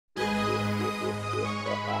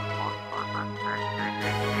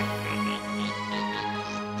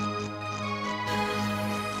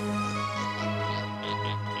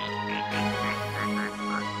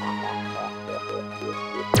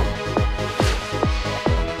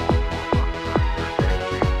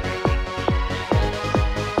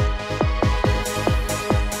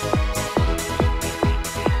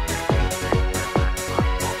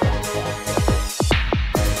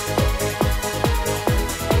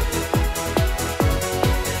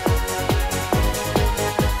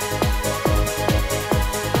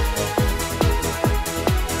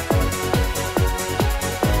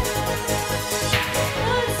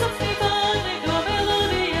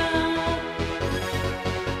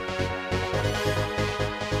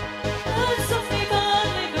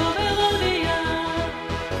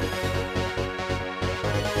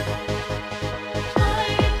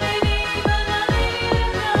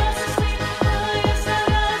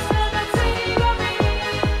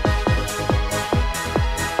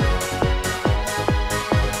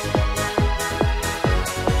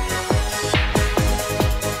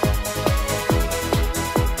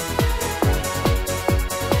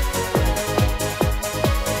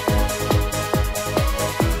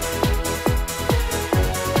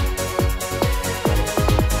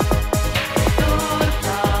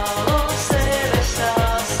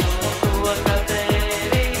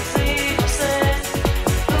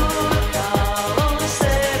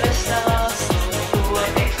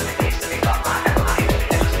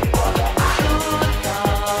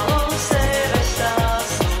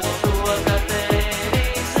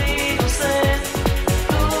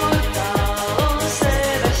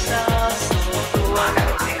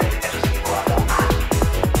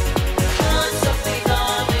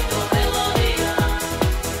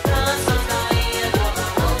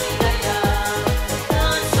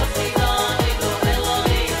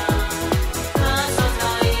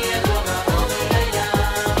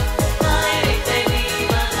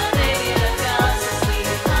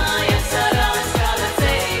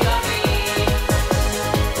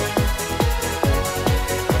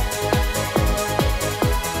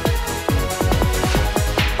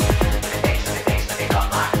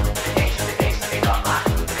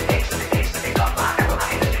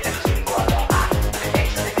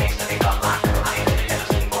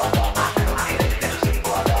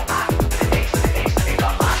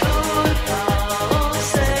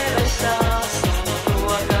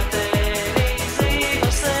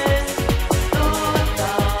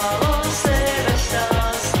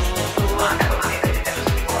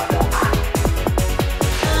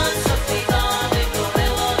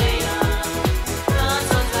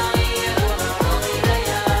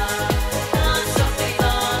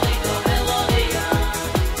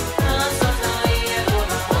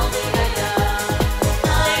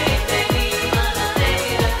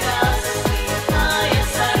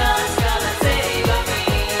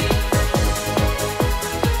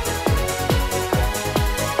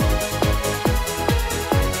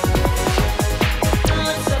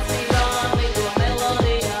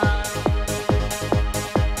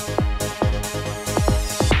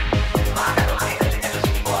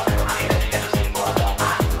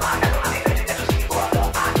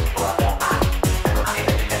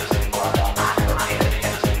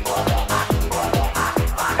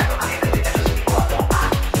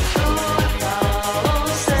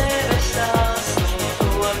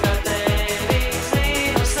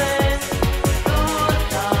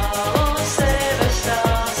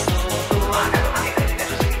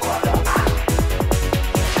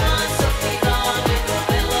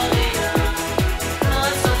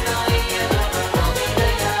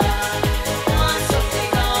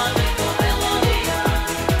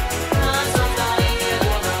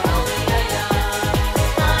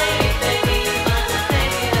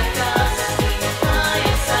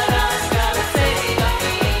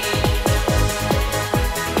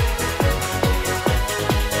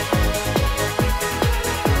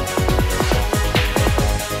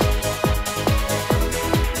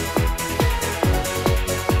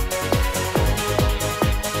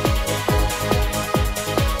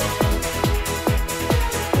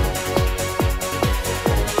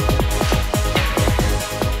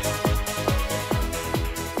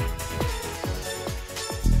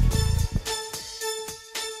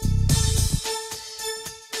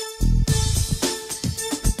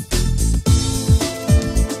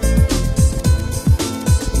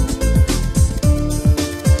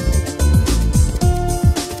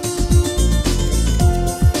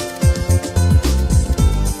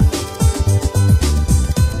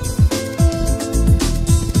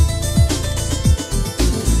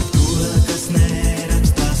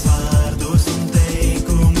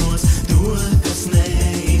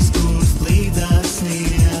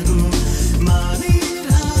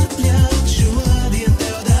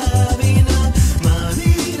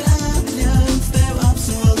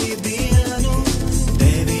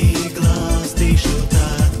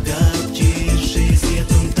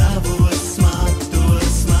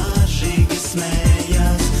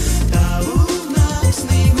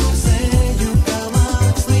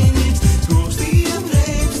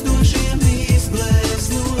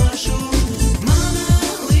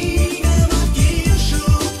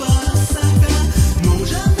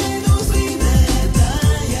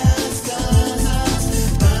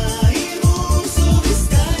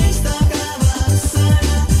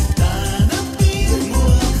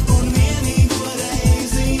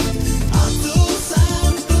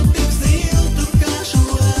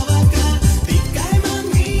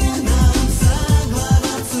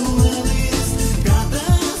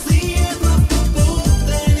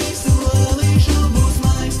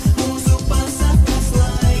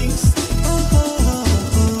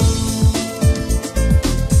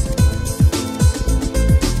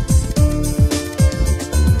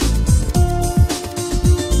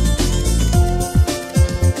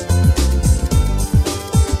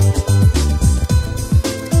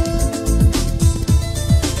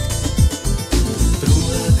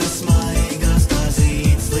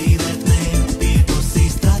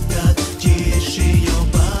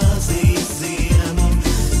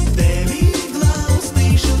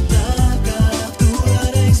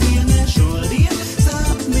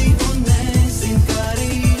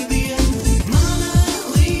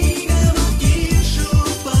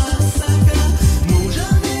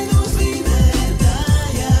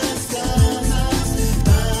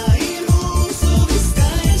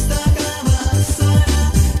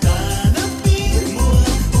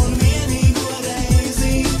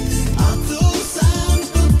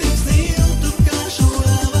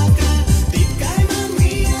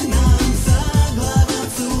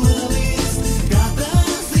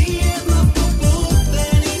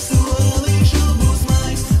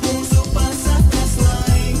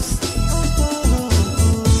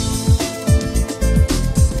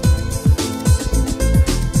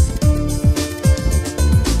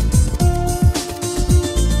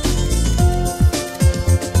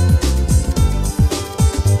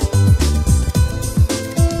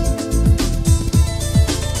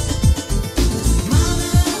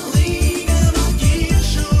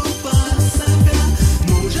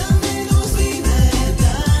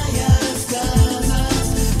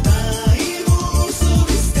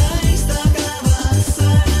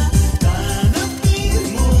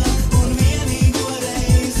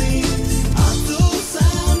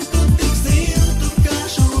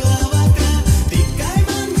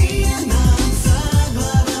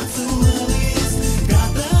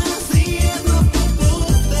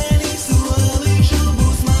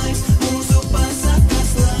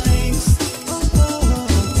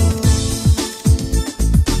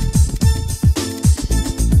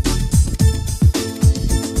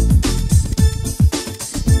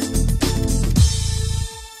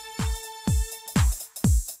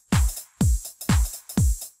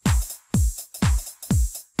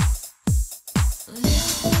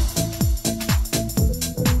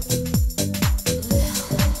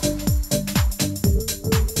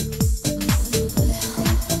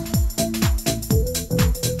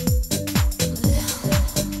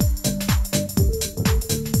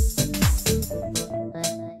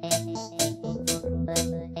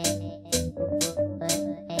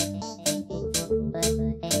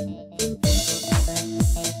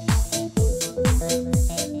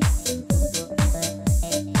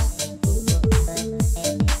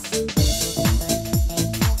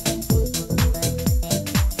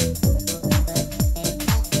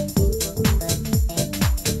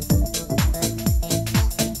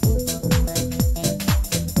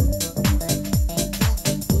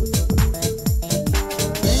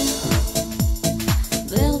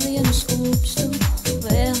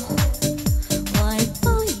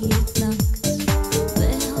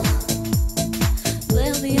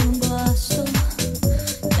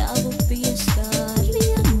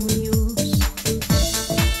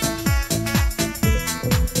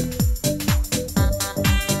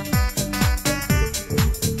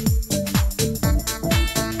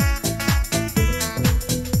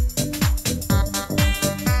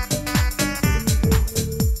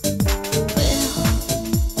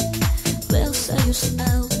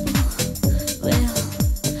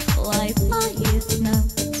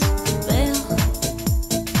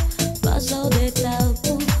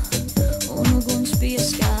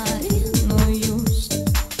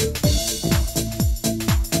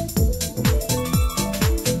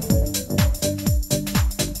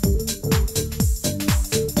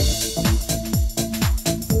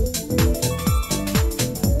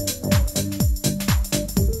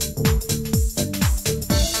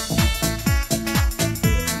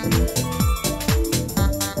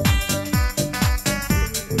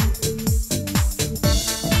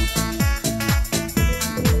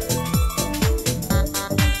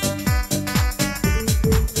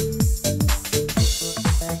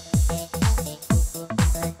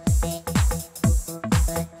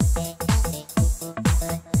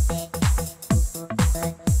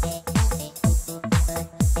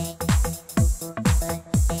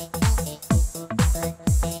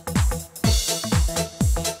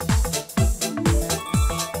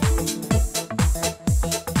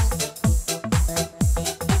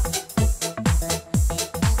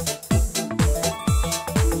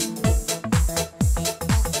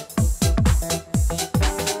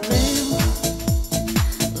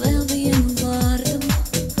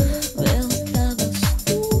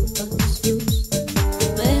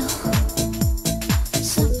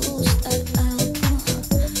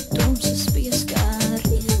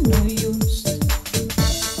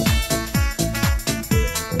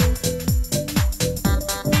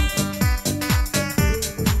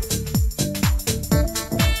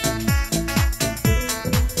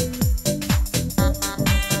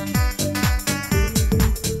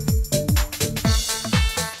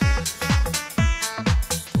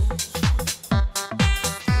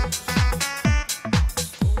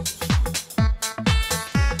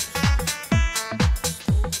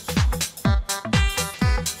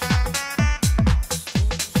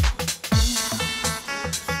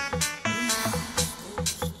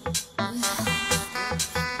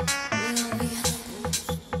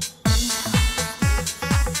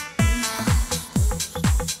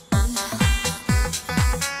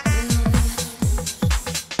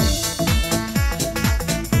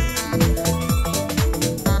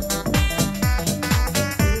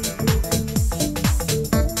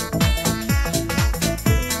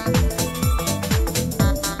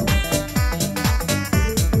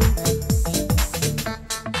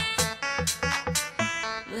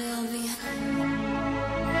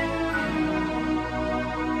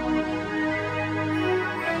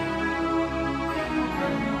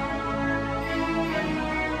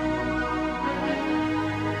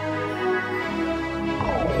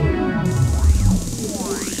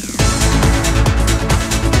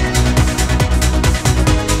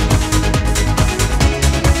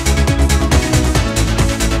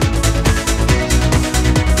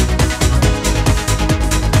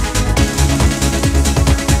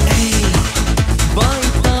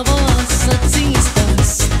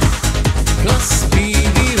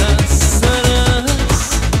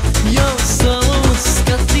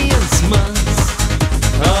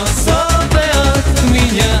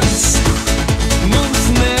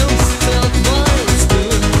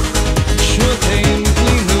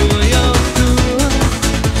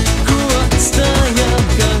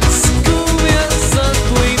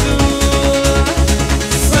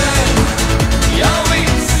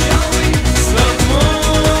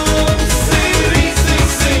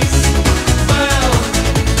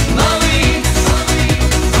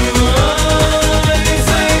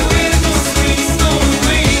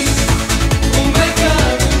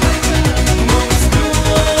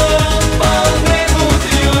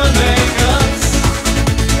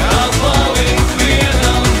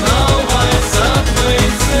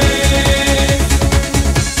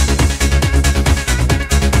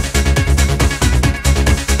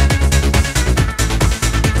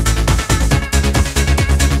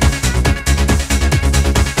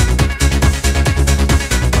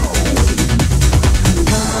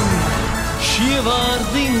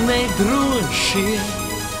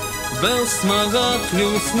vēl smagāk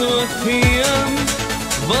kļūst no tiem,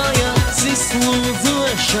 vai acis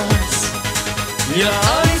lūdzošās, ja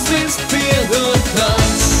aizmirst piedot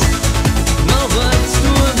tās, nav vairs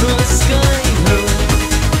to noskaidrot,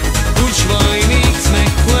 kurš vainīgs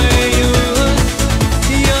meklējot,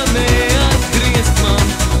 ja neatgriezt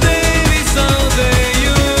man tevi zaudējot.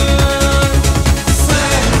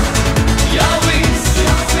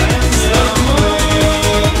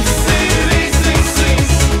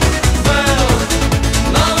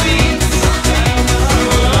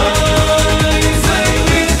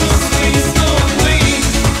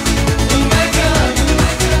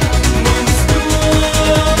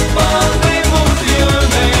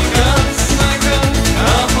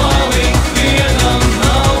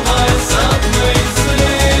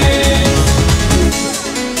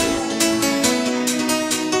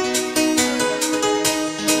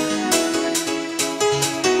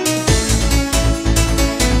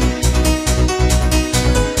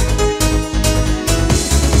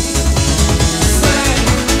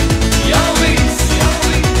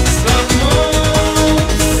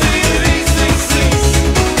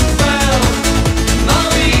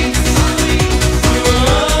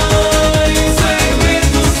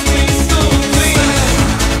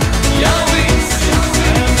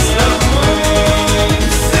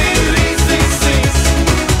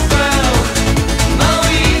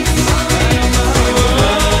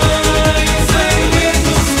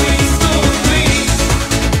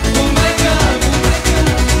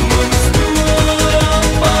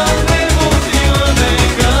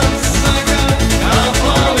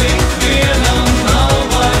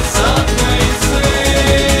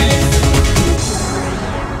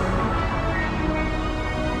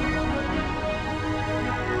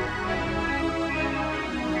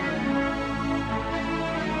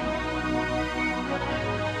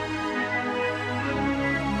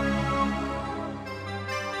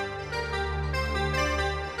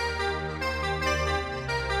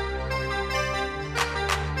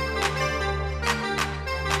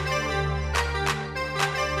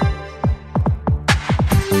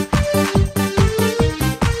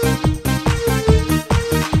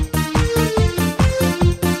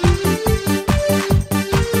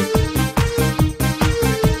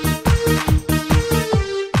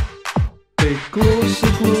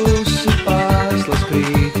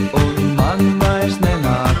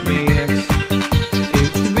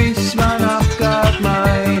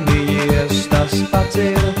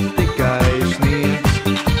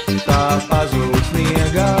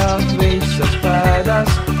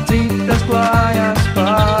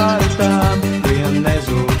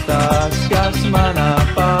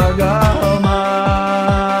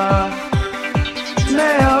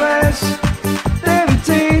 meklēs, tevi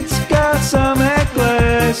cits kāds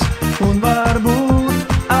sameklēs, un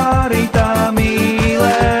varbūt arī tā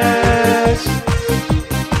mīlēs.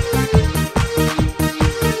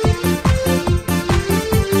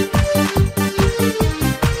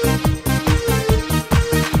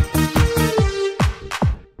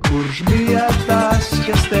 Kurš bija tas,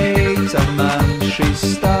 kas teica man, šis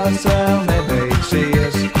stāsts vēl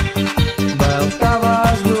nebeigsies? Vēl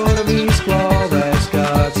tavās durvīs klauvēs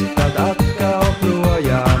kāds, tad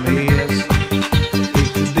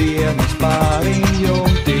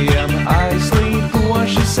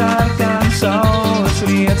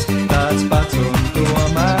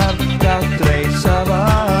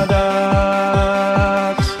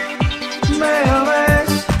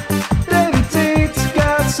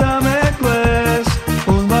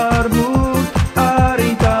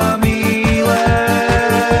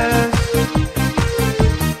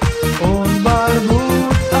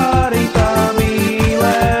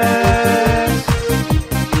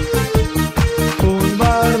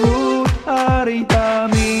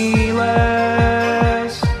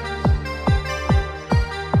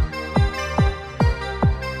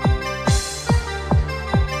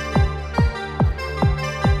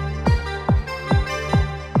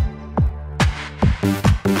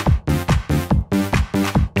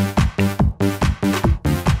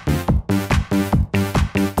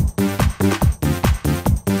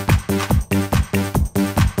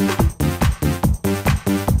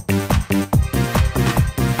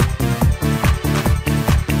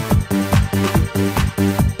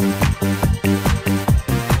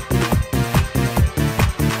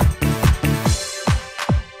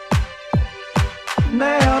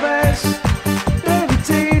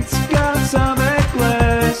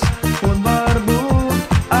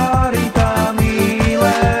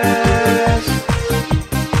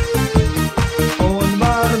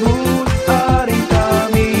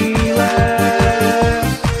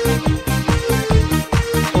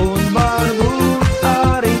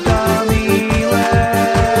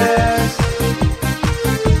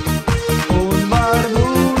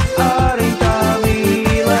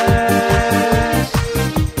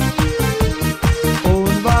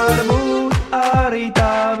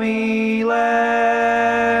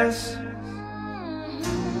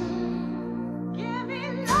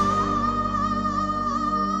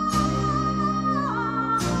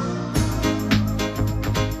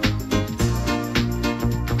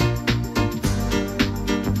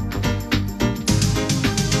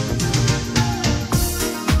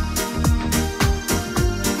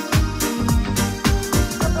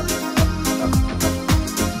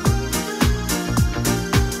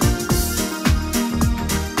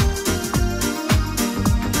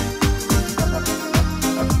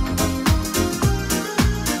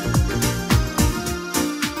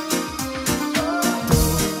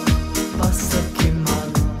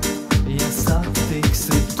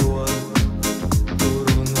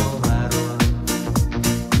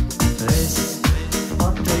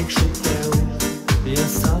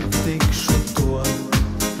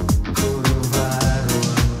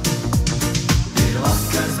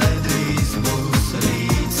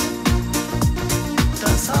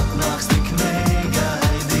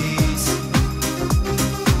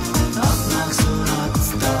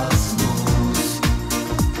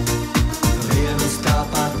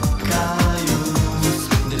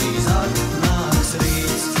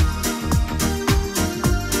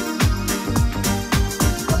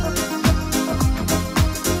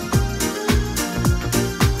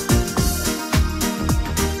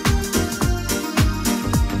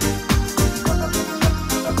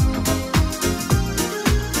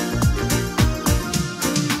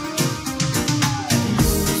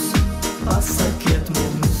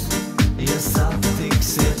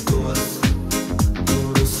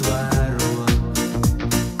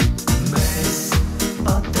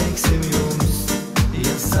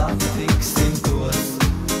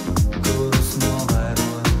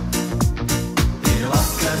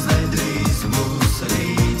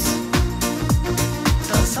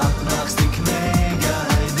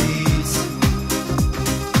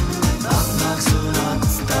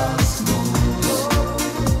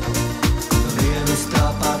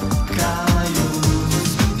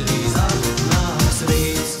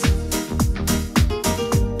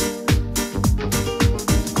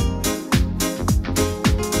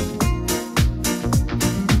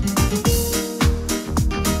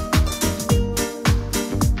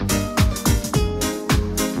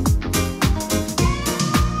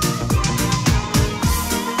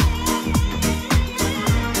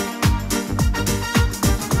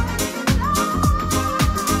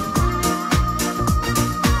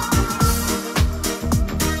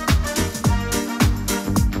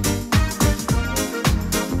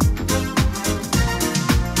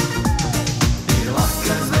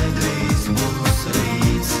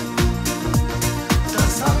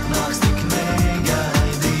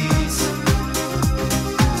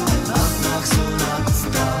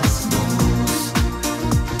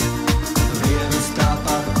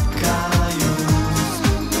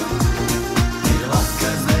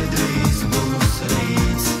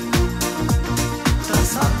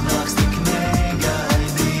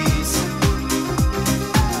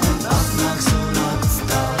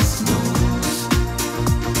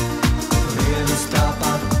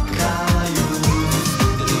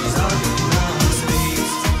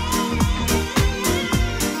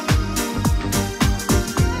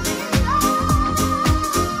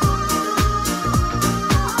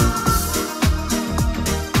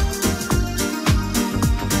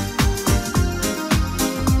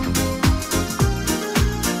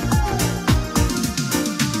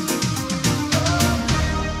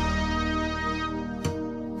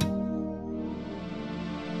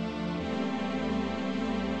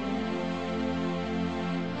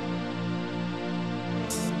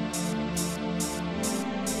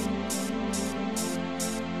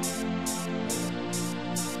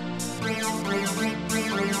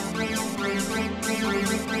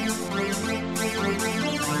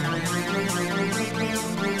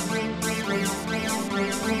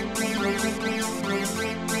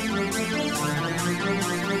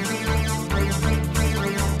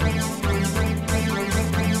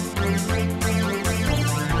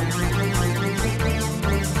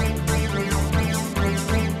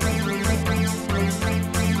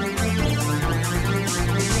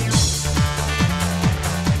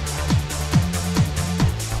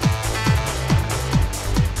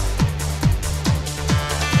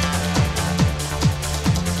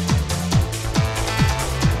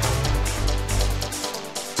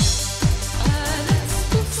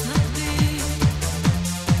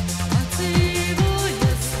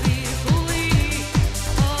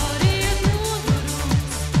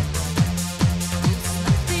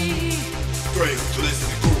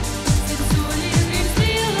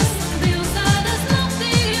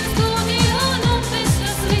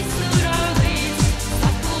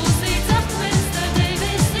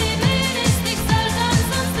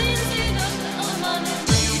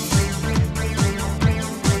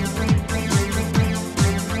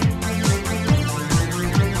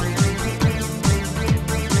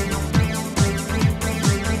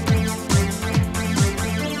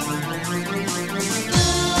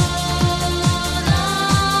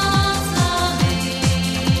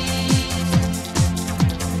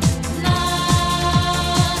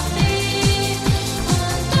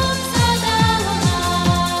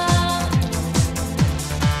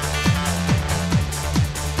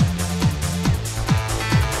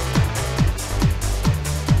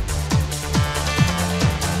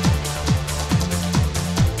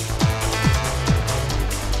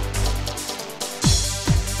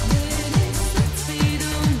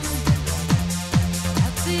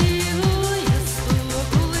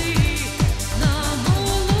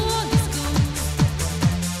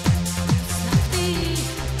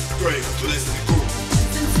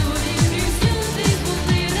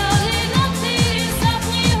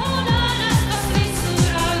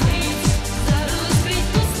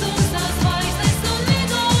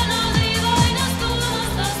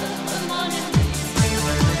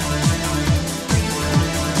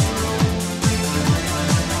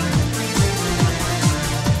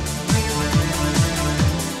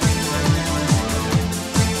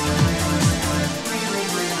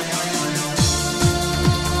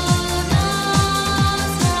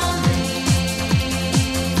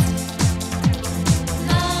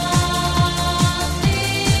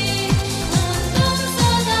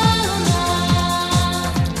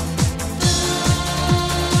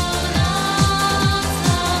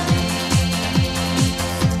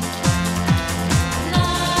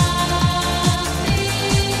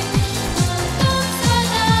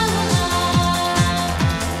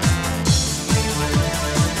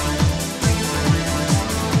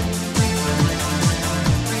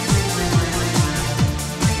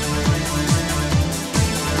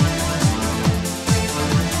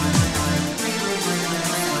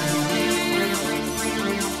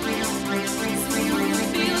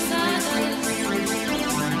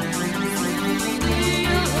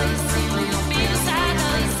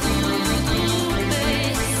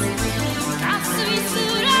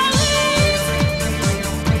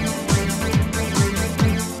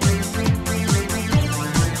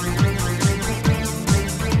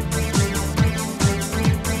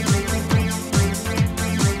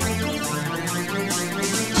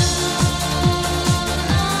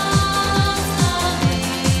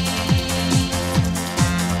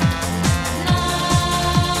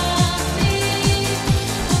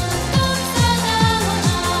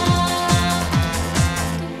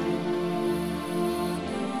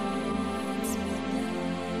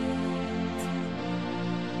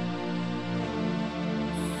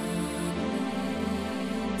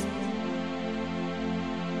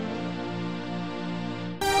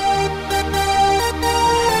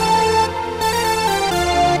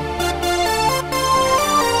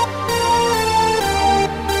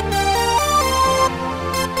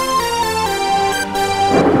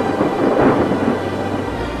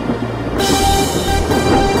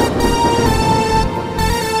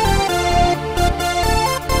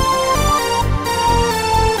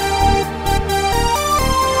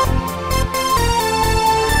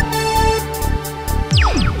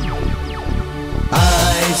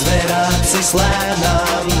acis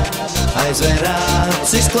lēnām, aizver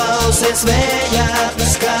acis, klausies vējā,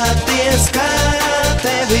 skaties, kā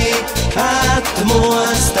tevi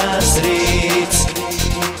atmostas rīts.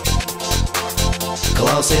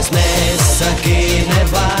 Klausies, nesaki ne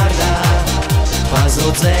vārdā,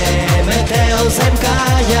 pazūd zeme tev zem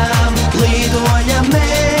kājām, lidojam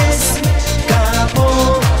mēs, kā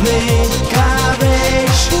putni, kā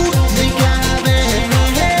vējš,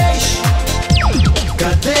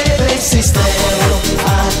 kad debesis tev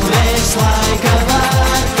atvērs laika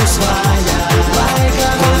vārtus vaļā,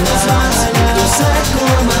 tu seko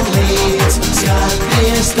man līdz,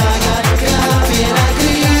 skaties tagad, kā pienāk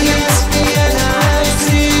rīts,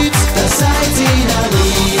 tas aicina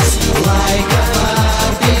līdz, laika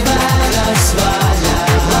vārti vēras vaļā,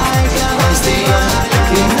 aiz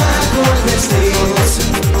tiem ir nākotnes stils,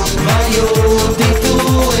 vai jūti tu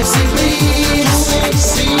esi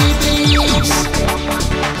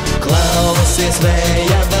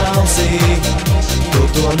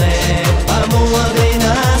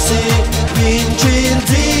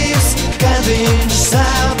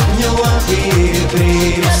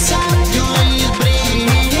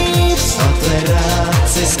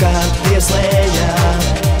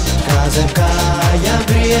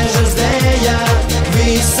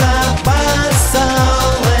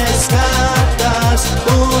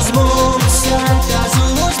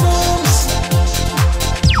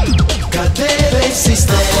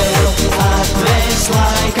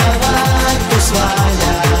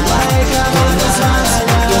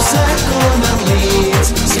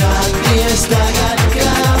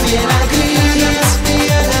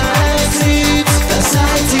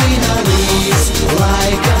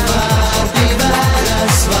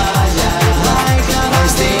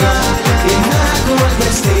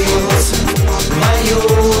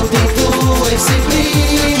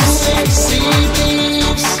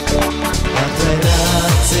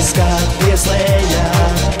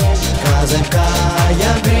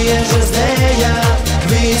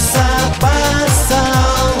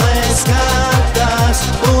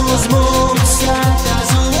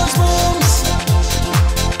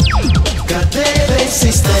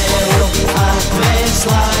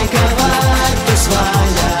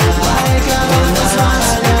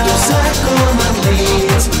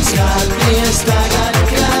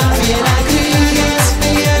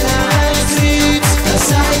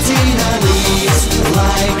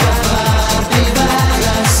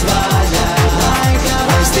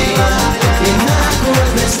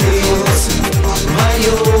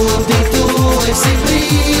esi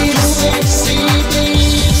brīvs,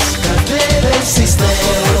 kad debesis tev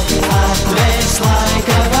atvērs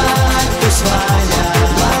laika vārtus vaļā.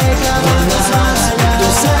 Tu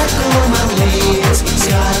seko man līdz,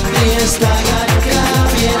 skaties tagad, kā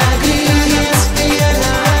pienākrīts,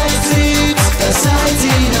 tas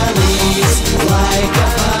aicina līdz, laika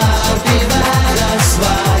vārti vēras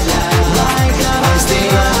vaļā.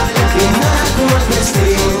 Aizdien ir nākotnes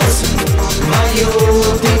stils, vai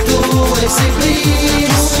jūti tu esi brīvs,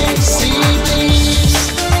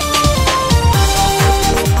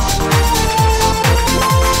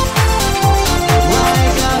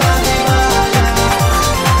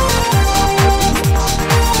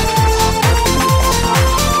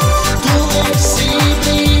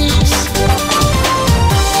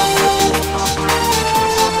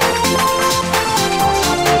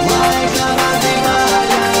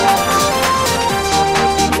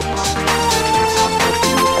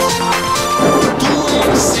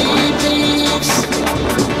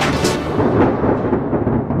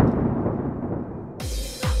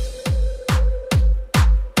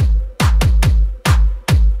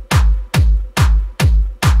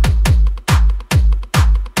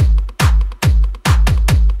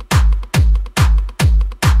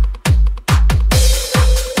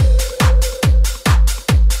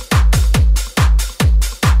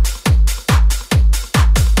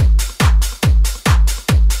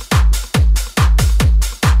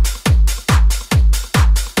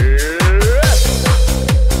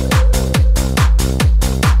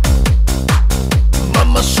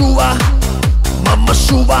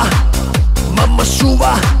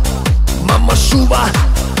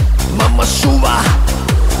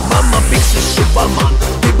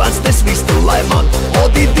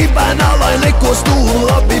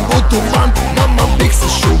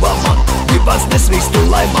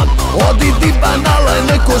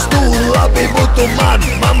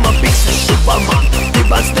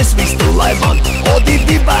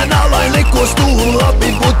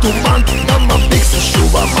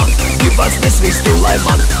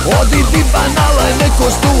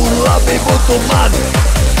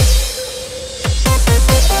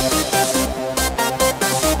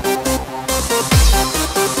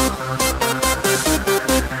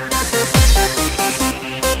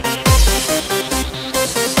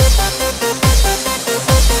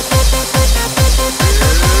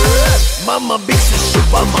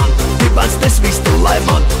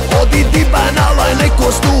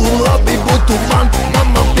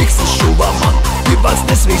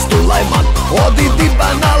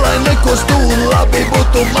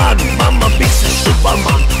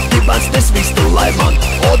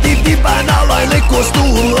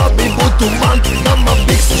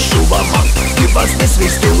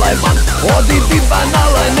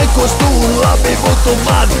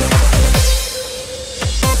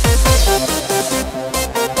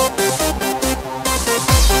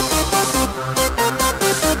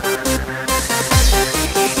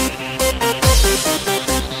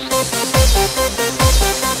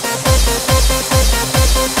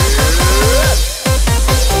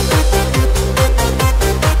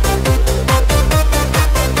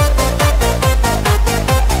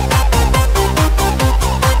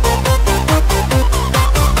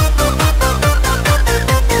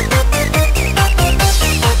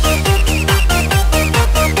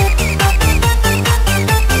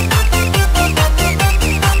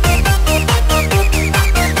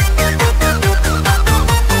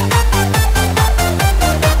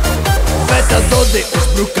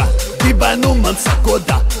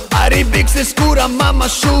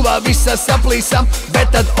 visas aplīsam,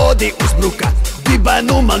 bet tad Odi uzbruka.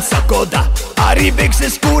 Dibenu man sakoda, arī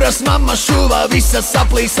bikses, kuras mamma šuva, visas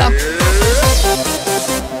aplīsam.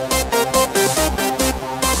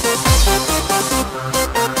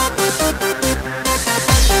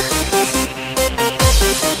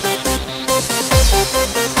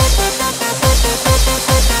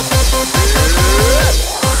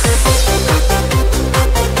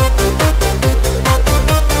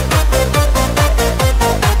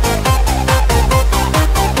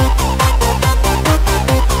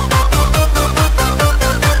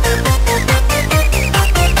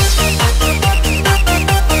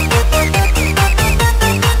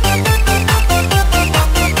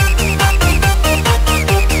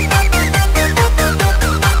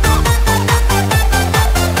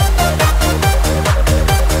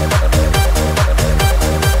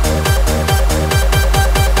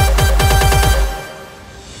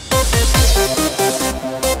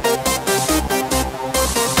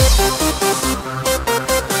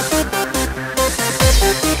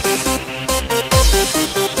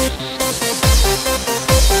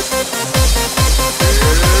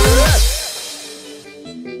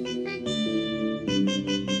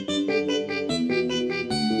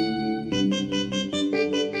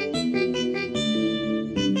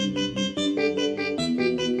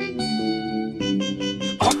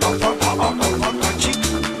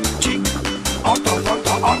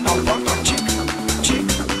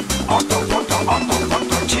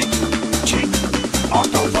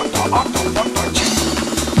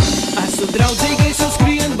 draudzīgais jau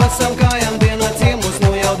skrien, basām kājām dienā ciemos,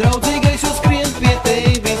 nu jau draudzīgais jau skrien pie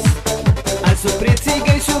tevis. Esmu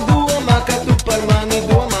priecīgais jau domā, ka tu par mani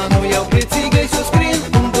domā, nu jau priecīgais jau skrien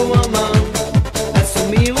un domā. Esmu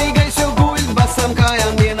mīlīgais jau guļ, basām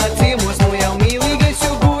kājām dienā ciemos, nu jau mīlīgais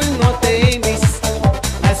jau guļ no tevis.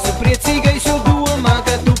 Esmu priecīgais jau domā,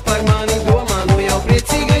 ka tu par mani domā, nu jau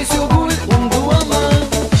priecīgais jau guļ un domā.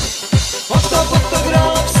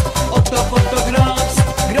 Fotogrāfs,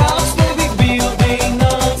 grāfs tevi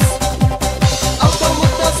bildinās.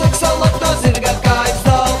 Automotā seksalotā zirga kājas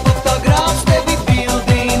dāv, fotogrāfs tevi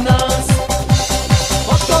bildinās.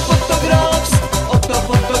 Fotogrāfs,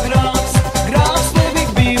 grāfs tevi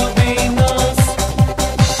bildinās.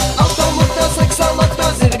 Automotā seksalotā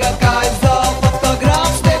zirga kājas dāv,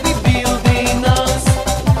 fotogrāfs tevi bildinās.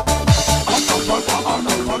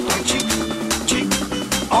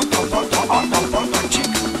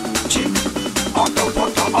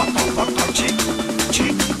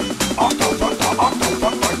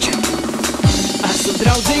 Esmu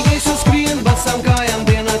draudzīgais jau skrien, basām kājām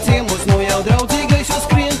dienā ciemos, nu jau draudzīgais jau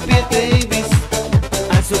skrien pie tevis.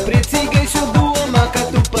 Esmu priecīgais jau domā, ka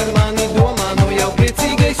tu par mani domā, nu jau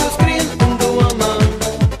priecīgais jau skrien un domā.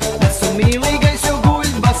 Esmu mīlīgais jau guļ,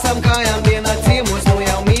 basām kājām dienā ciemos, nu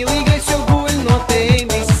jau mīlīgais jau guļ no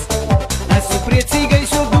tevis. Esmu priecīgais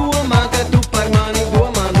jau domā, ka tu par mani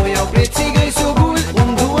domā, nu jau priecīgais jau guļ un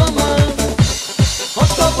domā.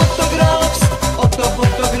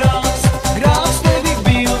 Fotogrāfs, grāfs tevi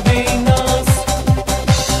bildinās.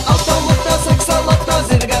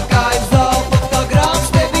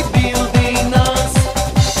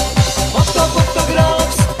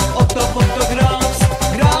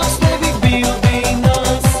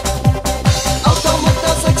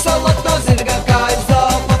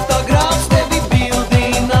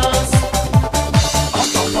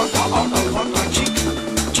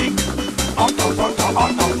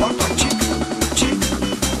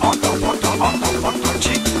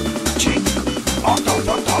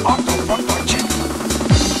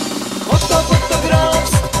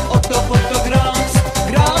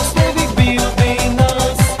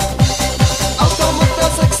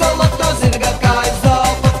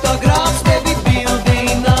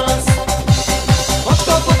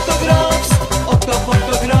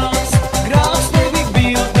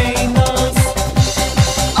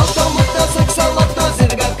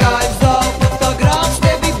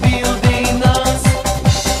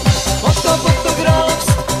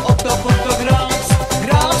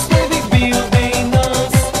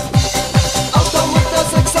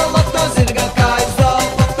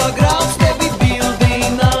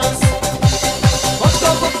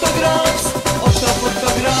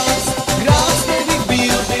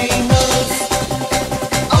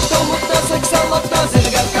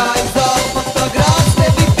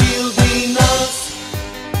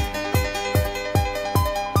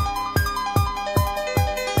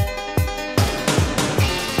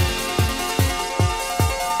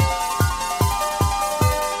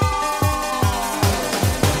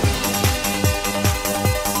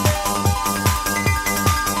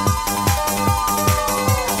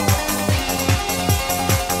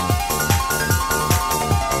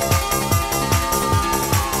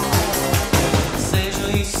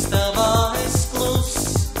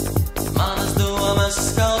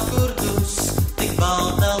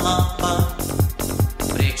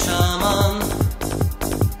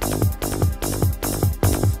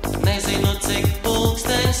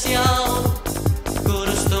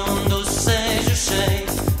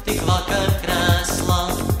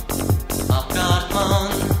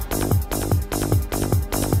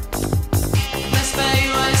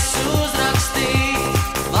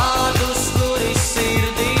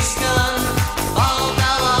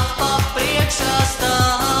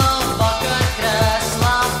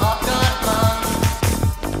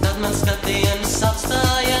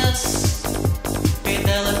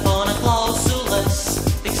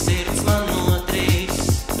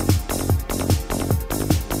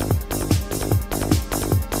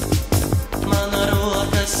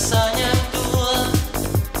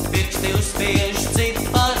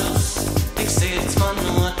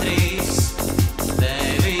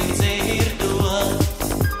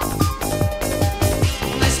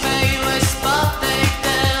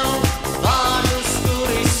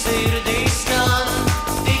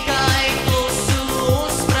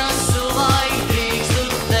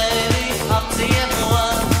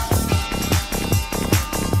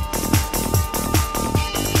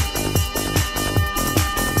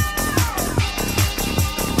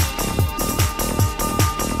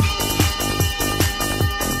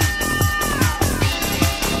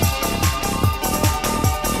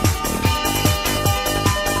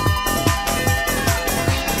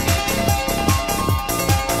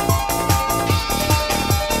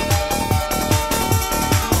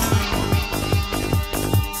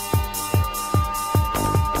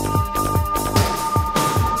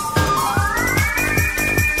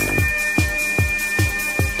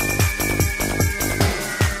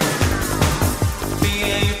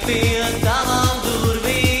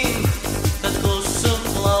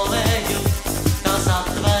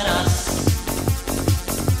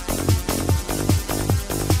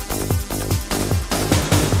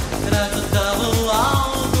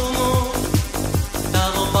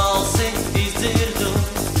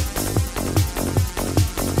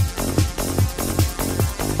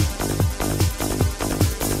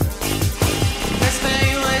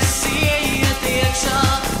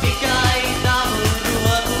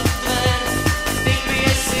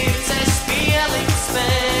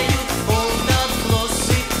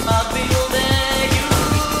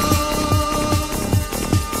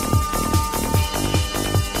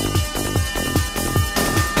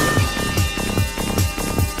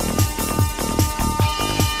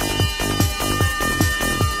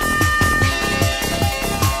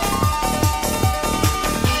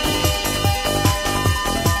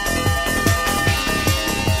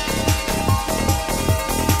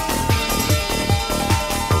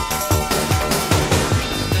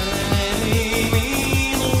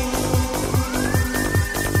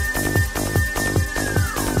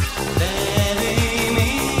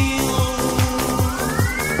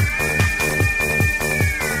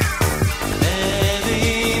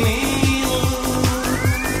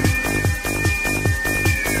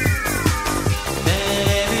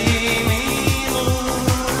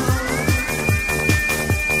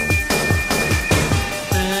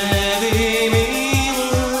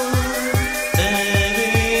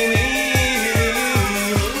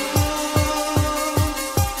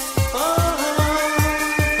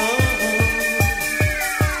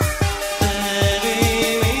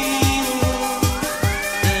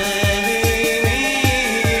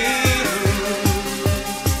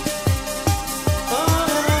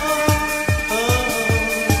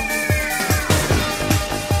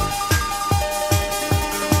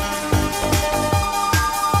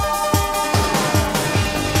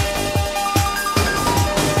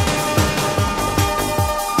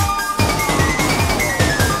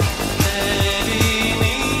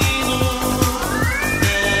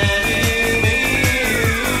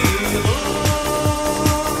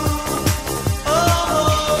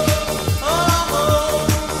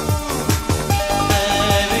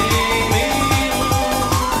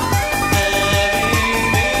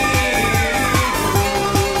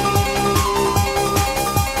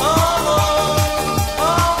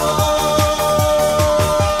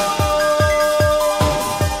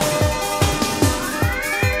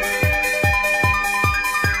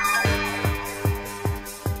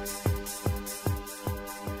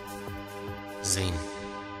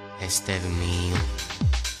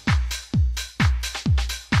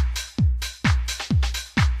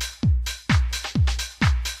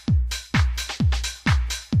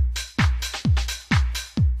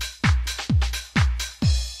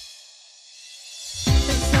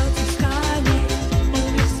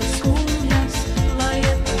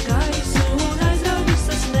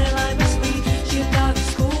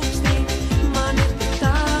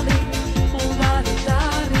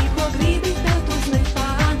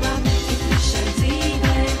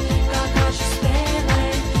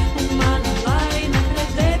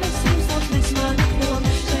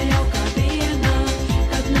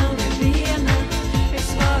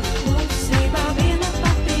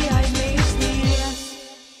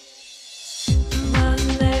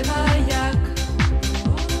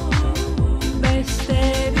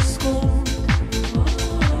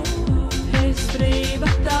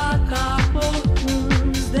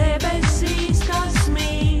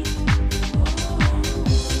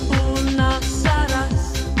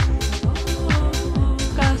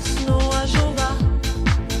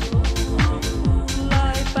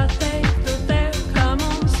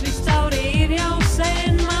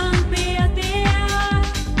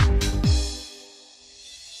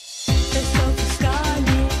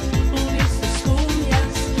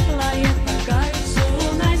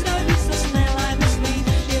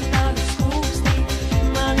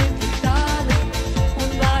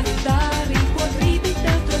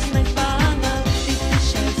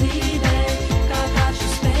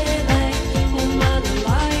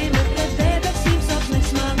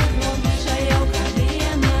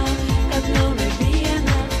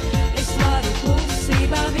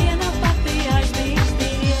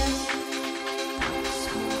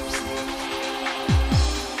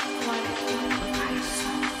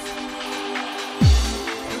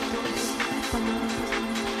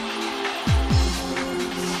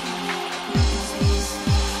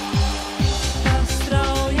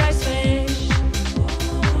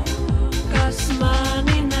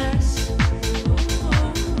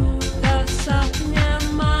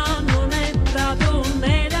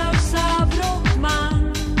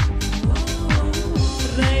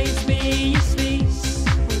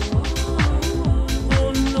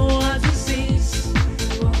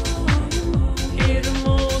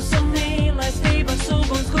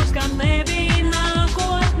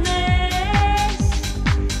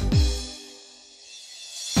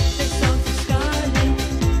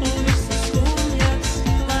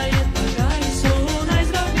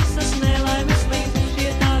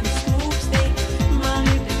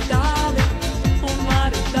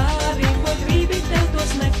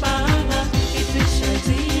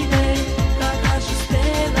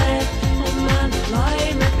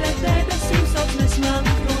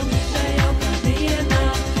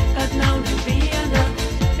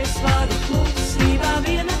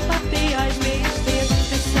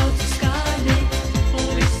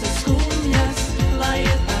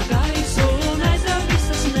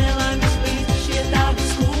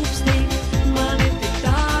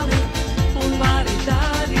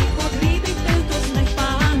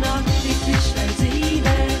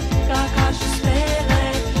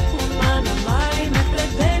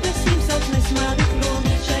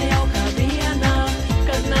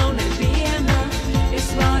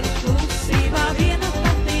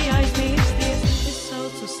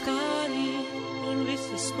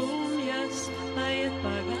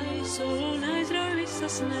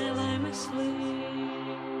 tās nelaimes līdz.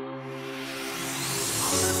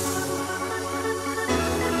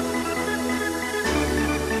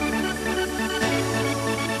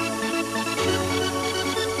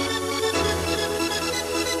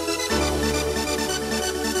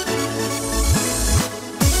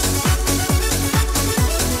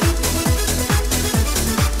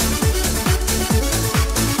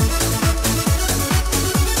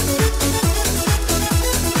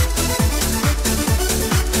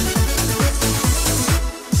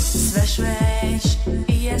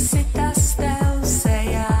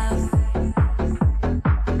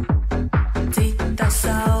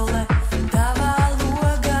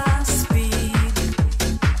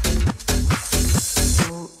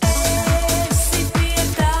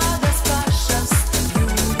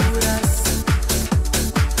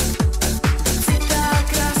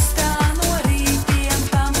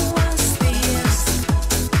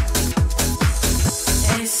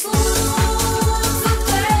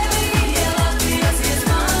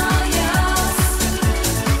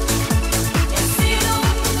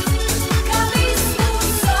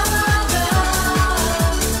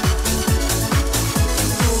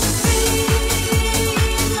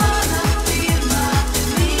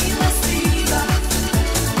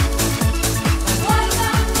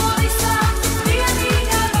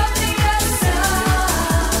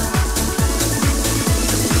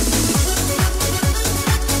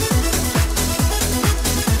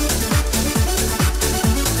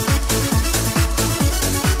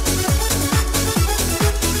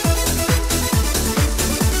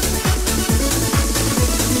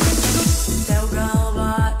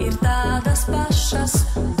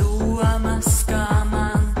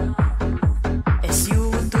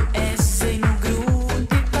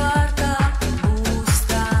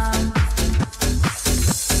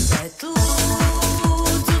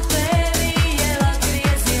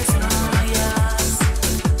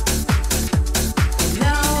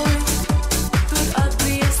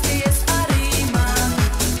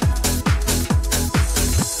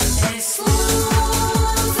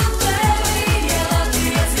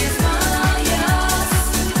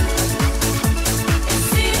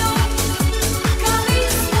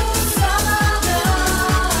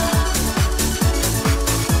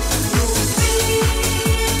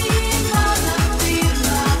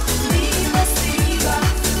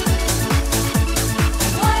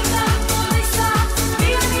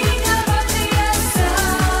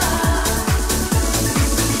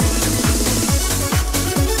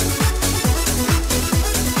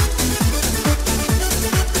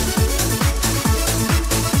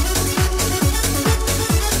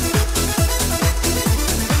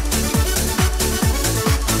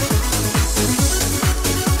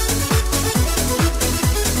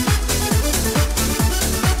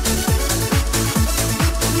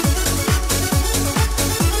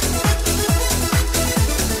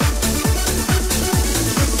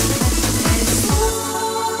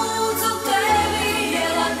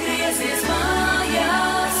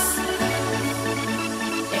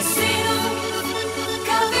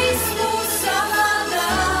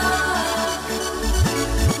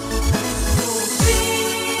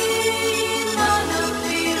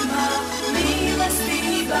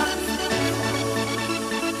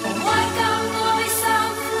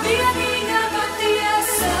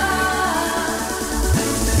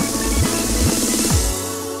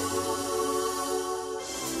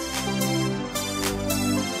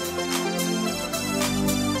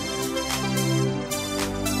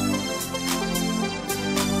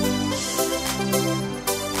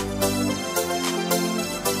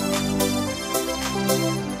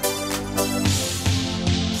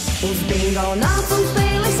 Bingo nāc un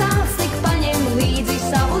spēli sāc, tik paņem līdzi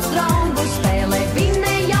savus draugus. Spēlē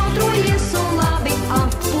vinnē jautrojies un labi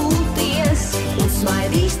atpūties.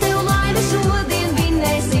 Uzsmaidīs tev laime šodien,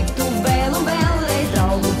 vinnēsi tu vēl un vēlreiz.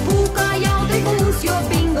 Draugu pūkā jautri būs, jo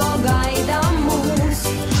bingo gaida mūs.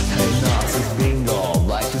 Hei, nāc uz bingo,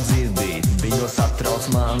 lai tu dzirdīt. Bingo satrauc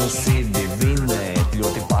manu sirdi, vinnēt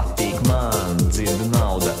ļoti patīk man. Dzirdu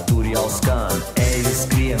nauda, tur jau skan, eju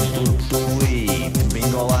skrien, tur tūlīt.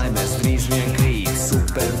 Bingo laimēs drīz vien krīt.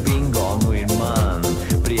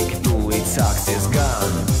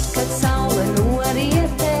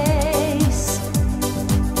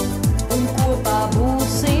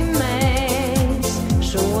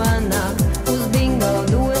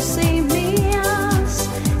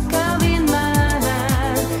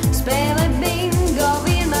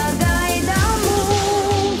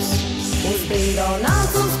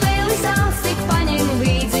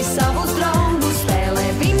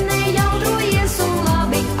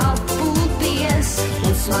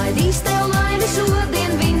 Uzsmaidīs tev laimi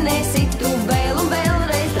šodien, vinēsi tu vēl un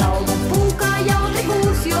vēlreiz. Draugu pulkā jautri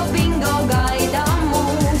būs, jo bingo gaida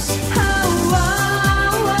mūs. Au,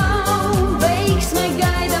 au, au, veiksme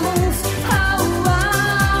gaida mūs. Au,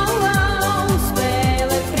 au, au,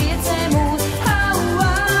 spēle priecē mūs. Au,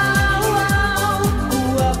 au, au,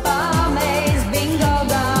 kopā mēs bingo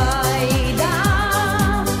gaidām.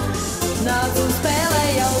 Nāc un spēlē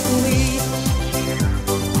jau tūlīt.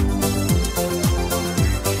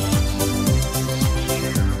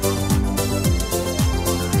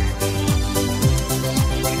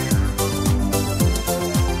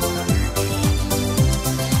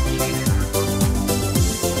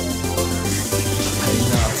 Hei,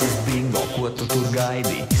 nāc uz bingo, ko tu tur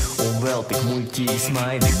gaidi? Un vēl tik muļķīgi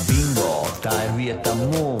smaidi. Bingo, tā ir vieta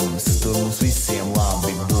mums, tur mums visiem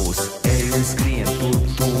labi būs. Ej un skrien tur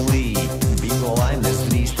tūlīt, bingo laimes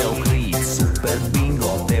drīz tev krīt. Super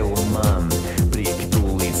bingo tev un man, prieki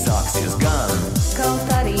tūlīt sāksies gan.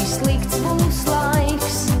 Kaut arī slikts būs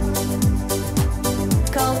laiks,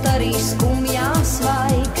 kaut arī skumjās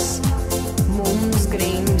svaigs, mums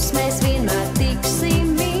grims, mēs vienmēr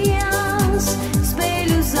tiksim viens.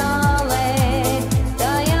 Spēļu zālē,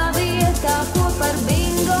 tajā vietā, ko par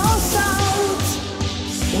bingo sauc.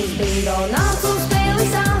 Uz bingo nāc un spēli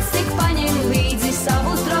sāc, tik paņem līdzi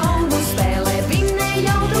savus draugus. Spēlē vinnē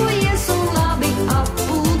jautrojies un labi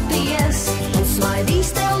atpūties. Uzsmaidīs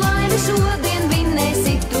tev laimi šodien,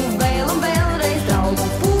 vinnēsi tu vēl un vēlreiz. Draugu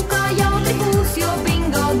pulkā jautri būs, jo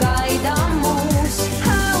bingo gaida mūs.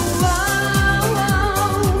 Au, au,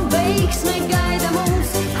 au, veiksme gaida mūs.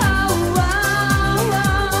 Au, au,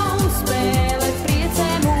 au, spēle priecē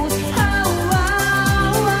mūs. Au,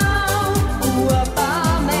 au, au, kopā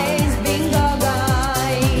mēs bingo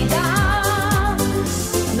gaidām.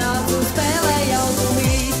 Nāc un spēlē jau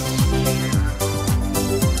tūlīt.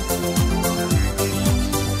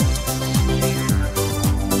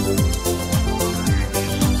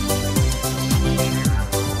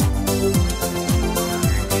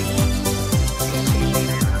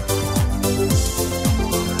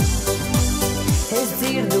 Es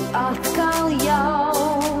dzirdu atkal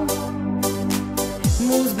jau,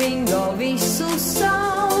 mūs bingo visus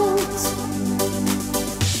sauc.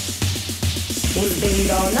 Uz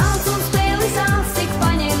bingo nāc un spēli sāc, tik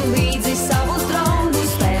paņem līdzi savus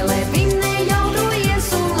draugus. Spēlē vinnē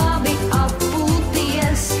jautrojies un labi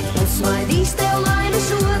atpūties. Uzsmaidīs tev laimi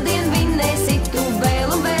šodien, vinnēsi tu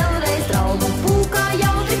vēl un vēlreiz. Draugu pulkā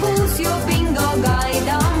jautri būs, jo bingo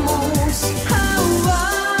gaida mūs. Au,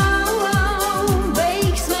 au, au,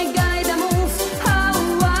 veiksme gaida mūs. Au,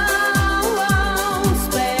 au, au,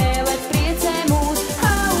 spēle priecē mūs.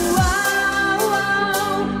 Au, au,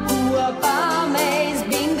 au, kopā mēs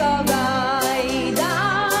bingo gaidām.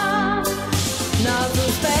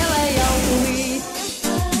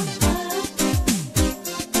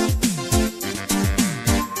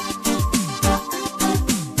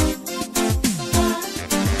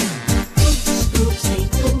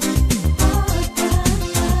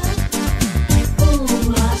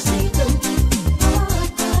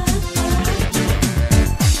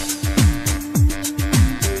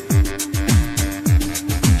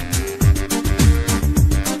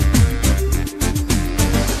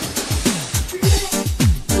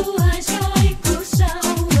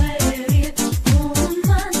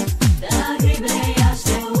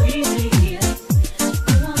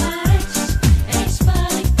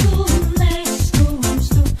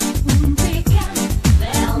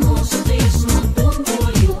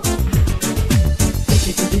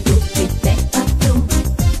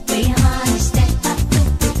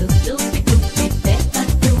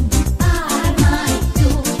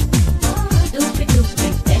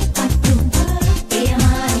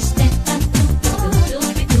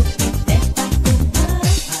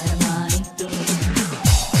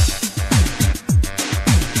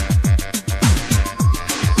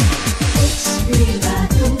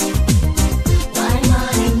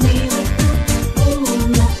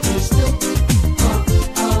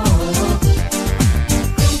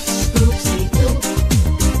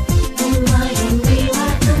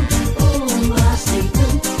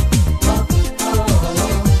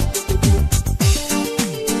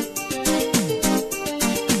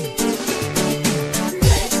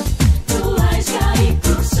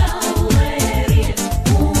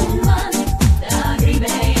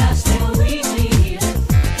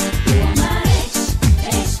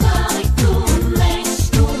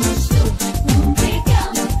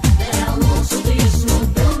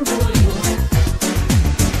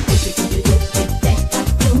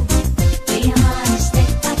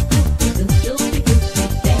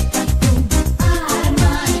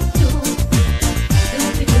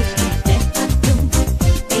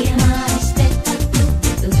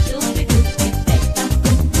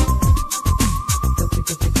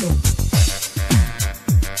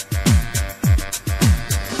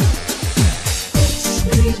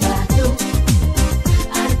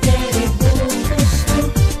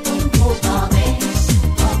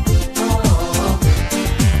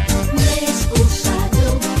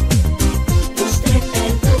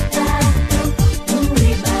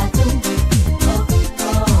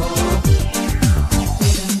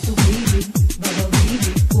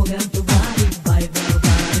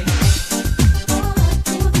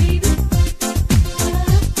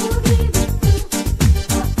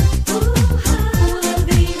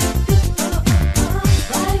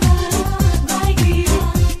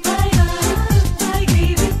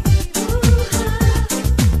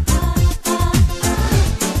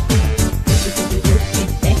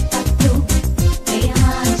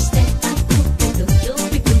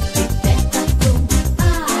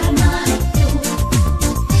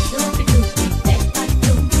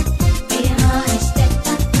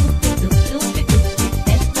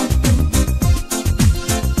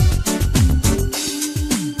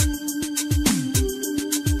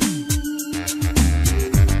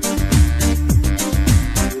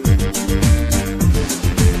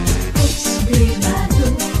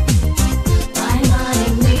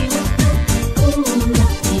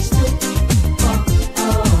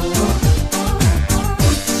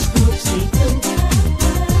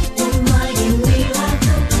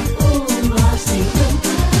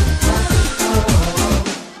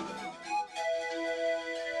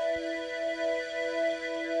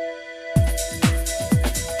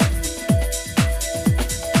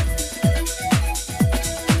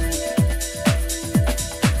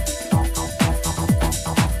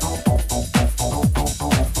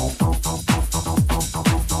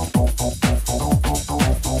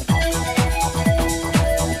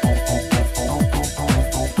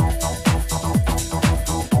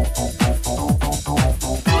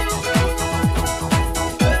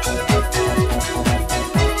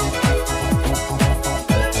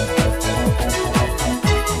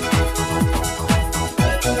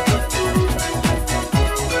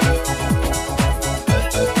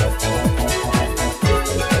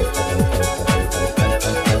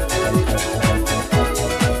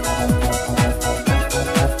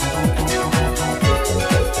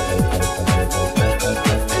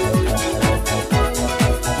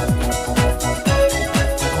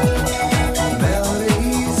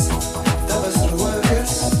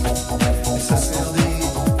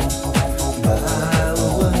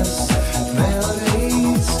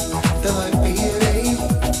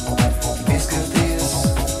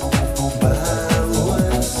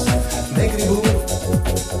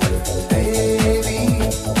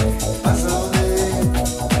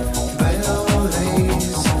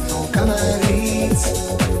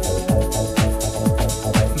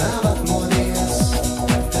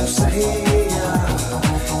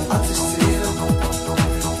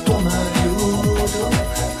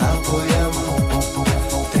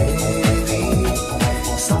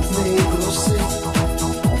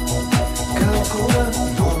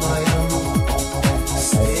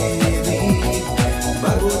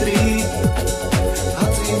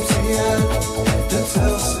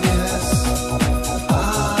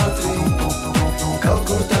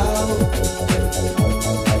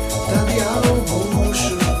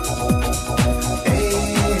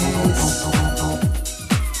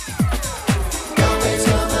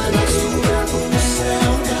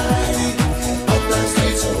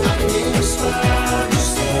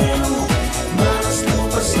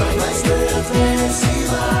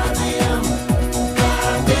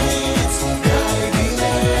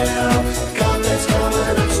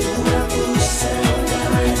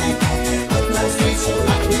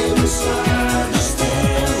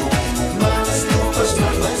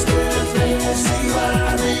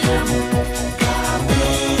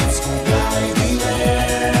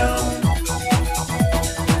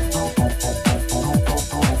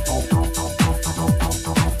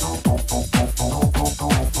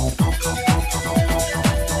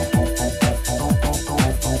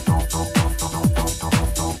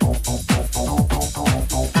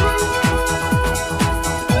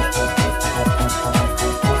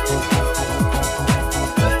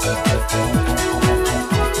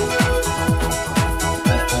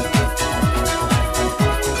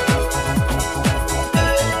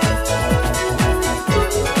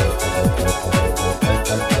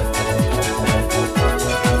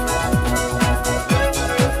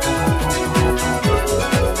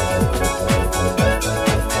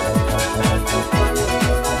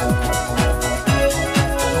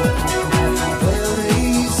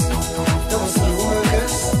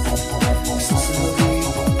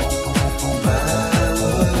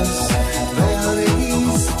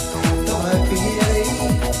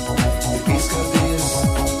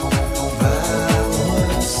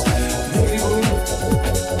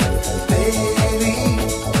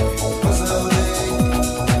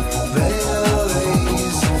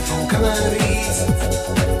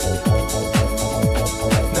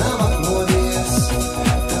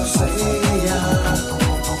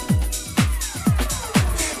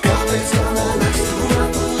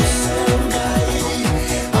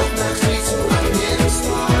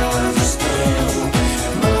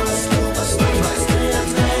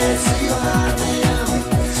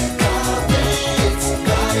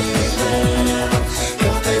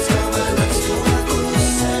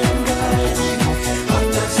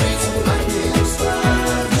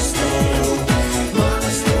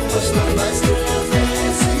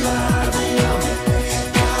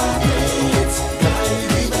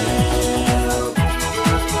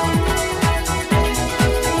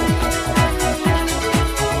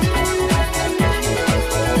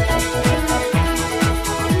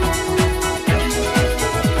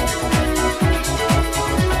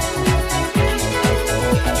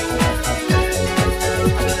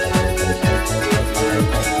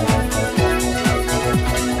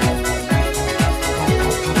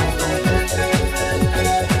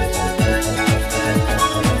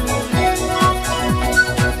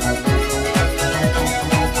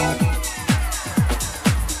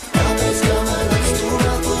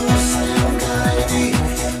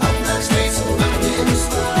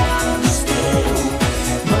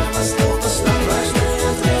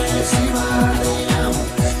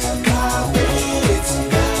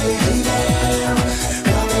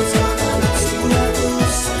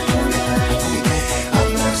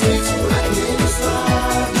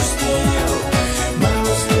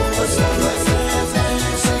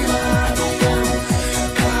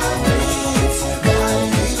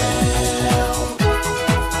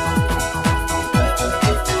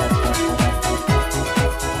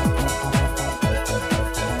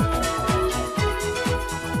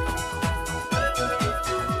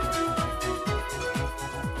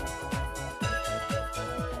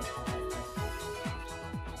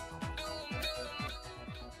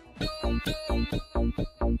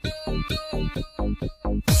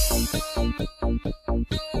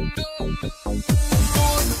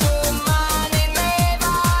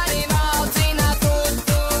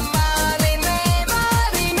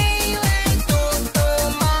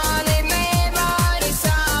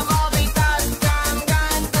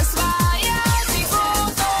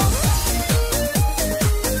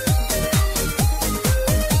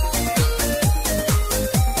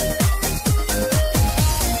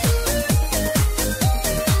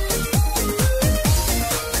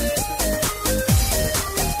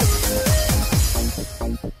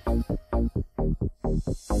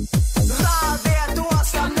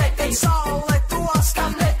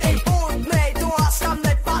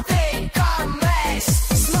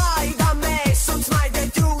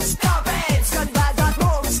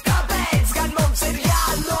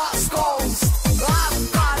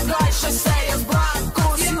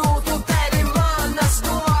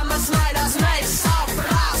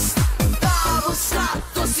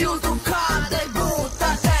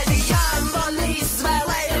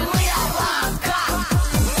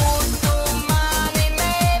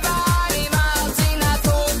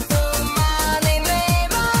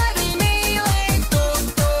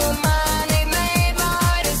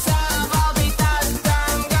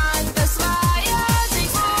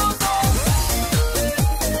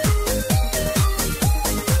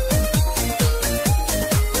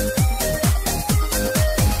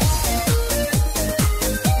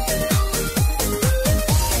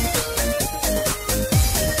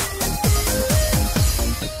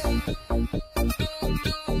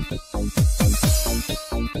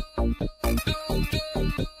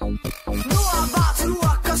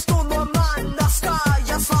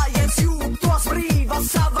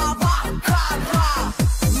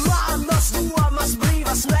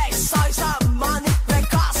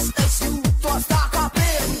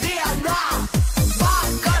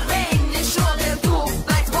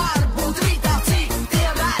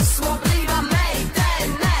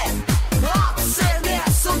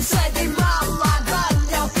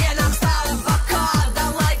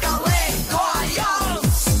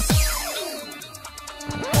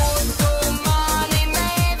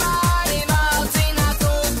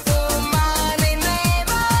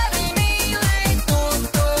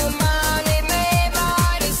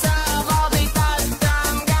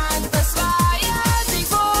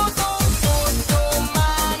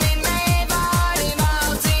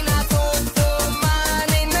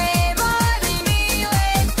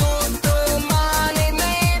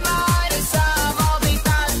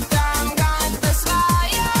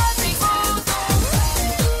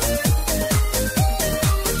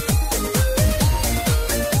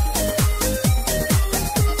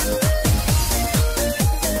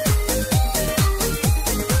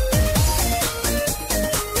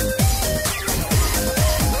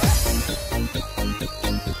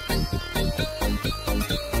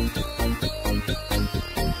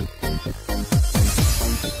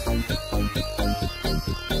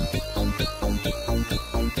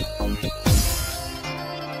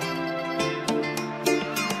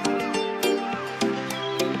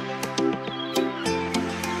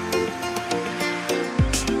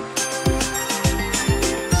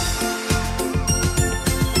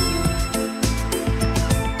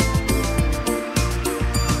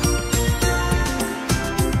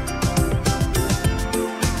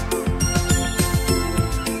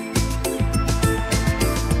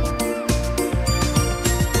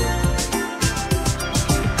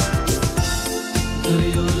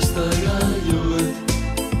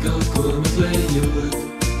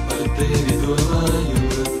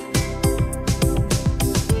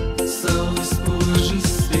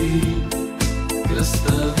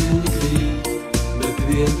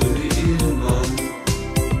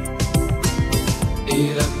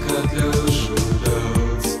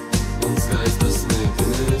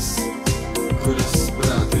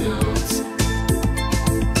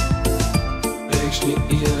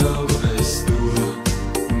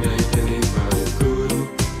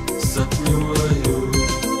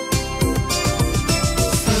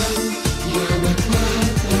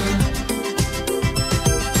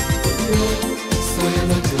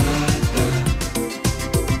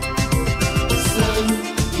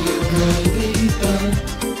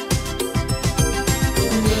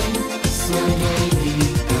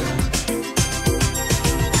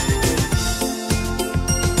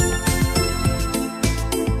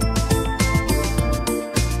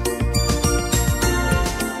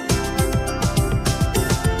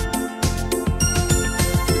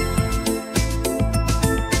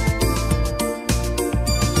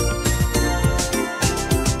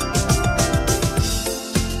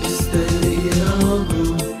 Izdarīja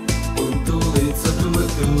augu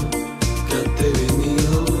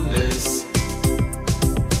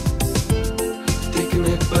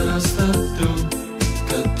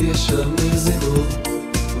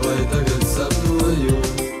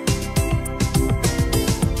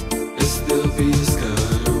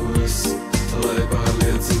pieskaros, lai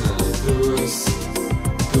pārliecinātos,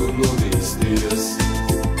 tu modīsties.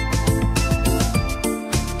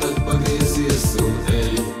 Tad pagriezies un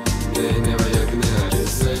ej, nē, nevajag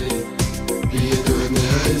neaizej, piedod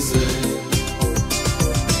neaizej.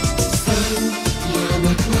 Stāv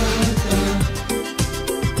jāmeklētā,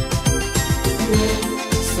 ne,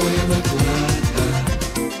 sajameklētā.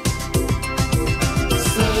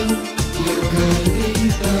 Stāv jau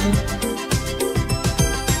gaidītā,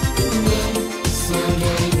 ne,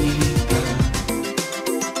 sagaidītā.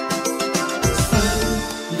 Stāv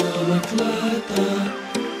jāmeklētā,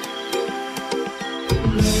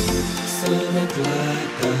 ne,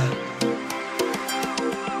 sameklētā.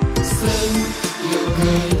 Sen jau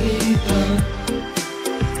gaidītā,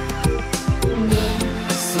 ne,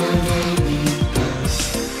 sagaidītā.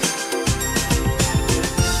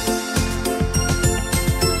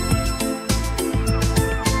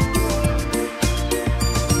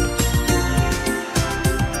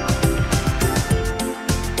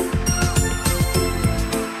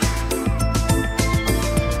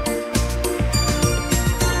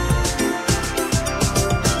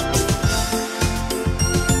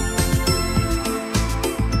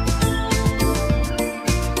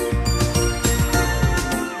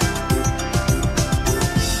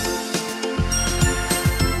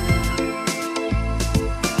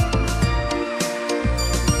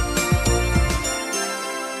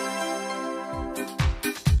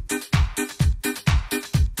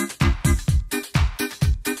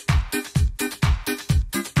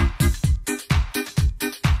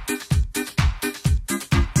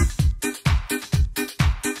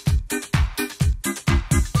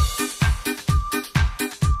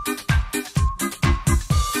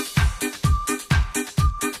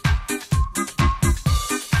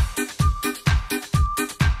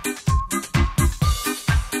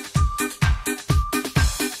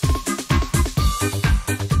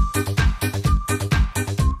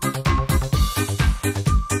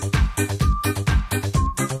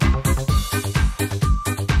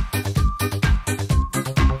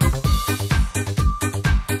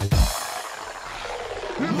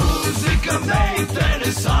 Mūzika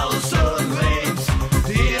meitene salas un līdz,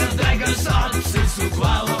 iedegas acis un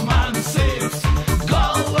kvēlo man sirds.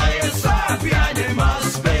 Galva ir sāp, jāņemas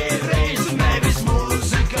spirīts, nevis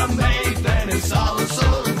mūzika meitene salas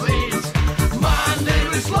un līdz. Man ir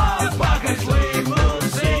vislabākais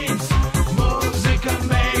limuzīns, mūzika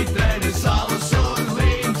meitene salas un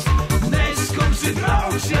līdz. Neskumsi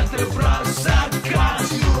draugs, ja tev prasa kas,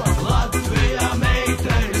 jo Latvijā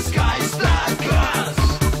meitene skaistākās.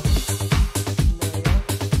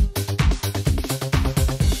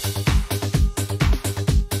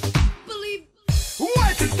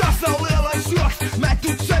 Vai tik tas nav lielais joks?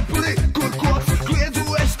 Metu cepuri, kur koks, kliedzu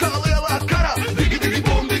es kā lielā karā. Digi, digi,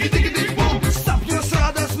 bum, digi, digi, digi, bum. Sapņos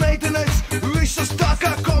rādās meitenes, visas tā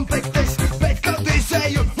kā komplektes, bet kad es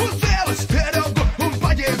eju uz ielas, ieraugu un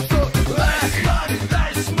paņēmu to. Nes mani,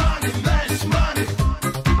 nes mani, nes mani.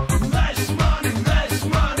 Nes mani, nes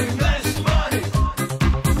mani, nes mani.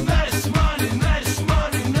 Nes mani, nes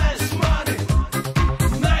mani, nes mani.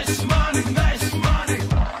 Nes mani, nes mani.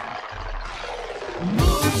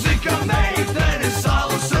 Mūzika meitene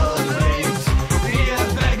salas un līdz,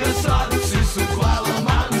 iedegas acis un kvēlo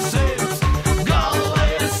man sirds. Galva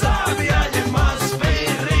ir sāp, jāņemas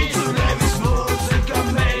spirīts, un nevis mūzika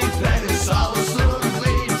meitene salas un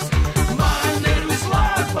līdz. Man ir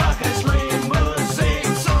vislabākais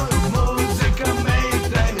limuzīns, un mūzika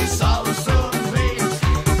meitene salas un līdz.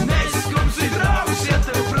 Neskumsi draugs, ja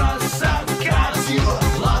tev prasa kas, jo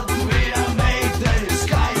Latvijā meitene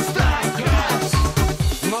skaistākās.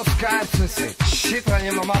 Ну, скайцеси,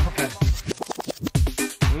 считание мама пока.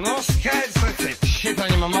 Ну, скайцеси,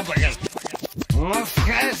 считание мама пока. Ну,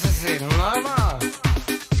 скайцеси, мама.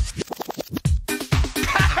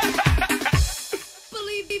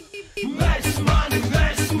 Nes mani,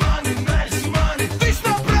 nes mani, nes mani. Viss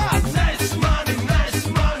nav prāts. Nes mani, nes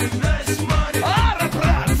mani, nes mani. Ārā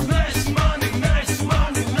prāts. Nes mani, nes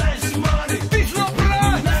mani, nes mani. Viss nav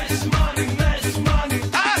prāts. Nes mani, nes mani.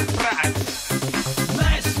 Ārā prāts.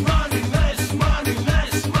 Nes mani, nes mani,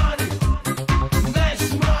 nes mani. Nes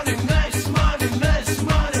mani, nes mani, nes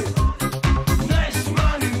mani. Nes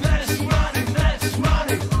mani, nes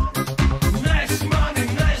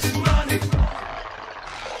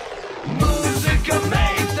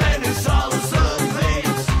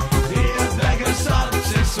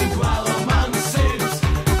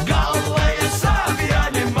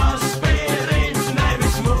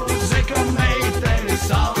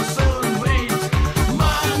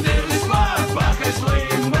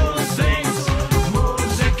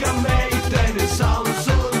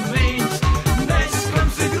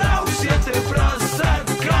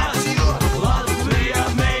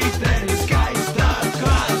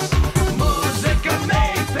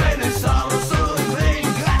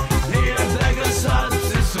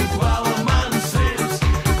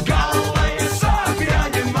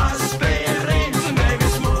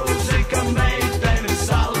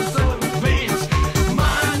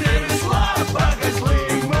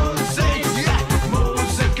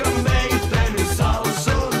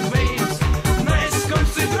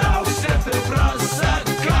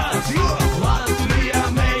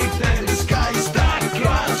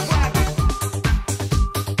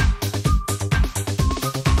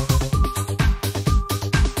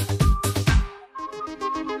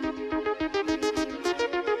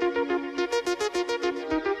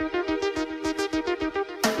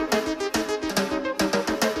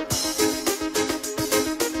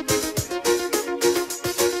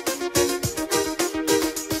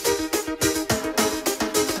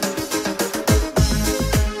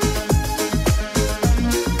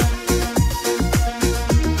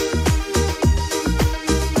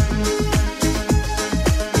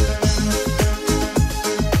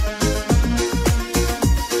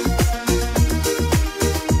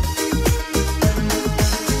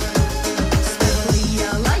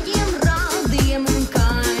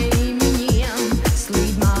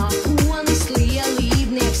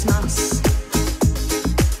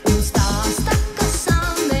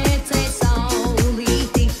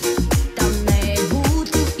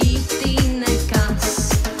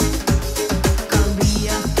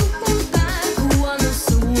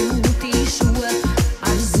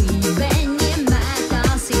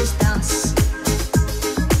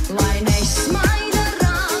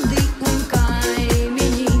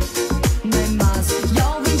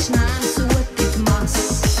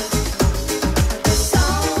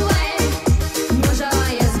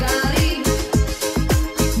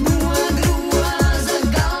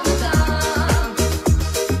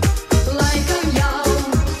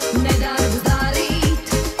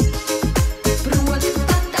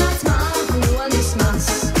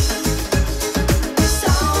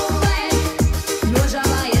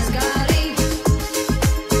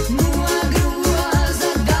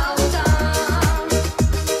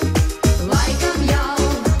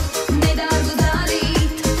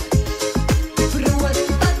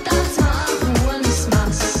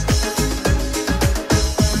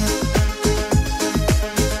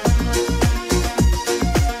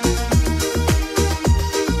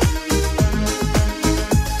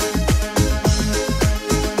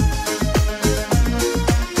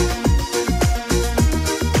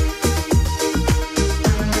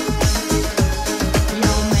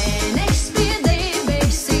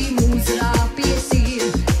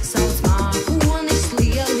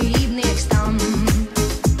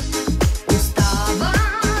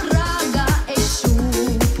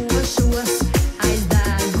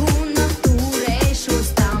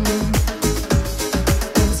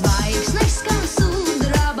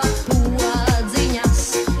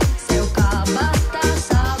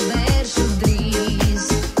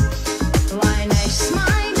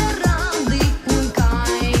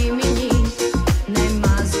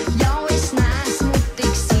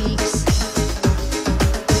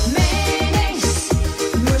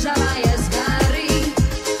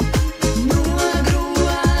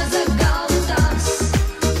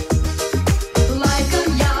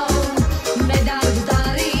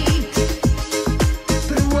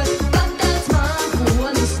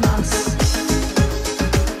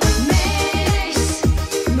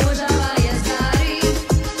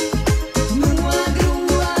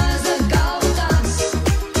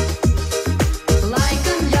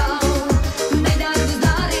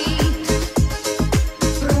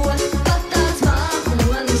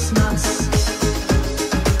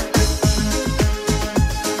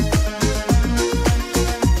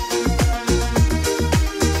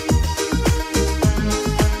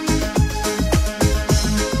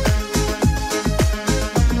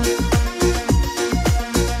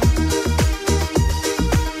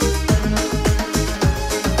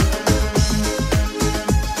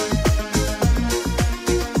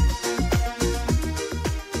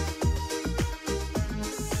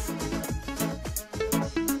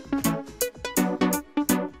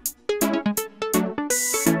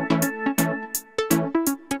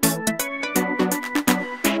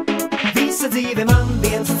man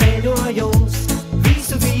viens ceļojums,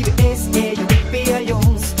 visu dzīvi es eju tik pie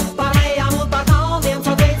jums. Par lejām un par kalniem,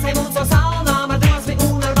 caur veicēm un caur salnām, ar drosmi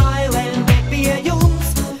un ar bailēm, bet pie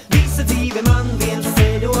jums. Visa dzīve man viens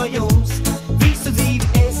ceļojums, visu dzīvi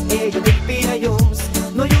es eju tik pie jums.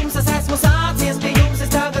 No jums es esmu sācies, pie jums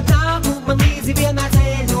es tagad nāku, man līdzi vienmēr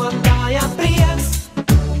ceļotājām prieks.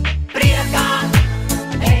 Priekā,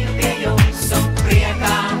 eju pie jums un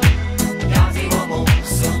priekā, jādzīvo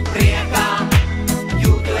mums un priekā,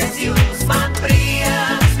 jūtu es jūs, man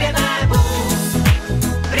prieks vienmēr būs.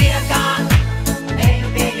 Priekā,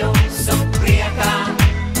 eju pie jums un priekā,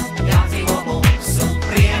 jādzīvo mums un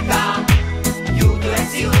priekā, jūtu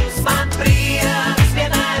es jūs, man prieks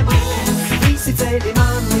vienmēr būs. Visi ceļi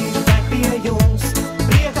man līdz pie jums,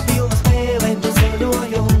 prieka pilna spēle un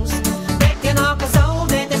ceļojums. Bet ja nāk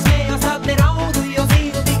zaudēt, es smējos tad neraudu, jo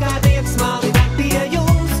zinu tikai prieks mali bet pie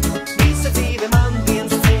jums. Visa dzīve man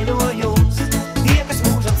viens ceļojums, tie, kas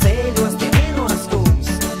mūžam ceļos, tie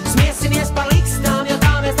nenoskums. Smiesimies par likstām, jo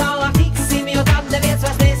tā mēs tālāk tiksim, jo tad neviens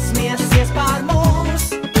vairs nesmiesies par mums.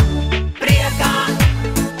 Priekā,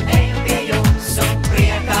 eju pie jums un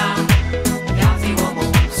priekā, jādzīvo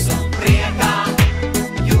mums un priekā,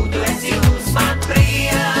 jūtu es jūs, man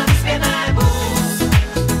prieks vienmēr būs.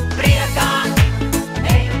 Priekā,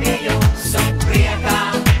 eju pie jums un priekā,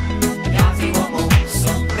 jādzīvo mums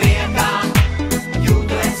un priekā,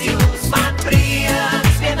 jūtu es jūs, man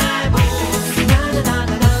prieks vienmēr būs. Na na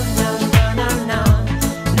na na na na na na na na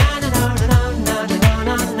na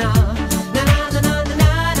na na na na na na.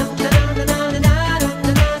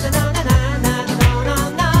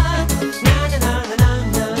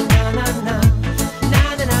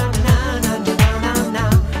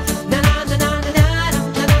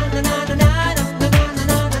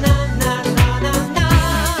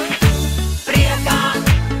 Priekā,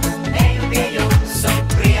 eju pie jums un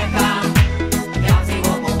priekā,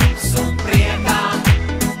 jādzīvo mums un priekā,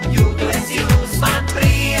 jūtu es jūs, man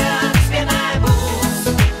prieks vienmēr būs.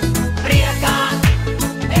 Priekā,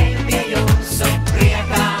 eju pie jums un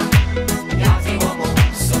priekā, jādzīvo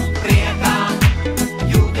mums un priekā,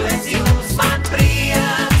 jūtu es jūs, man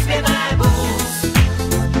prieks vienmēr būs.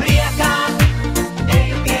 Priekā,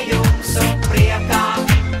 eju pie jums un priekā,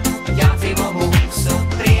 jādzīvo mums un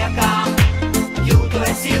priekā, jūtu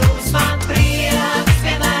es jūs, man prieks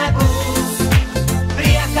vienmēr būs.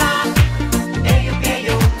 Priekā, eju pie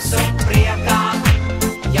jums un priekā,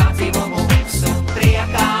 jādzīvo mums un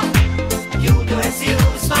priekā, jūtu es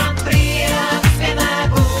jūs, man prieks vienmēr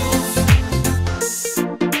būs.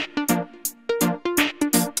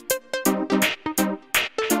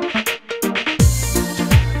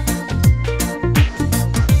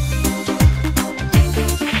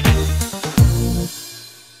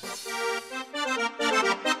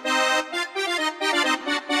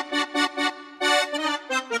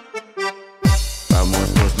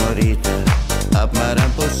 Pamostos no rīta,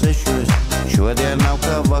 apmēram pussešos. Šodien nav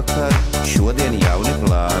kā vakar, šodien jauni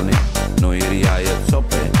plāni. Nu ir jāiet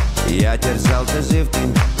sopē, jāķer zelta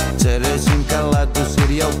zivtim. Cerēsim, ka ledus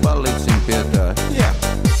ir, jau paliksim pie tā. Jā.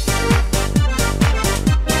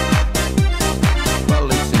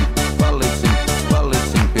 Paliksim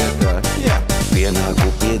pie tā. Jā. Pienāku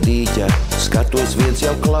pie dīķa, skatos viens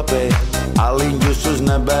jau klapē. Aliņģus uz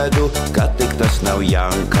nebēdu, ka tik tas nav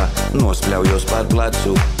janka. Nospļaujos pār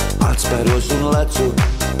plecu, atspēros un lecu.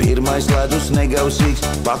 Pirmais ledus negausīgs,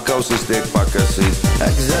 pakausis tiek pakasīts.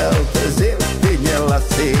 Ak, zelta zivtiņa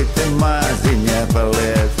lasīta maziņa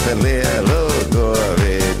paliec par lielu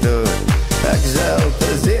govītu. Ak, zelta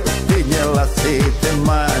zivtiņa lasīta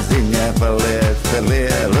maziņa paliec par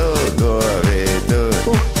lielu govītu.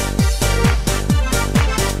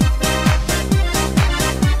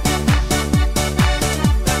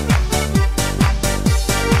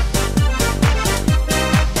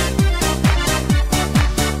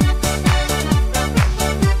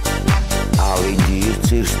 Aliņģi ir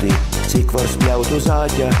cirsti, cik var spļaut uz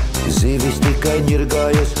āķa. Zivis tikai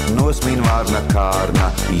ņirgājas, nosmin vārna kārna.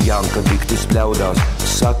 Janka dikti spļaudās,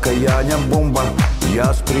 saka jāņem bumba.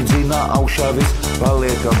 Jāspridzina augšā viss,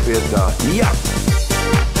 paliekam pie tā. Jā!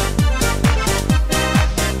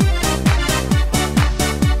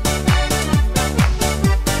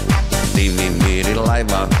 Divi vīri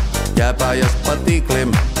laivā, ķēpājas pa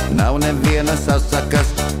tīkliem. Nav neviena sasakas,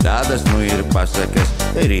 tādas nu ir pasakas.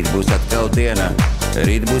 Rīt būs atkal diena,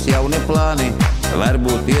 rīt būs jauni plāni.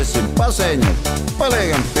 Varbūt iesim paseņu,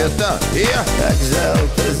 paliekam pie tā, jā! Ak,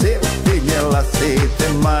 zelta zivtiņa lasīta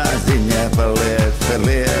maziņa paliec par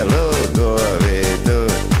lielu govītu.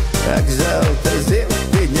 Ak, zelta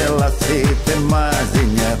zivtiņa lasīta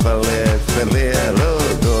maziņa paliec par lielu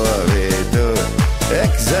govītu.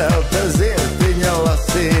 Ak, zelta zivtiņa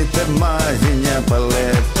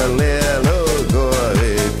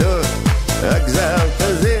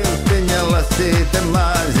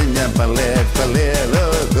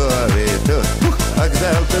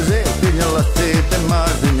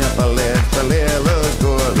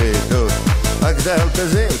zelta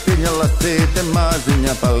ziltiņa, lasīte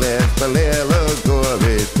maziņa, paliek pa lielu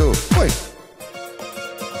govītu. Ui!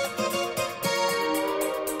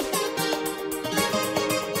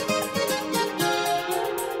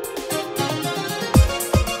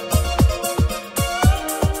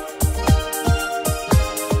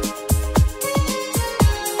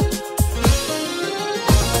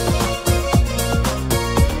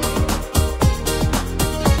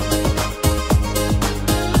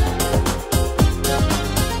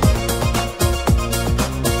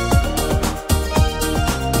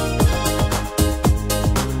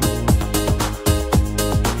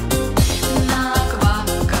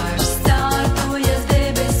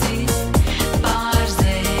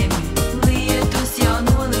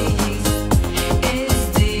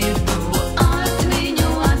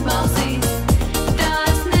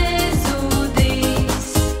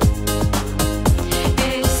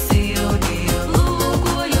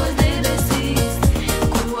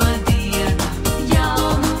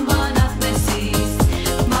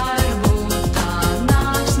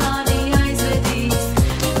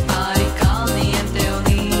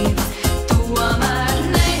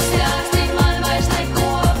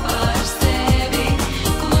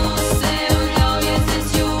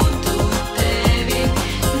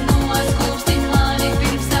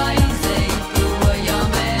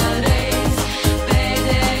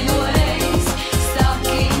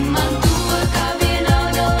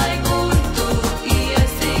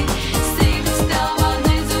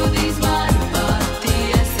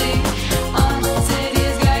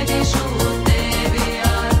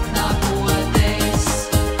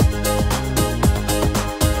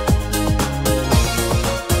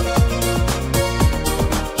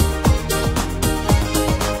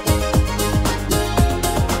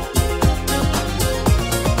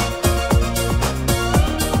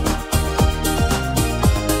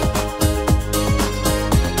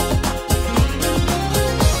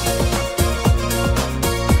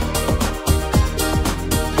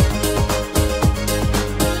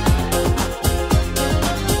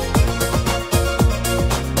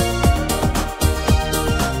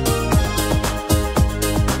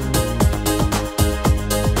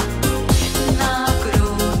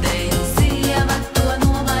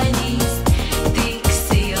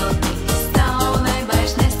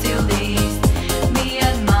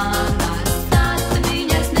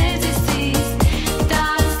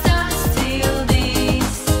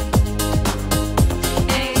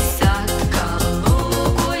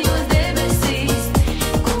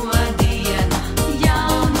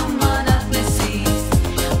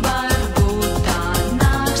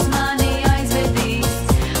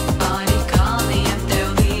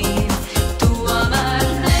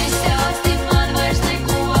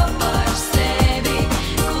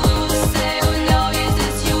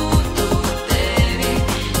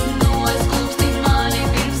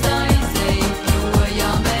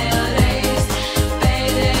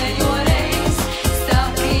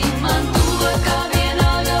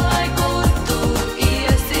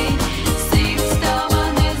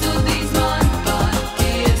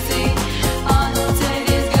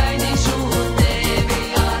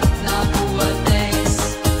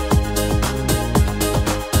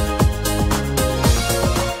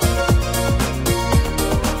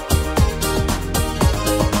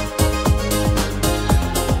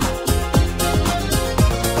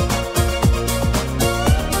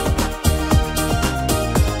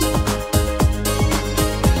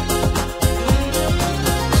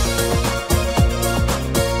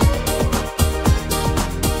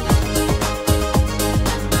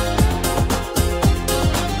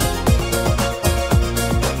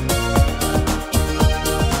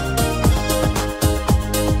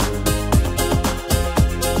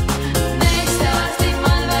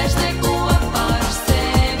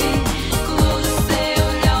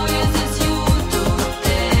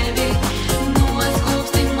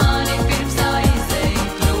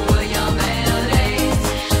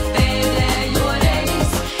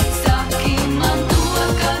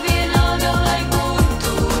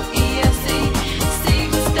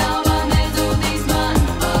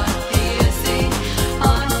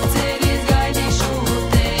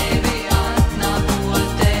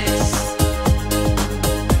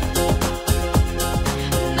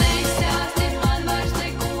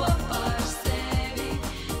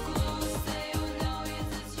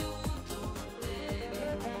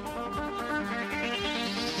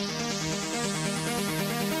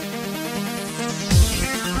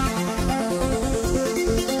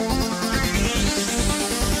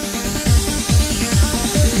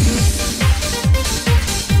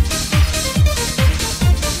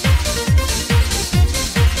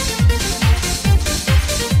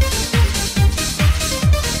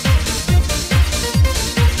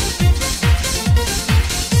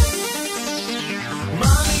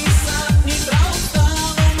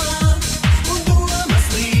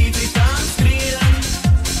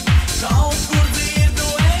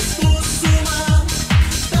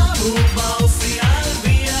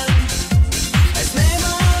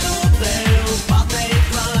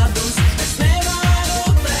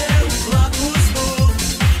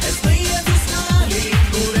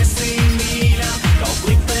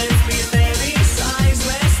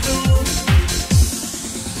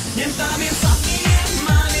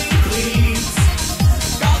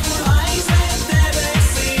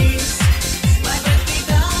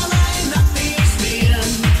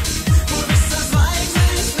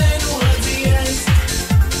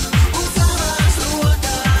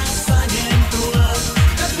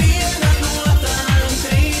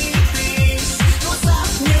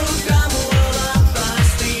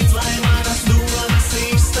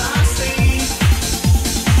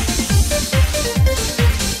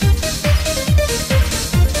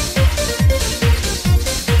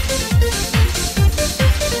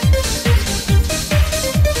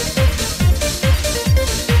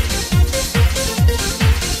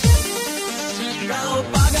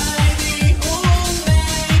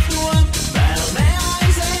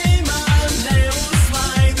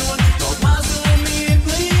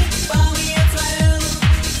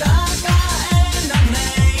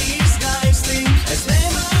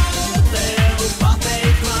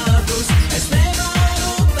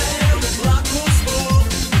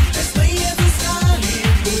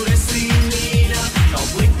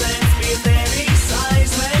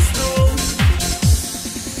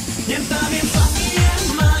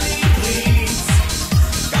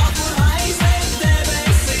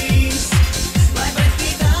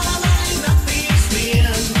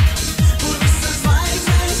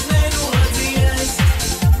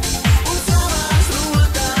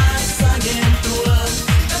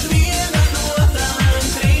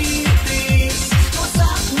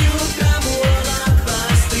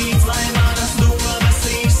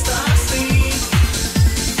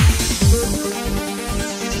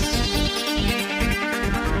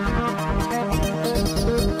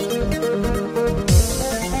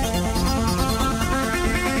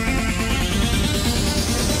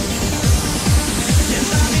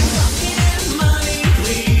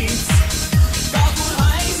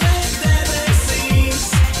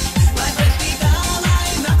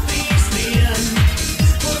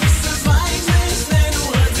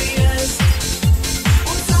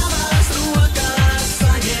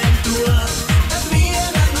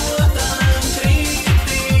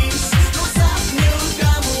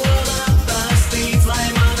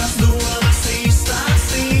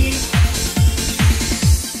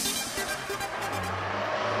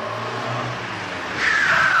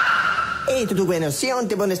 tutto bene,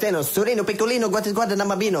 sionte bonesteno, sorino piccolino, guarda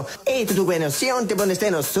namabino. Tutto bene, sionte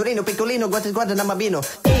bonesteno, sorino piccolino, guarda namabino.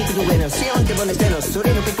 Tutto bene, sionte bonesteno,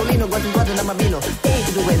 sorino piccolino, guarda namabino.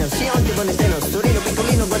 Tutto bene, sionte bonesteno, sorino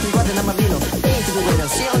piccolino, guarda namabino. Tutto bene,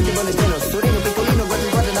 sionte bonesteno, sorino piccolino,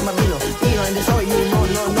 guarda namabino. Io and so you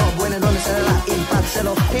no, buone donne sarà il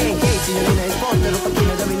pazzelo. Hey, signorina, rispondere,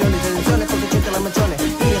 facchino da milioni di televizione, perché c'è la mancione.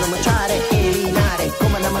 Io non mangiare e rinare,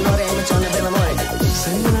 come la manore e mancione dell'amore.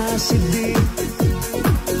 Senā sirdī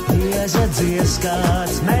iezadzies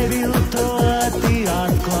kāds, neviltoti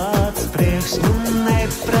atklāts priekš un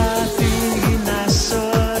neprātīgi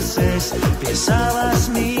nesosies pie savas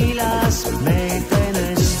mīļās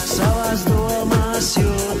meitenes, savas domās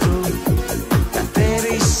jūtu, ka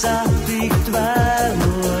tevi satikt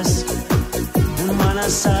vēlos, un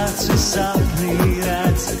manas acis sapnī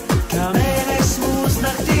redz, kā mēnes mūs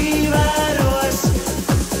naktī vēros.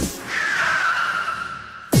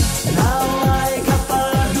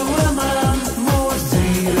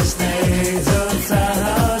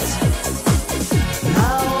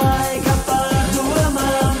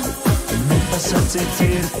 Cits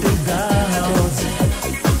ir tik daudz.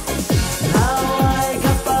 Nav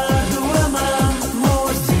laika pārdomām,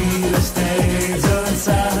 mūsu dzīve steidz un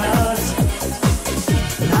sauc.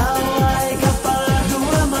 Nav laika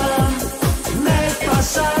pārdomām,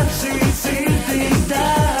 nepasakšīts ir tik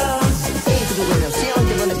daudz. Tutto bene,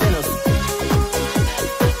 sionte bonesteno.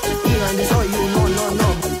 Io and so you no.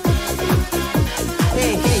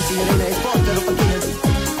 Hey, signorina, rispondere, facchino.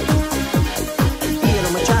 Io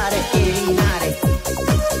non mangiare e rinare.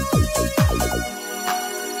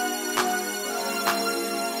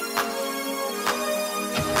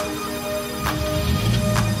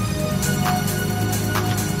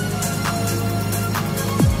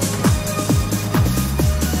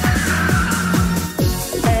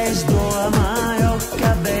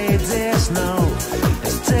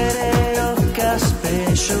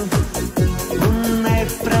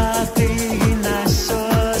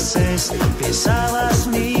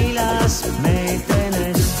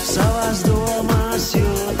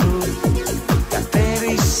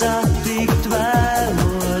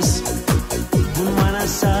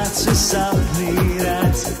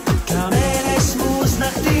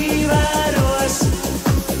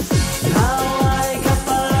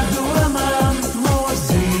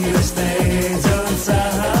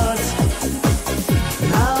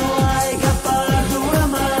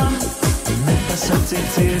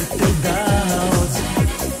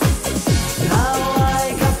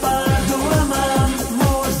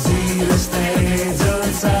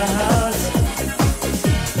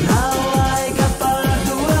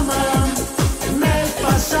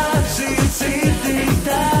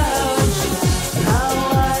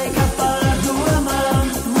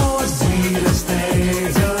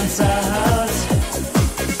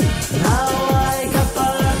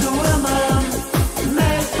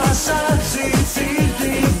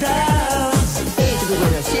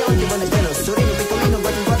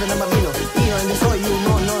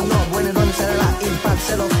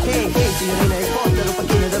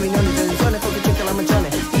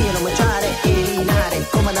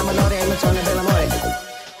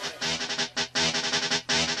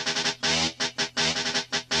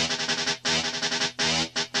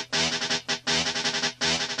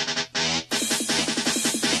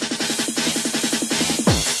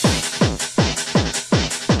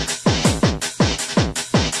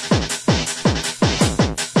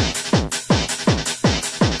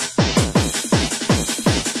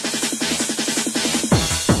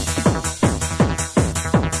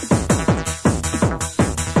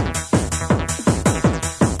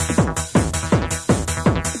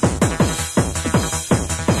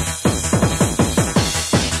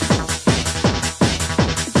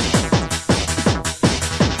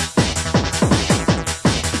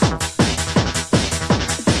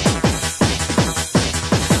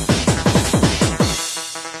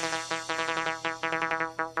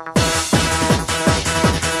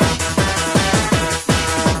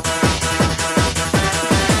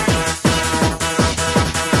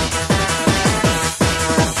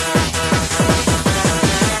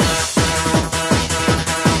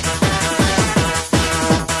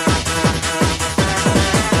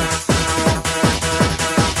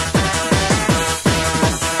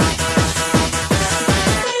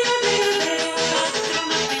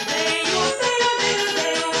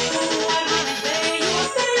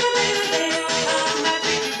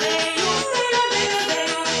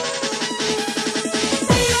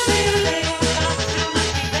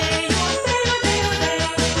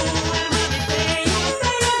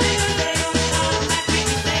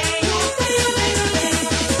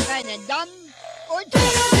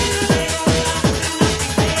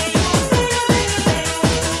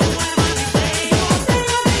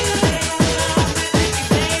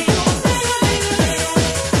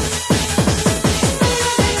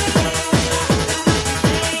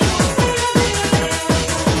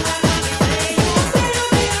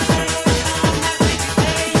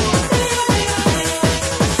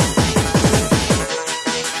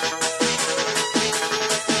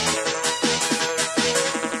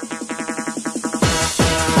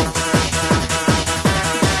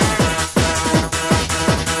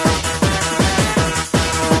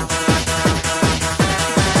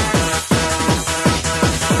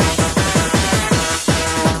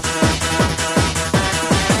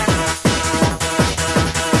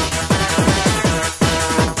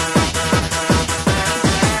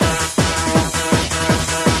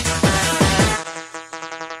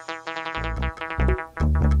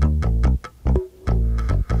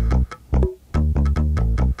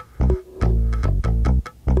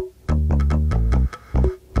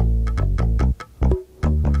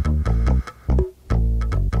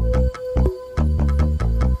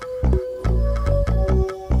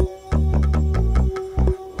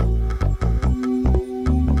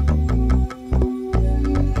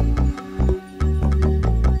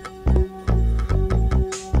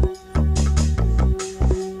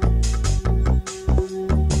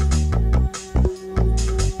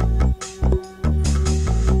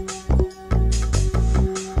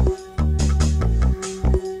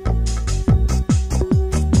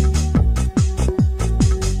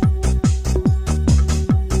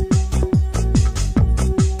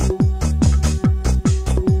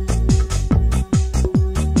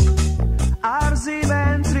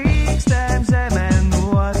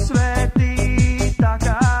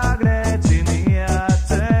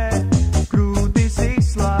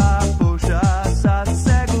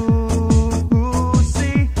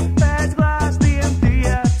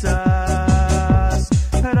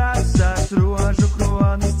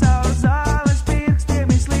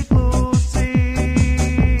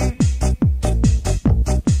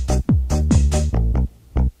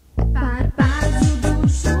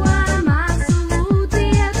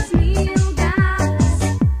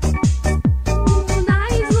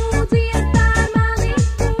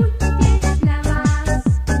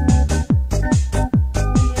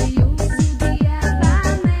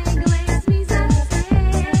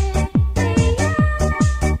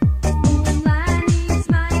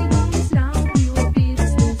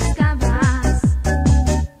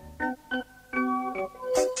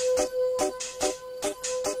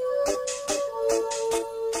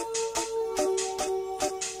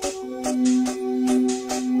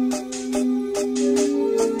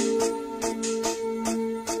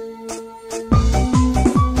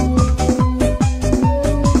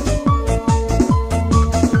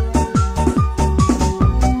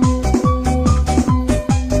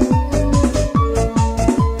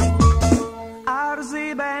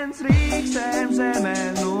 viens rīksēm zemē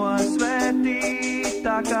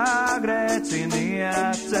nosvētīta, kā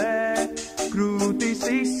grēciniece, krūtis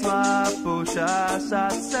izslāpušās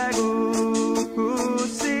atsegusi,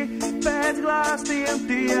 pēc glāstiem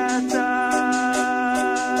tiecās.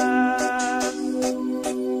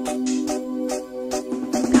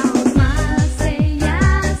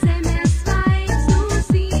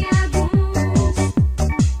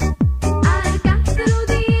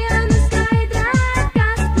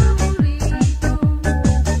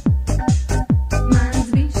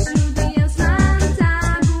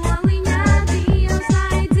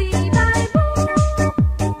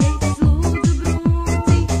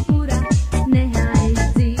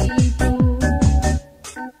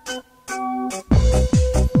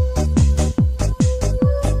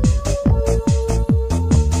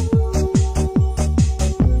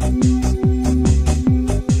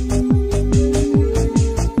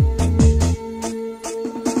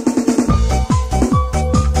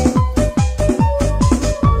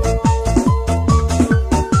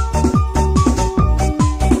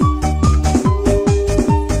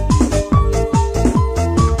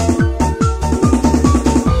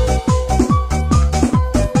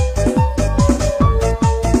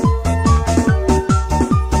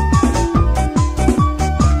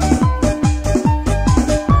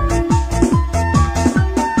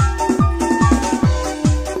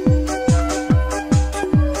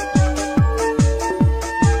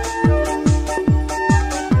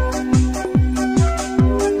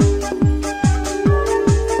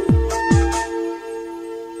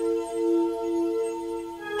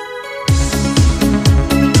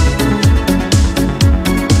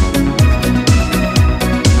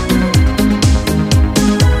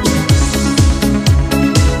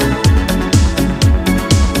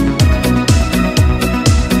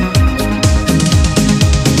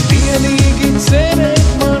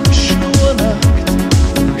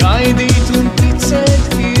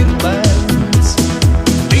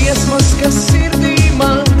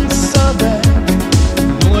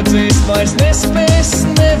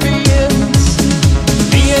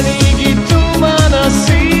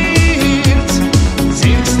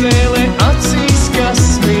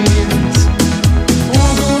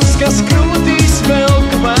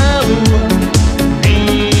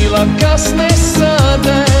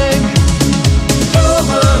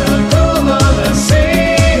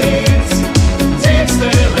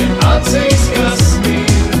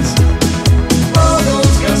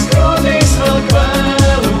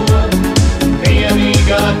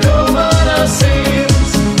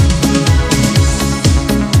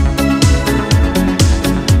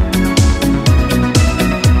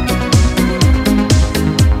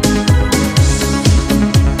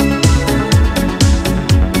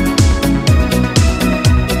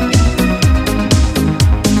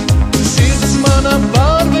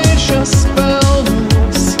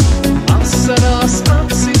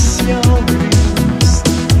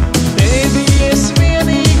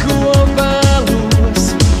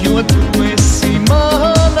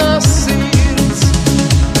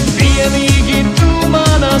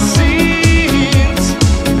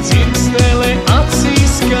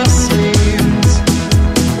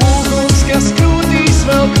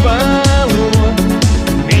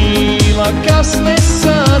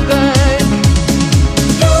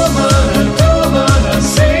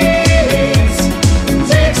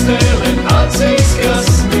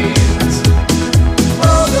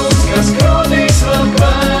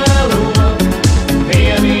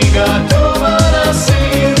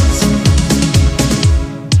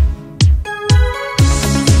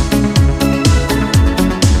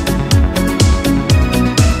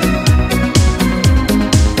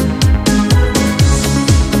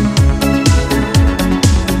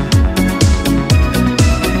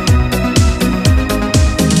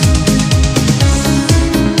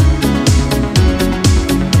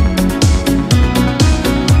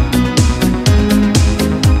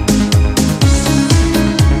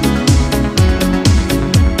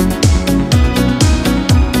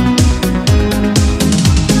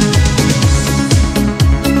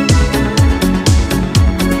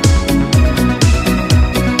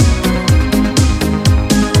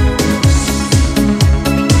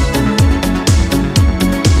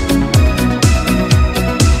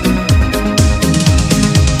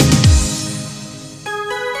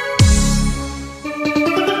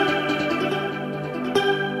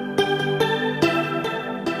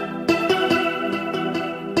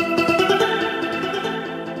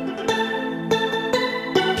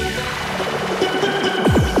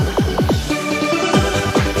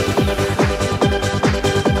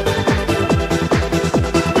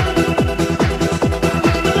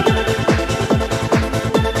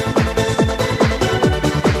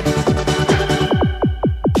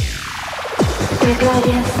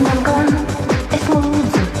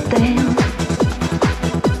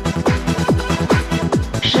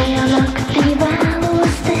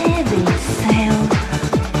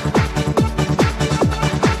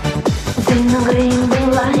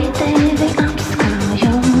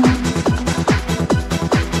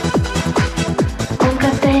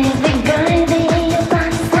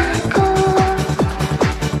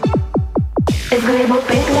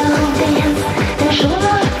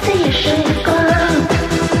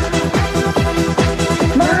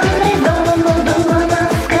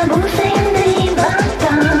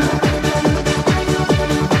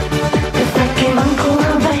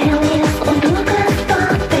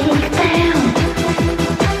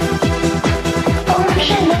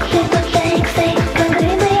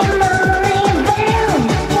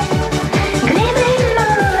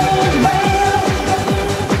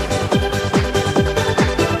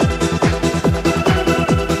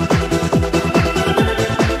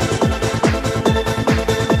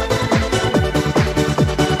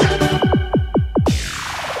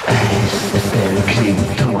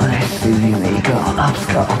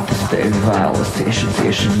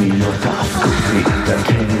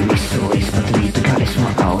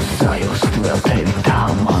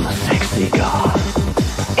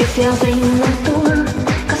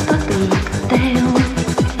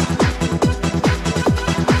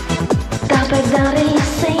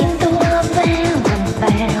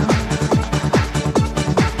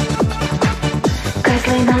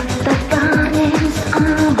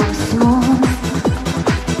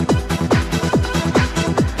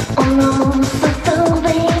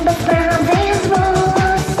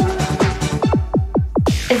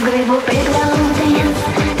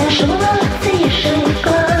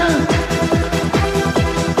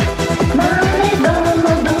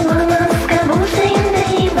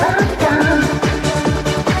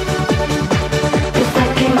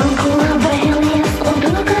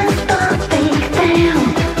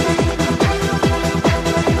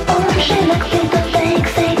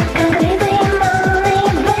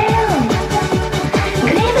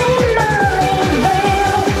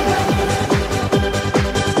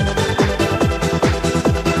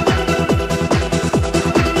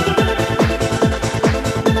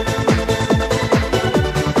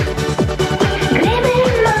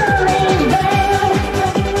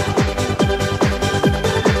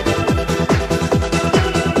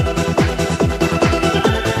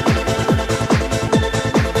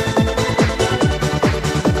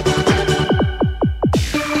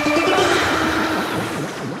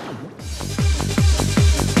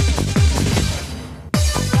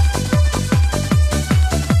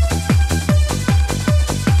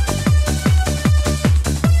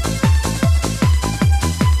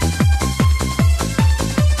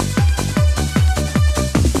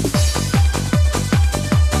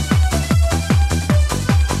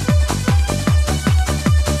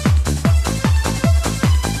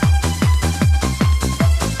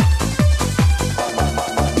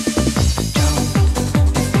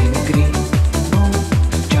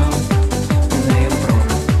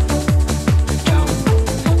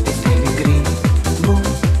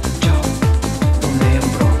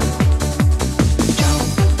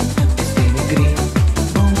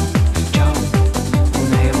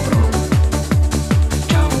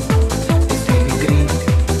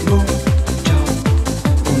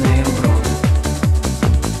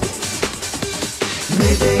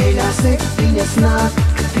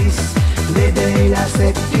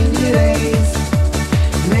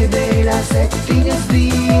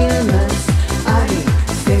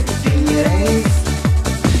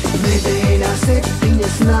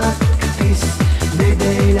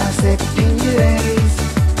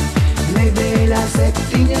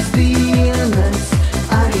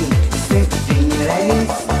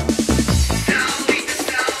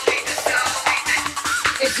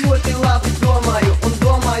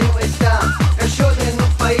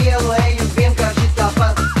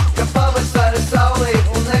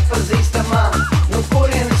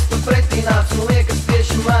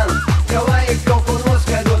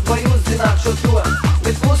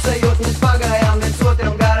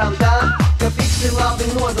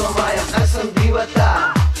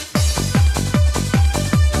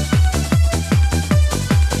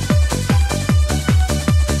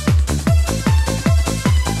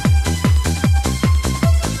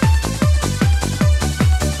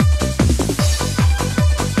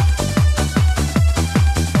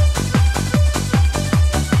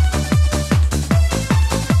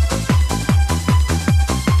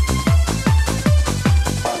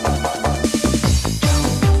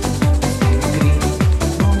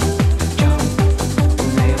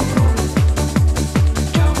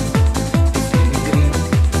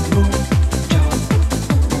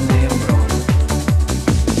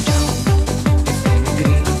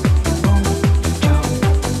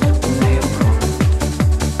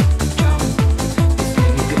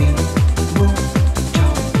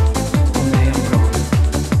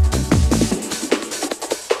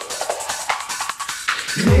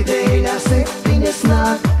 Nedēļā 7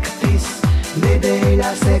 naktis,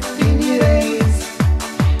 nedēļā 7 reiz,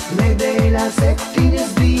 nedēļā 7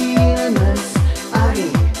 dienas, arī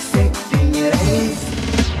 7 reiz.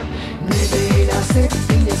 Nedēļā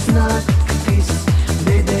 7 naktis,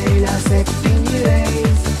 nedēļā 7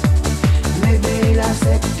 reiz, nedēļā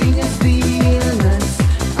 7 dienas,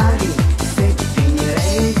 arī 7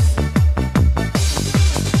 reiz.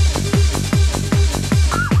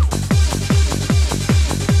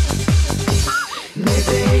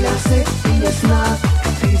 Nedēļā 7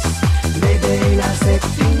 naktis, nedēļā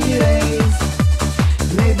 7 reiz,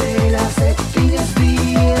 nedēļā 7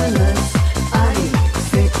 dienas, arī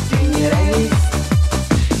 7 reiz.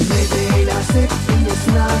 Nedēļā 7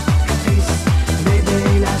 naktis,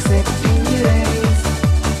 nedēļā 7 reiz,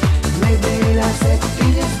 nedēļā 7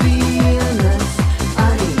 dienas,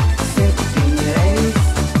 arī 7 reiz.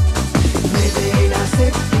 Nedēļā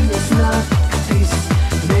 7 naktis,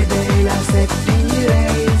 nedēļā 7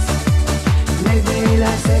 reiz,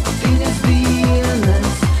 nedēļā 7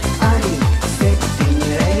 dienas, arī 7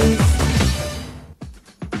 reiz.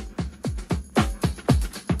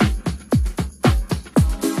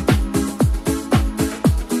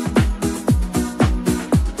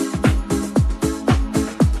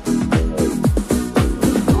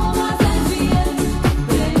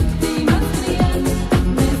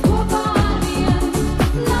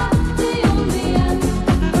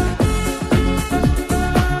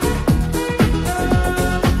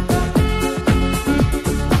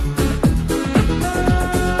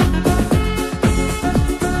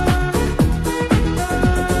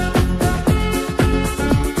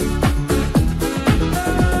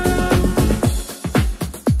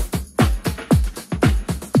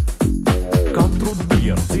 Katru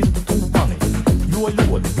dienu dzirdu tu mani, jo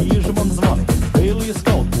ļoti bieži man zvani. Vēlies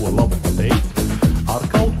kaut ko labu pateikt, ar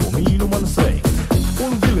kaut ko mīļu man sveikt.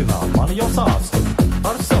 Un vilināt mani jau sāstu,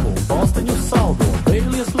 ar savu balsteņu saldo.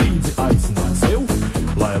 Vēlies līdzi aicināt sev,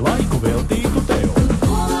 lai laiku veltītu tev.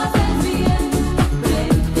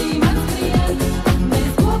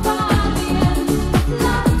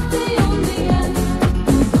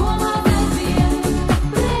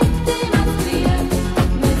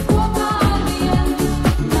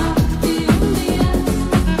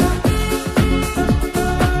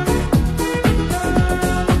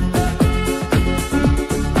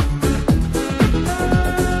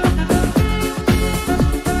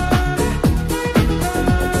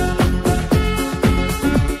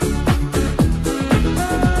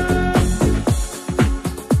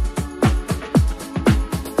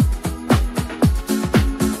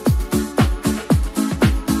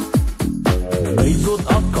 Beidzot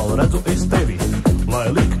atkal redzu es tevi, lai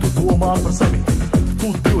liktu domāt par sevi. Tu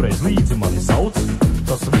divreiz līdzi mani sauc,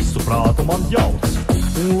 tas visu prātu man jauc.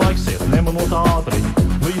 Un laiks iet nemanot ātri,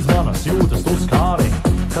 līdz manas jūtas tu skāri.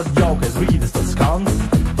 Kad jaukais brīdis tad skan,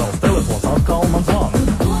 tavs telefons atkal man zvana.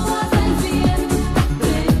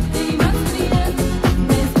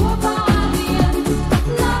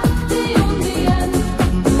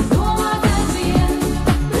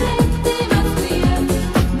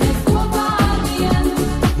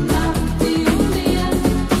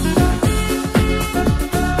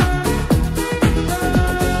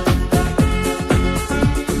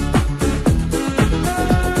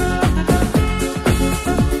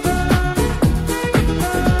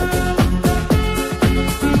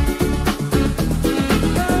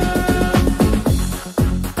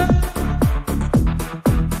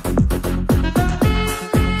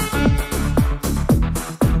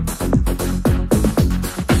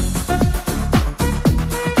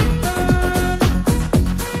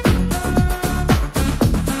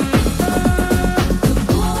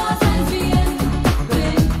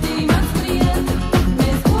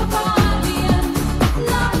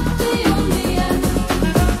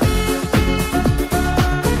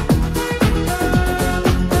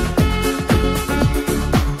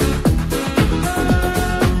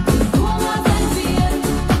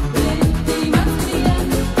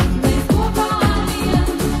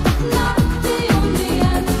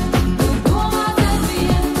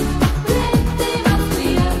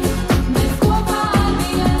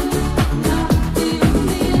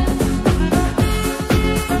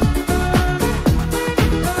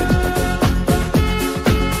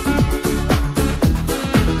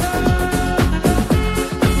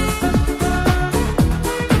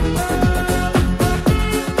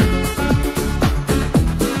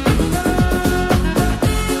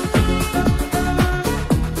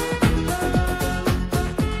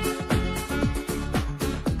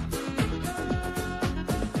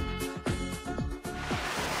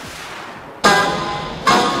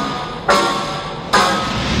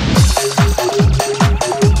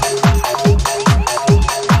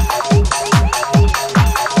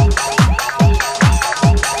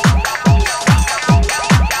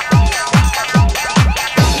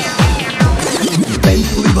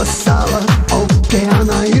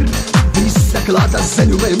 okeānā ir visa klāta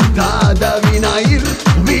zaļumiem, tāda vīna ir.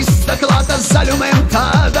 Visa klāta zaļumiem,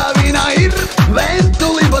 tāda vīna ir.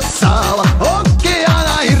 Ventulības sāla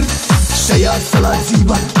okeānā ir. Šajā salā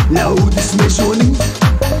dzīva ļaudis mežonī,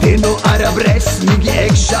 te no ara bresmīgi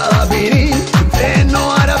ekšā labīnī, te no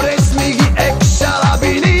ara bresmīgi ekšā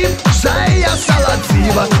labīnī. Šajā salā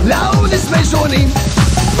dzīva ļaudis mežonī.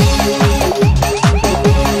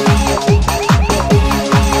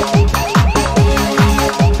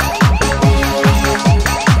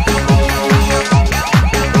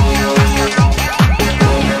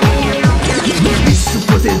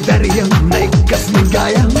 Darījām, nekas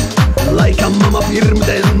negājām. Laikam mama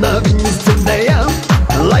pirmdienā viņus dzirdējām.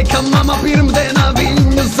 Laikam mama pirmdienā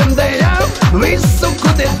viņus dzirdējām. Visu,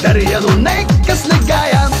 ko te darījām, un nekas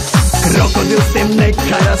negājām. Krokodils tiem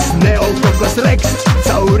nekaras, ne okokos reks.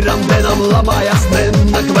 Cauram dienām lamājas,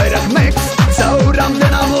 nenak vairāk meks. Cauram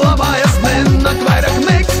dienām lamājas, nenak vairāk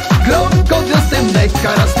meks. Krokodils tiem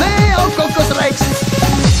nekaras, ne okokos reks.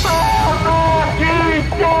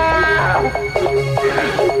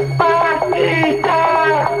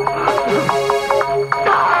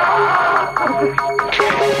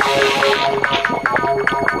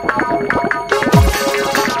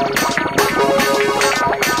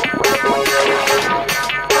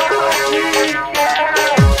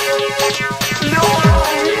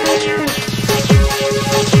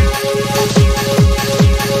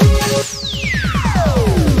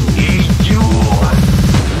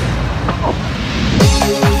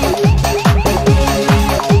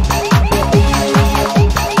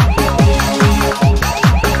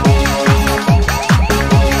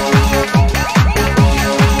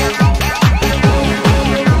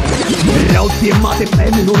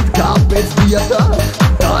 Neminot, kāpēc bija tā,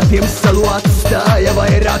 tādiem salu atstāja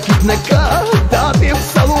vairāk it nekā. Tādiem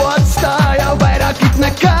salu atstāja vairāk it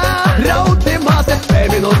nekā. Raudie māte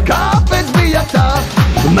pieminot, kāpēc bija tā.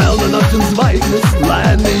 Melna nakts un zvaigznes,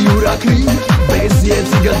 lēni jūrā krīt.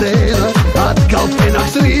 Bezjēdzīga diena, atkal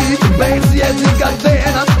pienāks rīt. Bezjēdzīga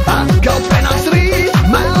diena, atkal pienāks rīt.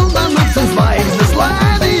 Melna nakts un zvaigznes,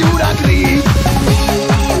 lēni jūrā krīt.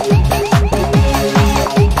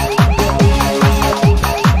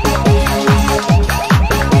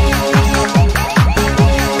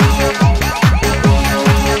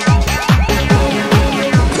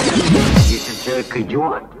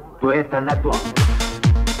 Идет, то это на то.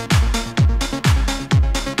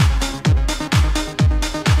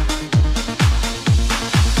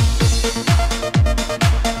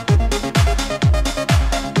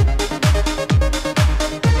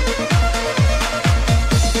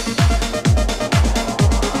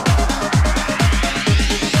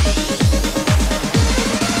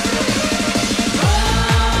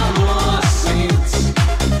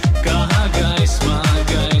 Kā gaisma,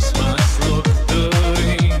 gaismas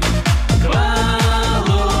lukturī,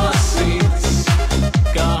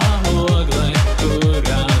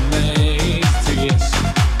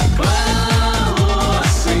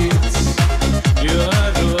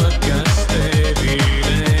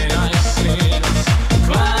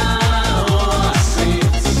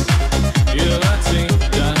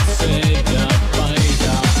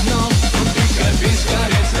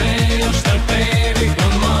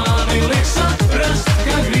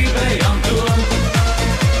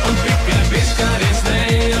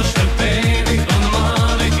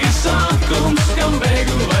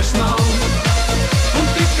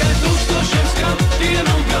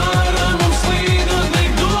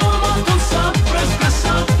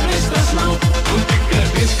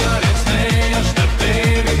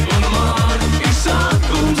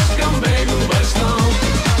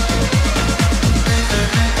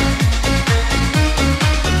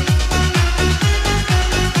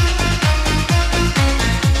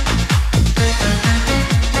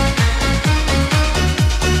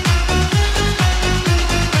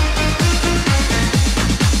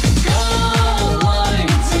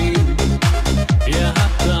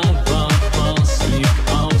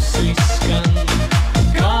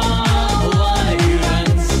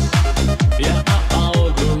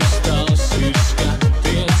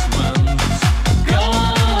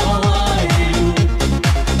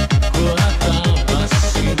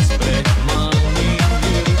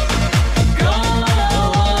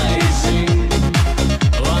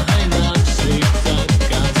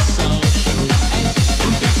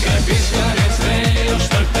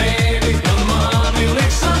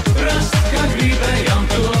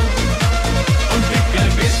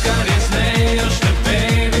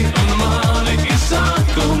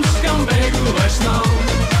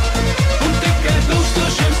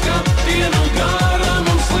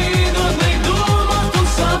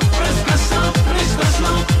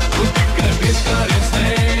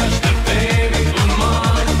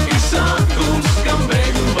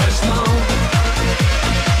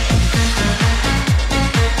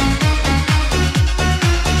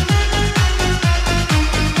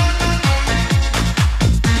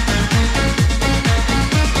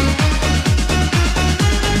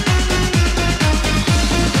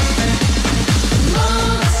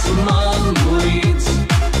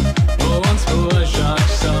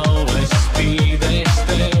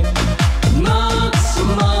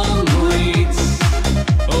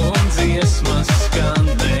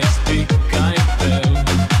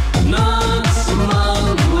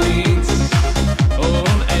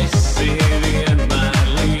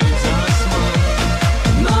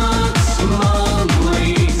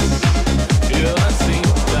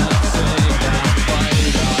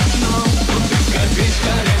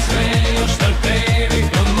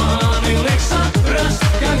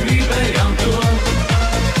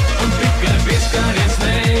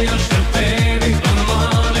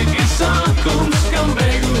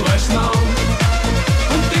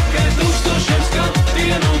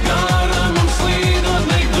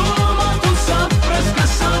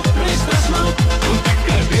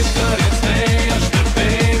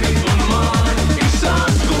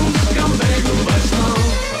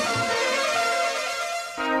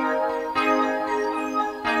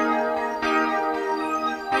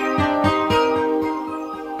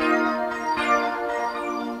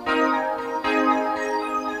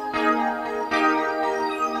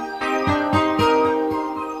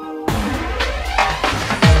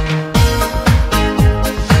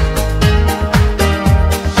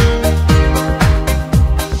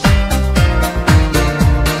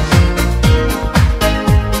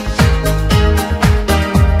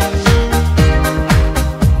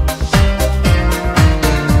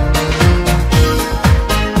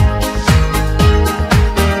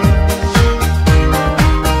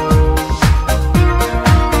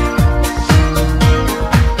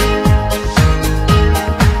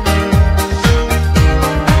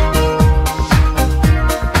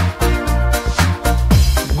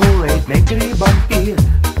 negribam iet,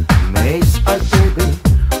 mēs ar tevi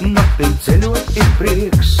naktī ceļot ir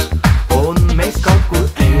prieks, un mēs kaut kur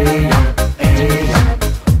ejam, ejam,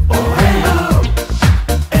 oh ejam,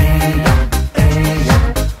 ejam, ejam,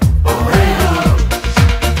 oh ejam.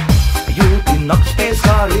 Jūti nakts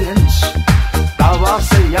pieskāriens tavā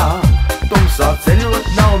sejā, tumsā ceļot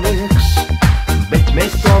nav miegs, bet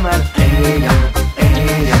mēs tomēr ejam,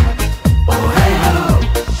 ejam, oh ejam,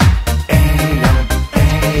 ejam,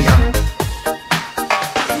 ejam.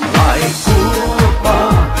 Lai kopā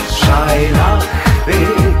šai naktī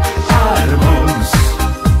ar mums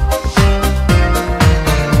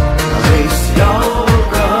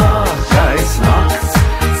visjaukākais nakts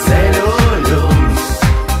ceļojums,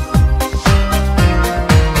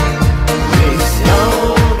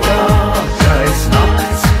 visjaukākais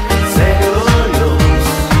nakts ceļojums,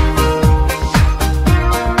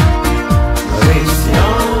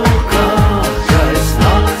 visjaukākais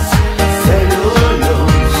nakts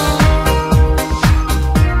ceļojums.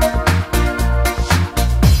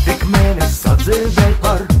 Tik mēnesis atdzirdēja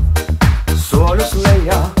par soļus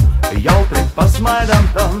lejā, jautri pasmaidām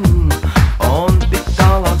tam, un tik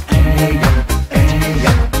tālāk ejam,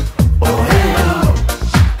 ejam, oh ejam,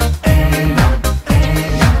 ejam,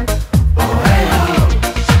 ejam, oh ejam.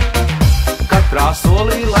 Katrā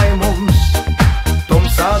solī, lai mums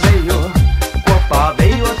tumsā dejo, kopā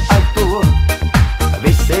dejot ar to,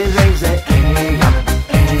 visi reizē ejam,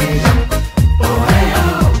 ejam, oh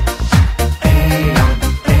ejam, ejam,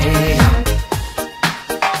 ejam.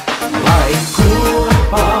 Lai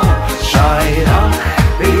kopā šai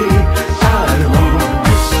naktī ar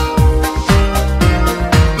mums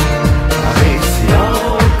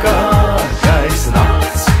visjaukākais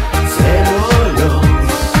nakts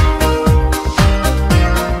ceļojums,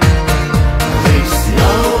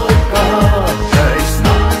 visjaukākais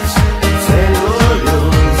nakts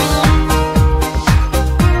ceļojums,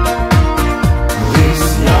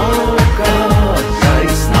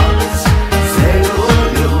 visjaukākais nakts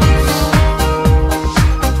ceļojums.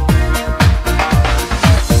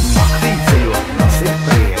 Naktī ceļot, tas ir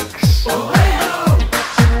prieks.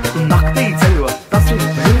 Naktī ceļot, tas ir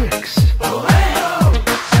prieks.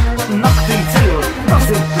 Naktī ceļot, tas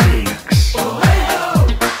ir prieks.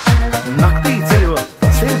 Naktī ceļot,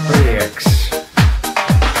 tas ir prieks.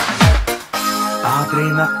 Ātri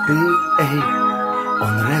naktī ej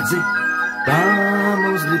un redzi, tā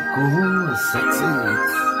mums grib ko sacīt.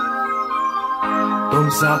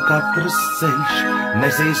 Tumsā katrs ceļš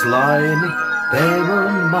nesīs laimi tev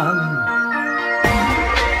un man.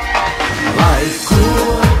 Lai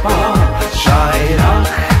kopā šai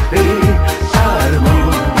naktī ar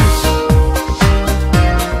mums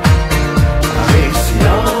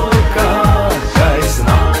visjaukākais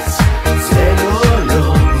nakts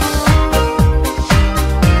ceļojums,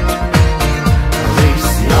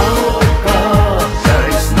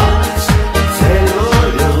 visjaukākais nakts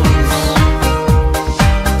ceļojums,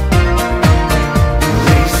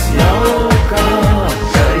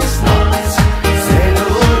 visjaukākais nakts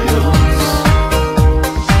ceļojums.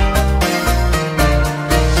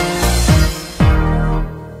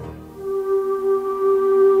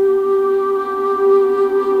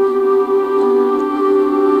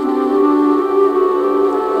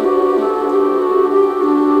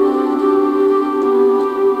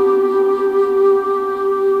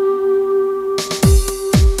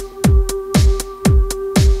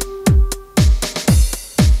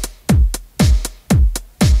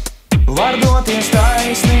 Var doties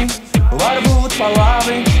taisni, var būt pa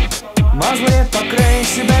labi, mazliet pa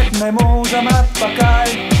kreisi, bet ne mūžam atpakaļ.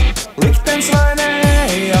 Liktenis vai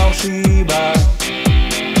nejaušībā,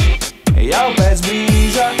 jau pēc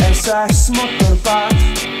brīža es esmu turpat.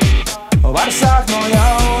 Var sākt no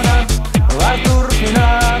jauna, var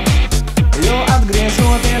turpināt, jo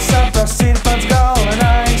atgriežoties saprast ir pats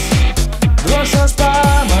galvenais. Drošos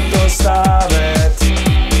pamatos stāvēt,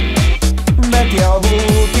 bet jau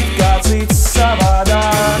būt it kā cits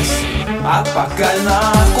savādāks. Atpakaļ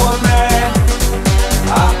nākotnē,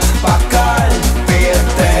 atpakaļ pie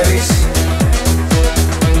tevis.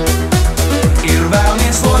 Ir vēl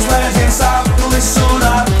viens noslēdzies aplis un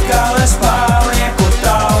atkal es palieku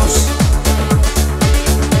tavs.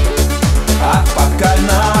 Atpakaļ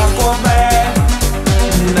nākotnē,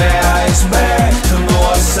 neaizbēgt no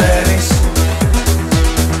sevis.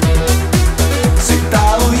 Cik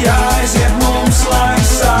tālu jāaiziet mums, lai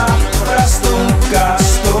saprastu, kas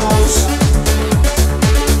tūs.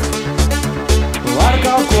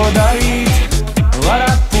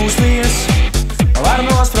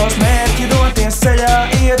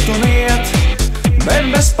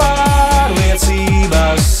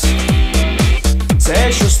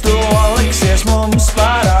 to liksies mums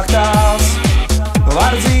pārāk tāls.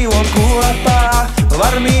 Var dzīvot kopā,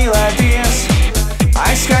 var mīlēties,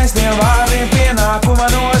 aiz skaistiem vārdiem pienākuma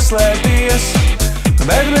noslēpties,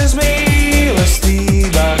 bet bez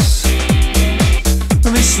mīlestības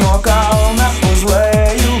viss no kalna uz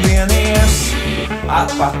leju vienies.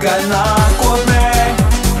 Atpakaļ nākotnē,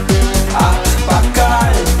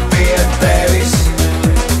 atpakaļ pie tevis.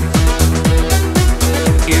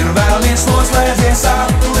 Ir vēl viens noslēdzies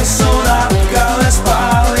aplis un atkal es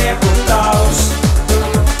palieku tavs.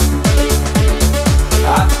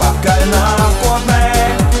 Atpakaļ nākotnē,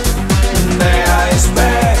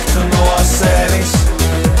 neaizbēgtu no sevis.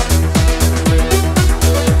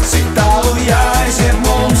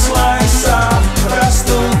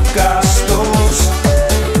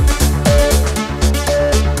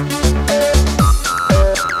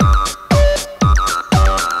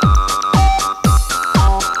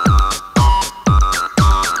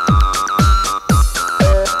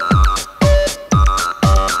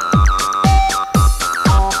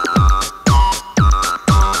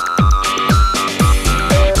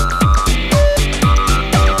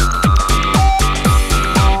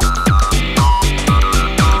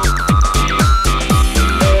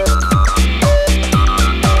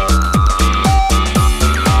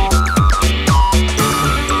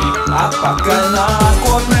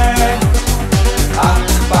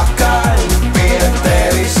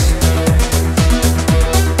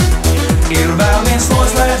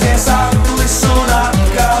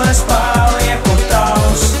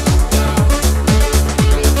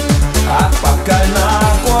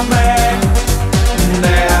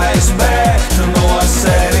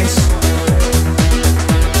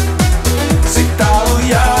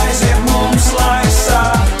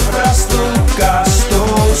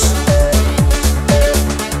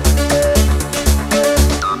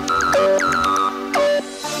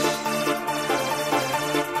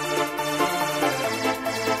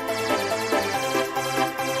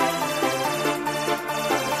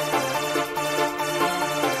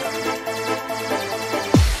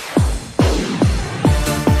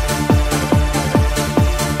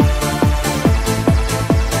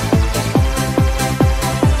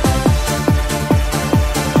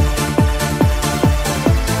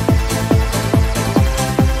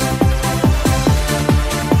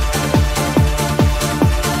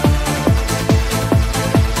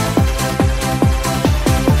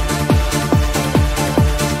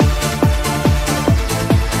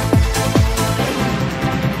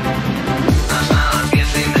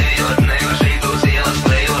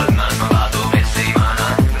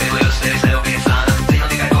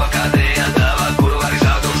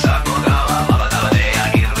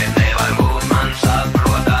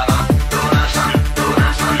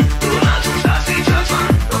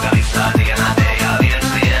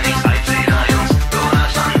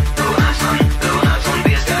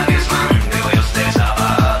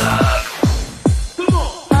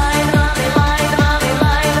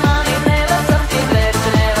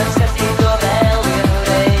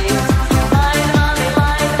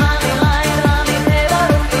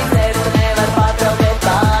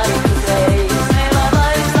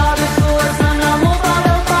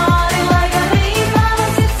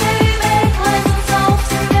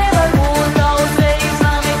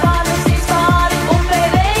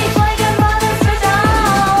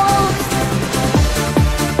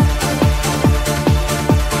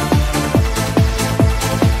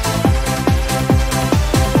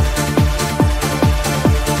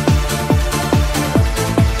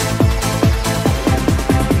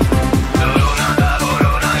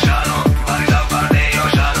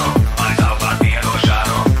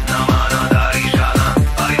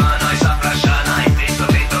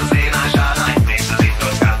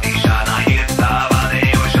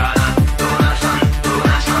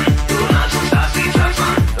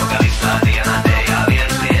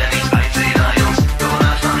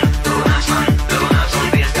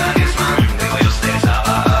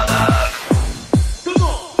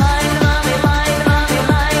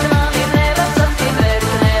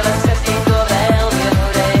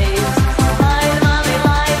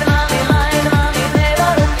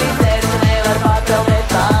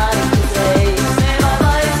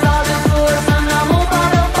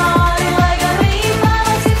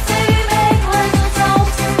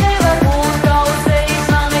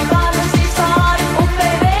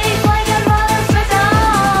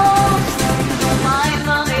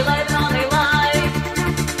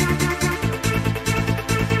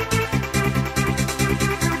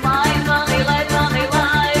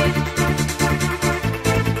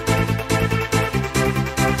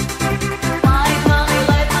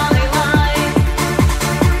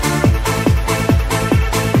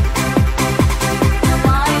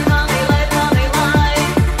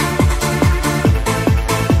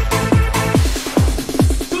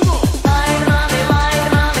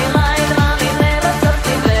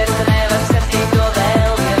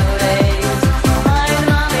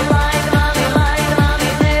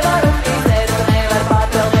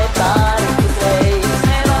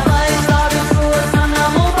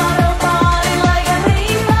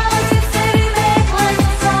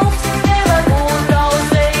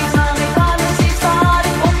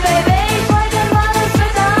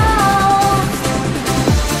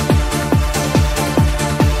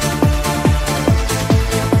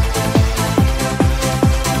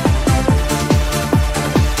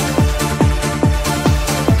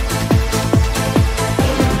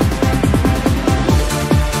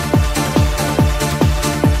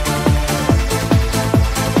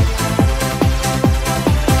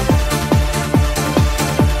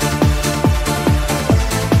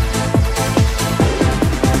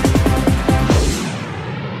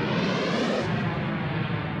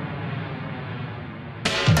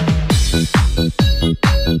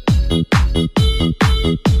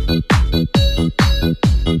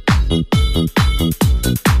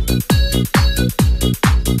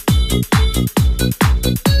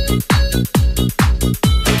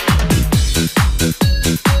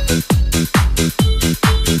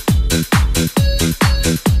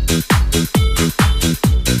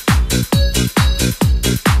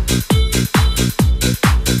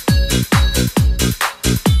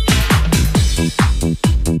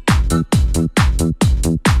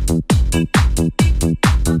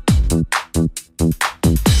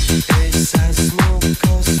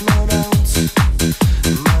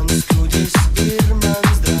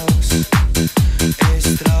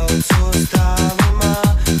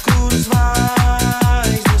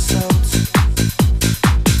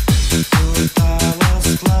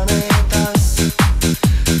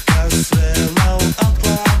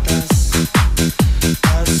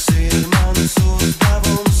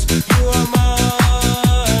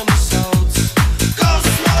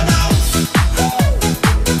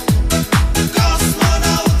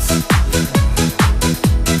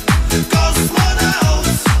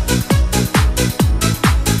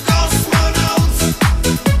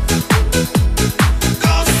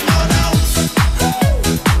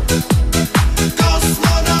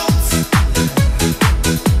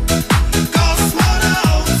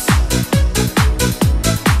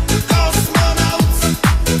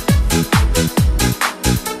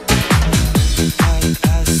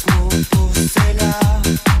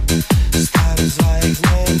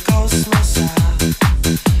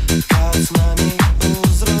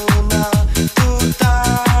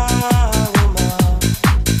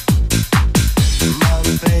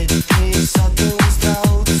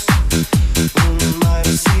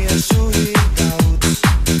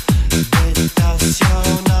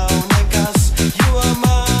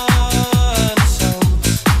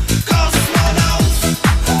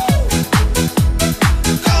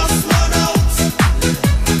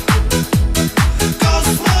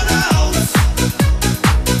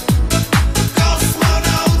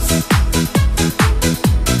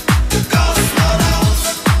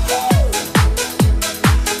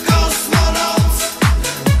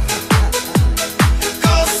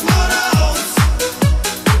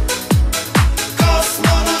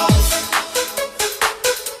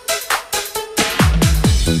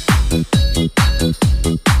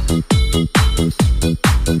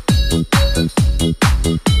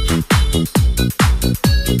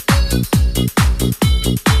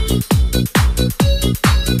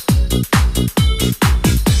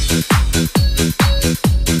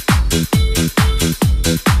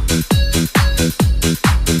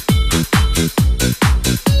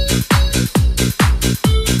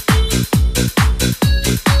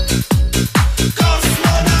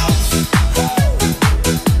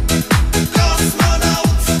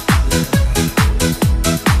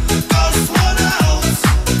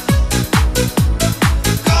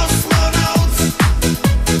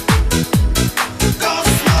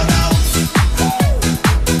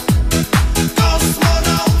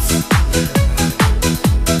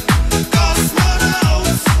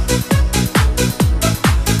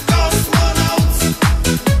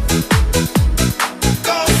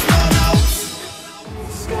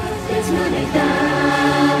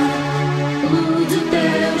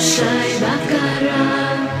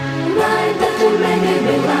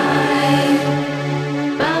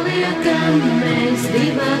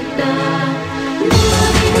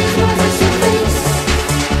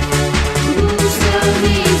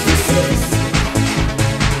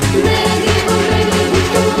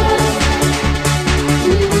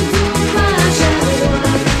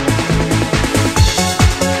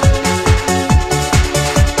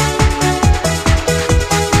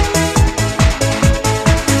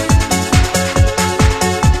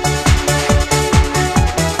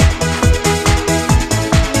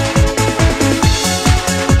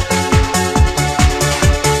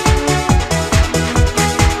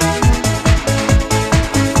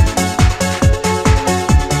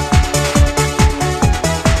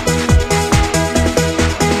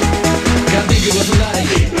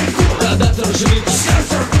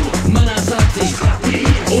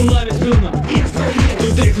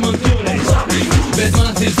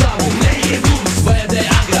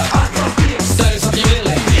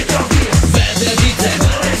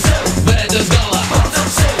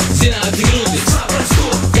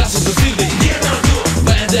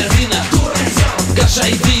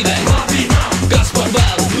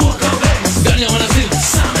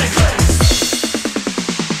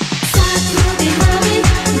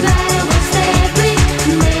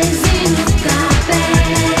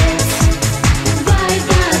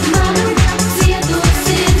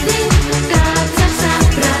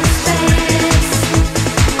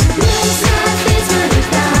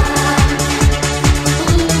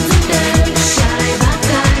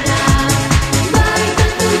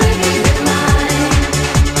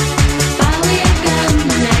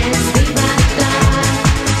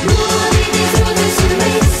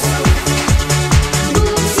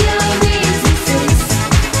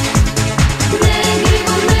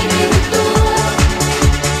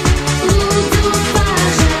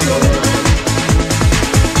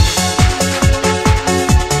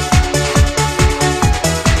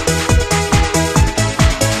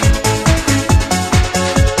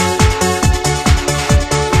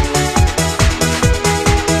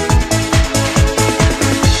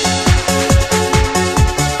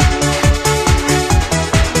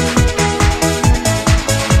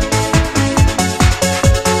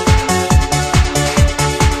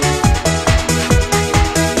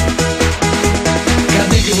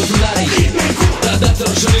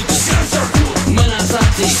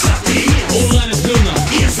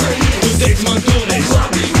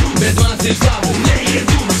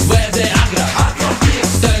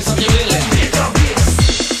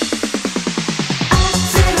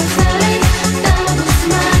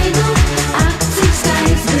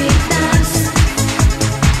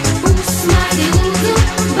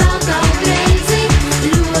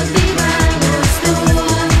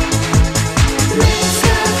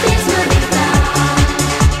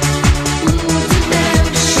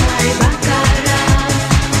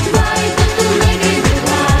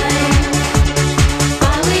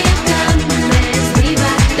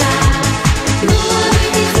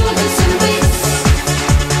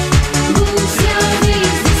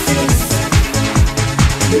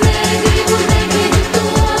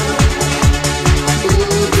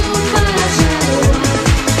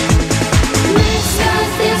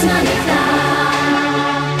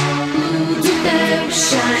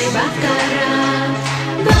 vakarā.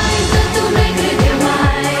 Vai tad tu negribi,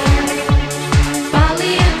 lai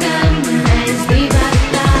paliekam mēs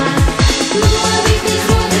divatā? Novitis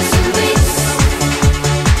rodas un viss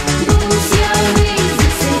būs jau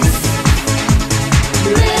izdesis.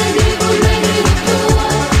 Negribu to,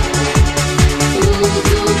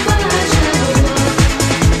 lūdzu pažēlo.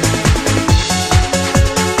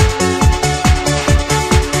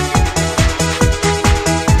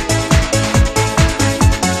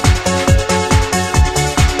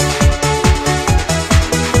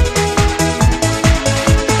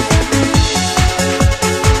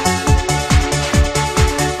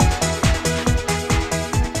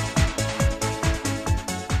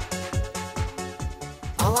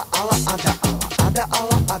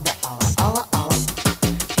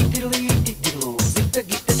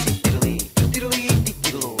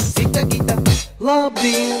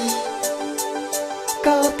 Labdien,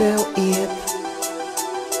 kā tev iet?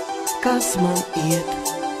 Kas man iet?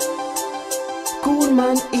 Kur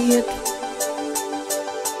man iet?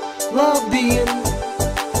 Labdien,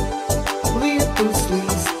 lietus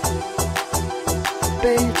līst,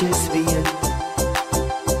 peļķes vien.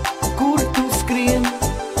 Kur tu skrien?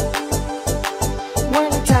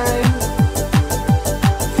 One time,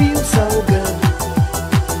 feel so good,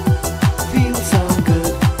 feel so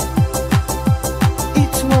good.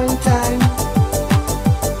 It's one time,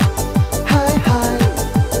 hi, hi,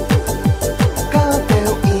 kā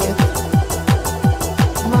tev iet?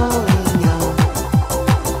 Maliņā,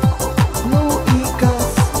 nu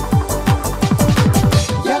ikas,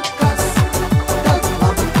 ja kas, tad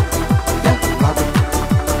labi, ja labi,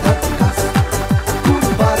 tad kas, kur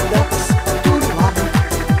bardaks, tur labi,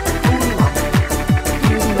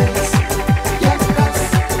 tur mēs, ja kas,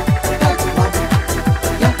 tad labi,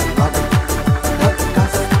 ja labi, tad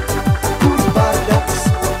kas, kur bardaks,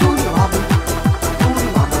 tur labi,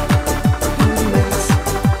 tur mēs.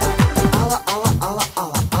 Ala, ala, ala,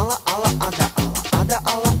 ala, ala, ala, ada,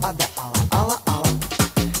 ala, ada, ala, ala.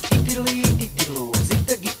 Titirlī, titirlū,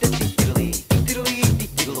 zita, gita, titirlī, titirlī,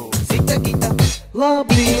 titirlū, zita, gita.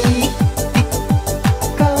 Labdien,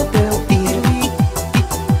 kā tev ir?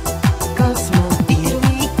 Kas man ir?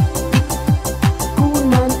 Kur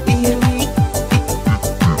man ir?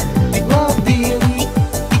 Labdien,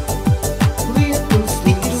 lietus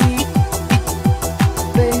līst,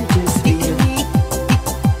 peļķes vien.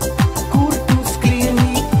 Kur tu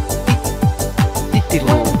skrieni?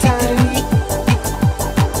 One time,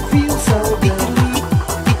 feel so good,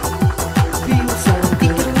 feel so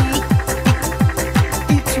good.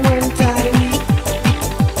 It's one time,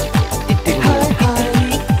 hi, hi,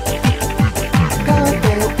 kā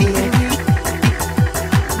tev ir?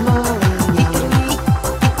 Maliņā,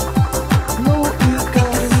 nu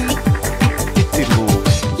ikas,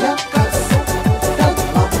 ja kas, tad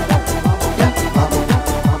labi, ja labi,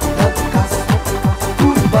 tad kas,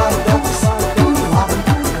 kur bardaks, tur labi,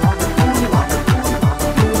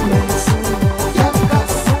 tur mēs, ja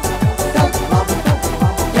kas, tad labi,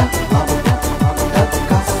 ja labi, tad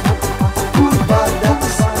kas, kur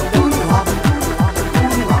bardaks, tur labi,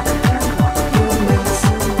 tur mēs.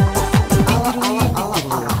 Ala, ala, ala,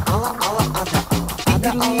 ala, ala,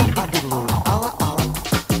 ada, ala, ala,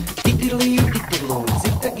 titirlī, titirlū,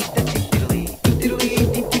 zita, gita, titirlī, titirlī,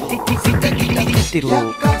 zita, gita, titirlū. Ja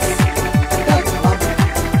kas, tad labi,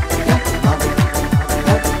 ja labi,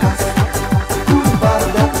 tad kas, kur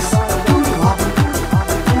bardaks, tur labi,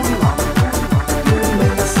 tur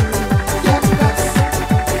mēs. Ja kas,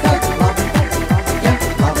 tad labi, ja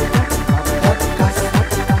labi, tad kas,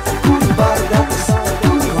 kur bardaks,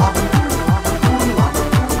 tur labi,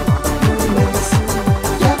 tur mēs.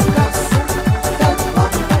 Ja kas, tad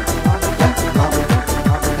labi, ja labi,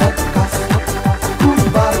 tad kas, kur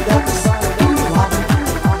bardaks, tur labi,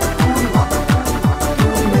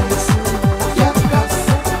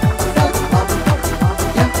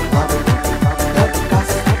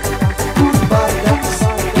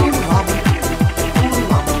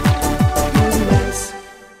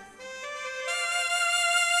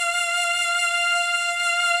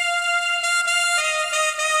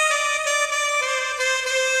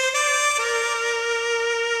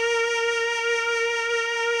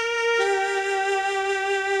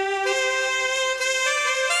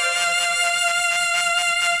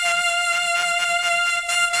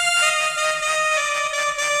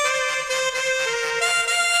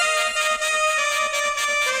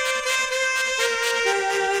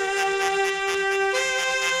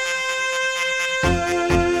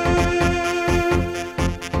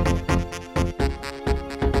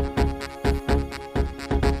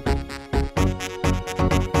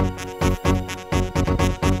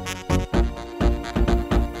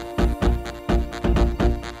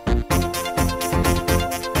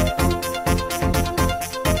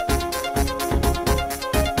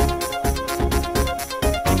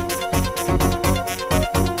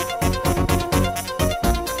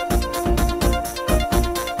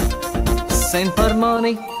 Sen par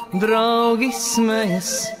mani draugi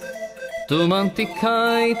smejas, tu man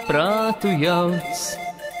tikai prātu jauc.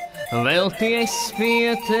 Velties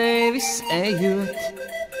pie tevis ejot,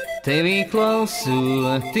 tevī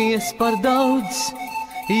klausoties par daudz.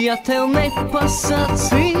 Ja tev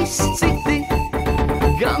nepasacīs citi,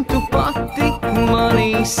 gan tu pati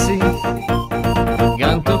manīsi,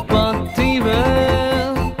 gan tu pati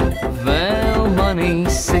vēl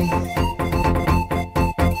manīsi.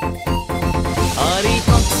 Arī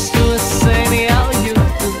pats to sen jau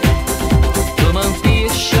jūtu, tu man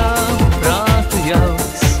tiešām prātu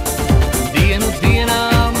jauc. Dienu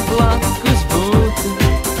dienām blakus būtu,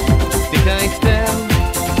 tikai tev,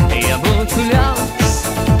 ja būtu ļauts.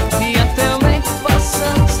 Ja tev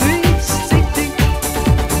nepasacīs citi,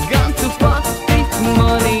 gan tu pati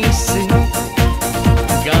manīsi,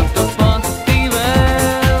 gan tu pati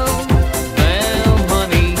vēl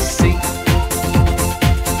manīsi.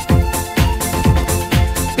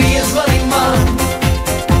 Piezvani man,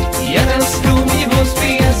 ja tev skumji būs,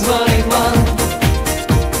 piezvani man.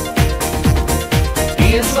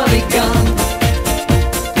 Piezvani gan,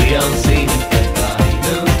 tu jau zini, ka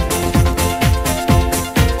gainu.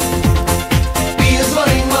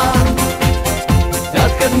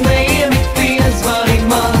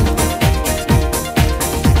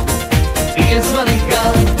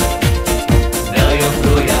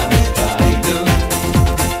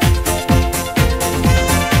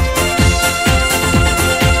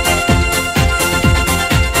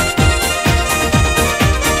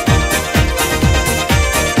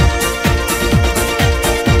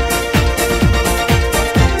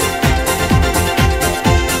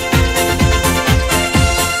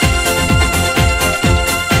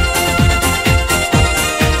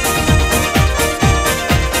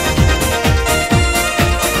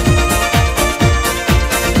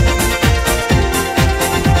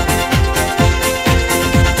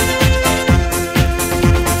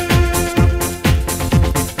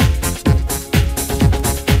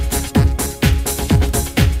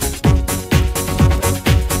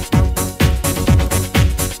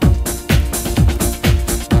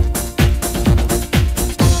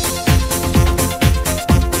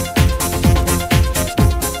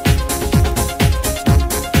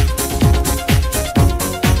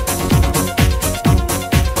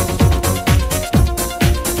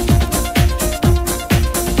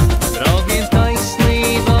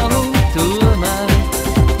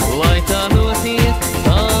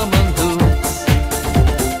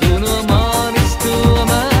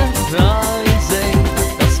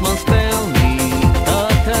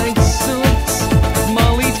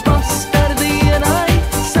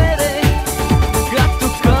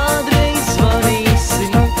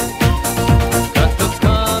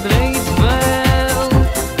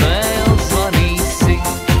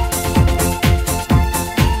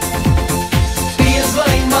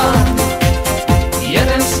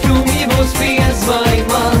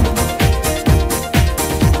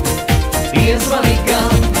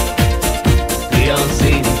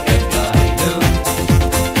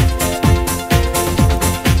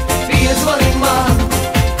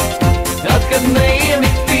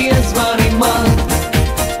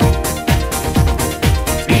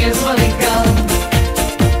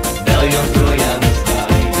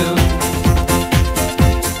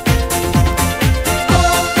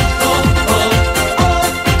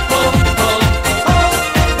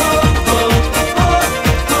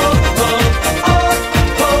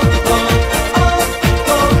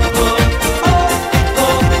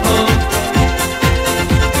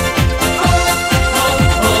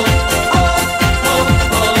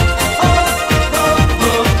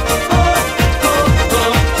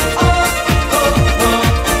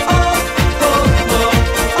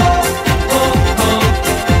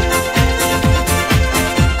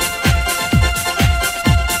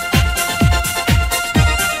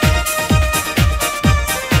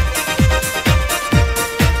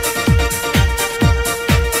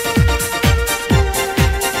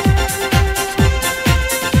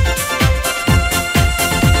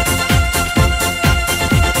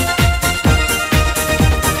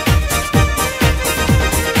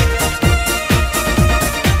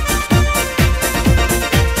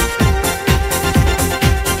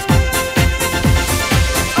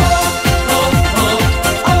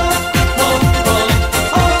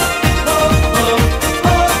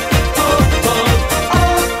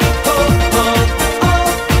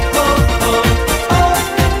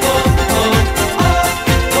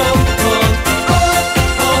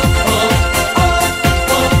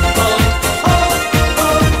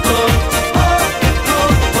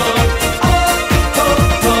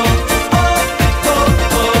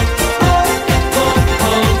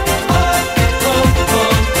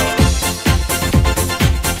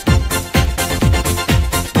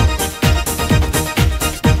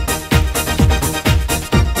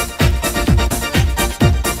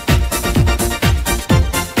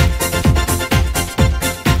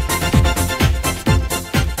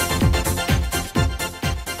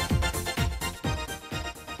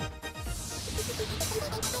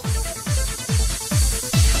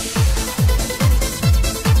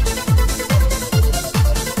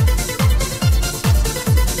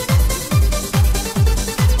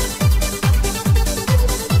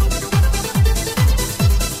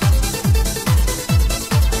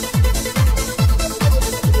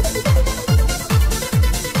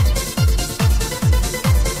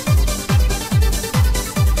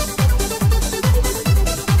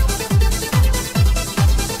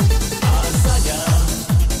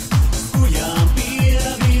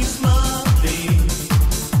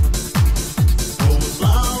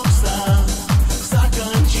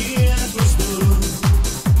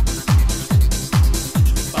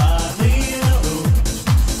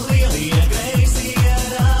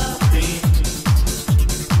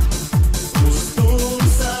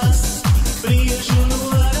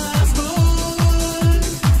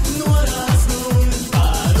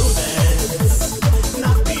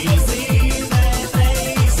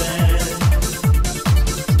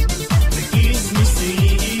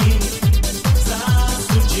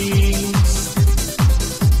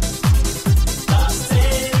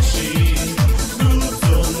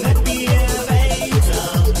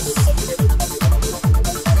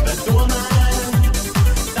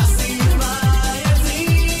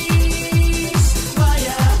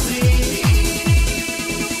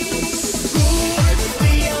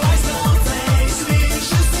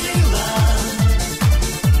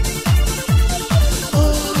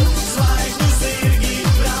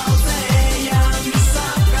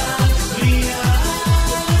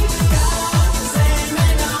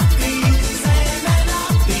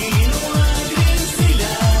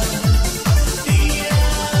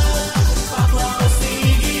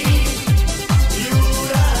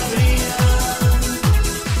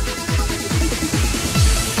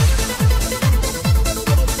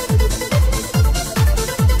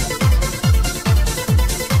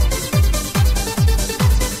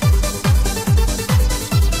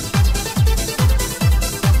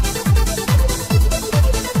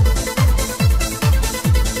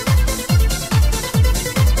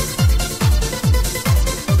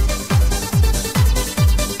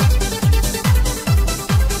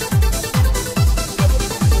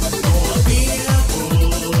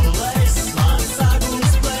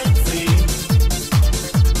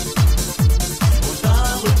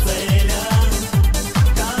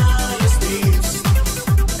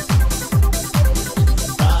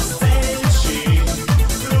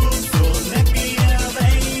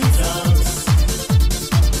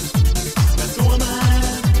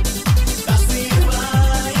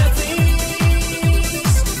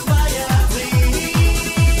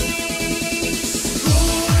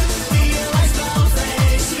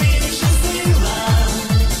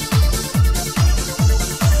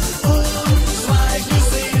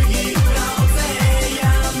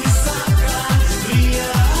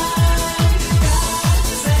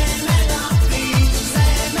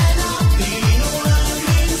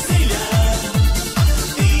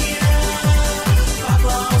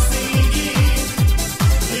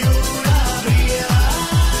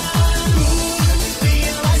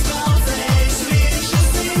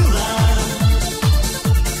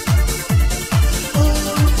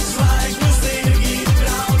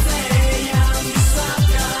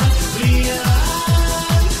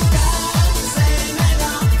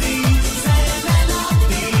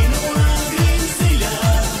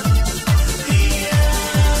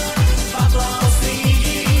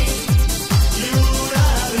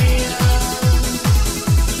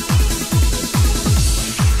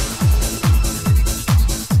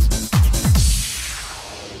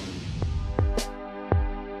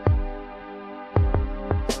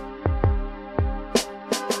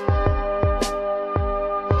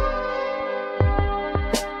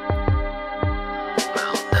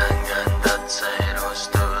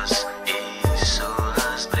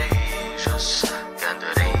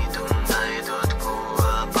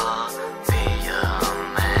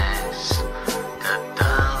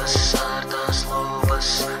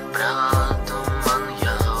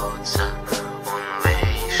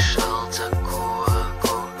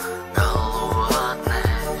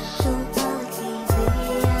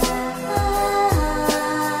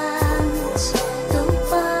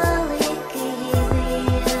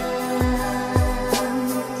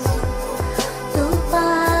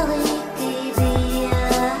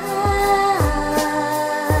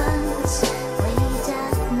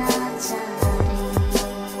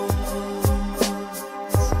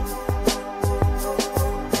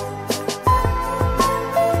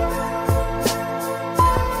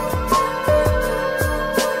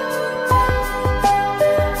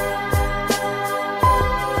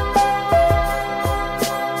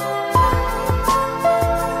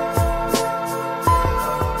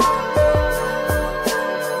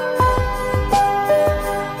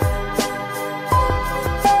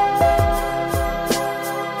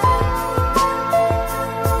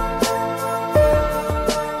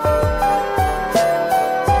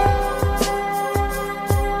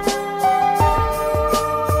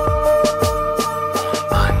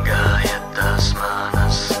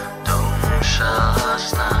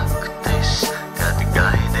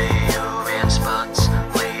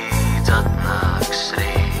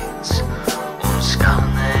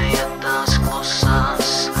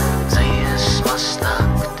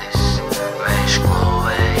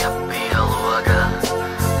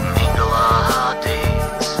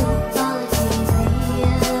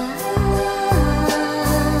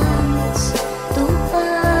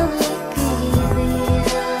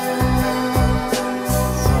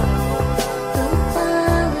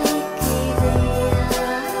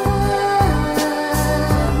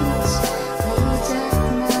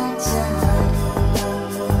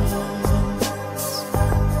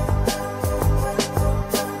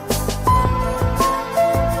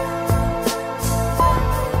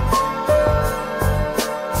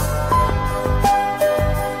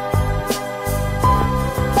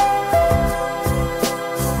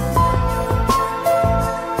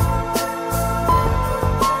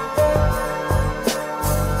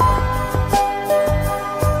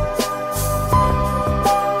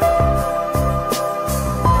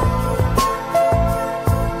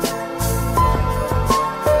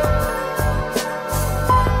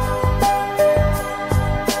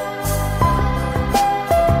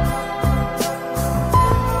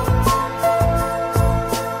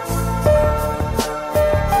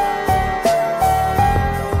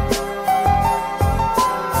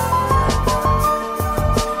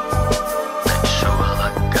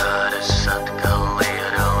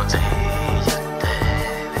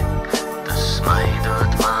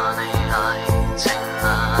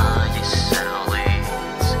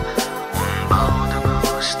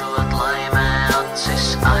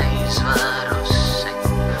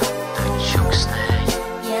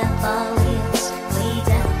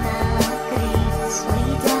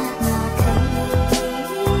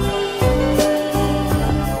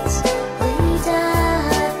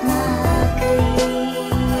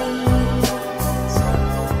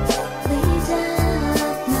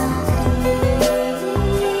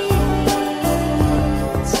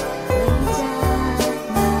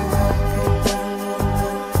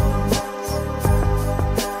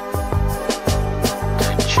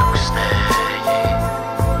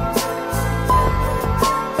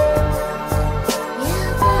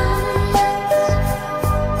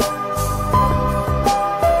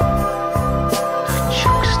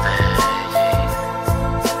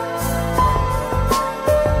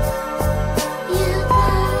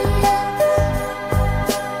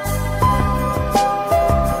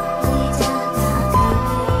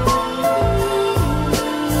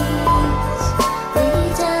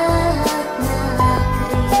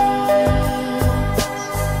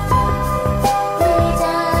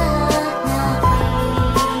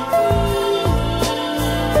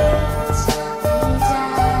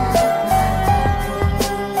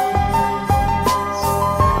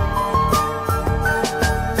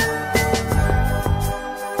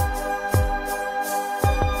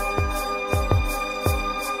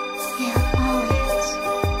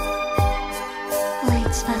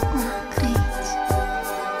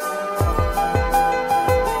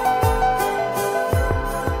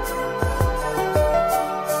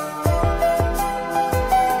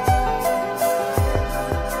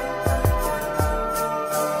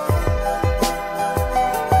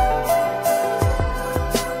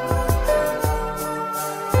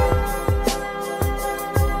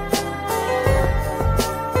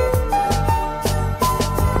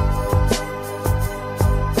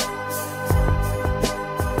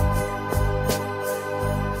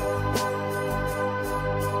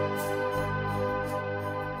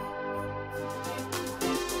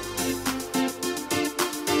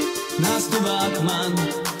 nāc tuvāk man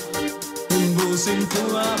un būsim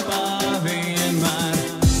kopā vienmēr.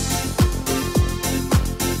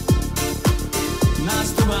 Nāc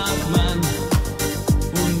tuvāk man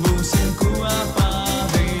un būsim kopā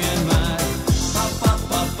vienmēr.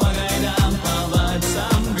 Pagaidām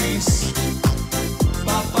pavācam viss.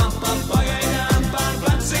 Pagaidām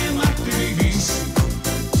pārpleciem aktīvis.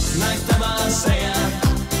 Nāc tavā sejā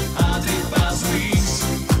ātri pazudīs,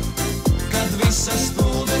 kad visas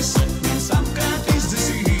spuldes mums apkārt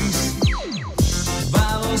izdzisīs.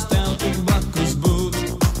 Vēlos tev tik blakus būt,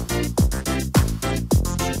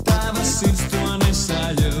 tava sirds to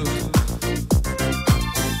nesaļūt.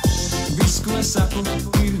 Viss, ko saku,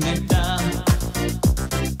 ir ne tā.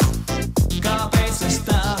 Kāpēc es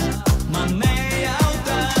tā man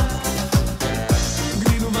nejautā?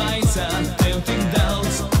 Gribu vaicāt tev tik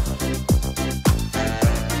daudz,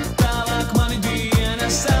 tālāk mani diena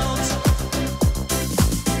sauc.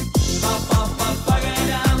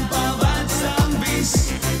 Pagaidām pavācam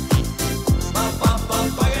viss.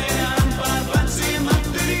 Pagaidām pārpleciem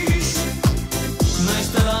aktīvis. Nāc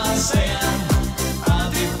tavā sejā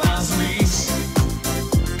ātri pazudīs,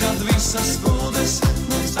 kad visas spuldes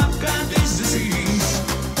mums apkārt izdzisīs.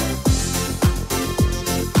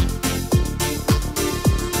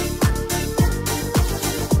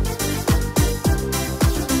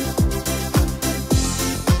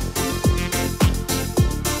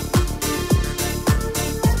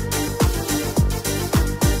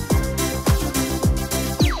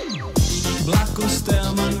 Blakus tev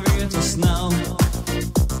man vietas nav,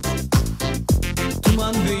 tu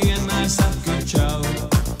man vienmēr saki čau.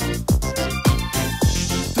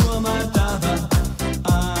 Tomēr tava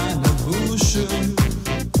ēna būšu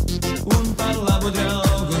un par labu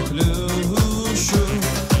draugu kļūšu.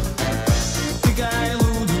 Tikai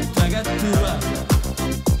lūdzu tagad to,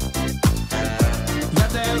 ja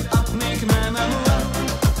tev apnīk nemelo.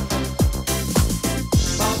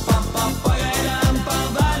 Pagaidām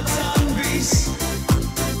pavācam viss.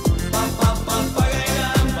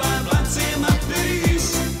 Pagaidām pārpleciem aktīvis.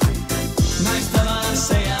 Nāc tavā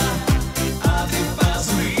sejā ātri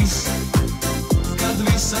pazudīs, kad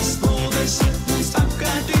visas spuldes mums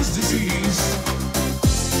apkārt izdzisīs.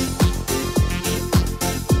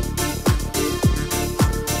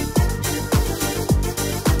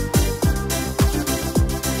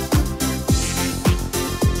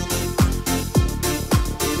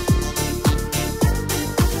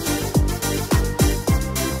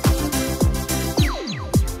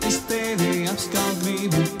 Es tevi apskalt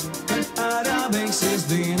gribu, kad ārā beigsies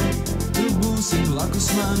diena. Tu būsi blakus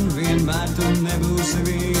man, vienmēr tu nebūsi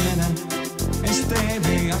viena. Es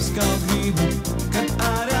tevi apskalt gribu, kad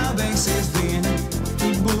ārā beigsies diena.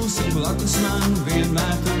 Tu būsi blakus man,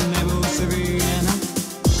 vienmēr tu nebūsi viena.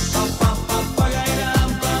 Pagaidām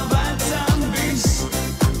pavācam viss.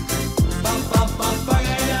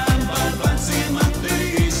 Pagaidām pārpleciem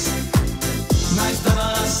aktīvis. Nāc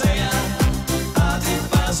tavā sejā ātri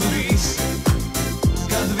pazudīs,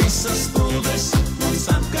 kad visas spuldes mums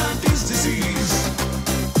apkārt izdzisīs.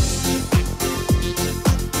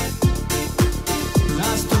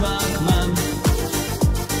 Nāc tuvāk man.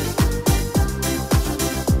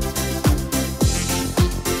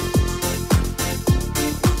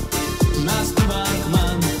 Nāc tuvāk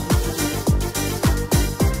man.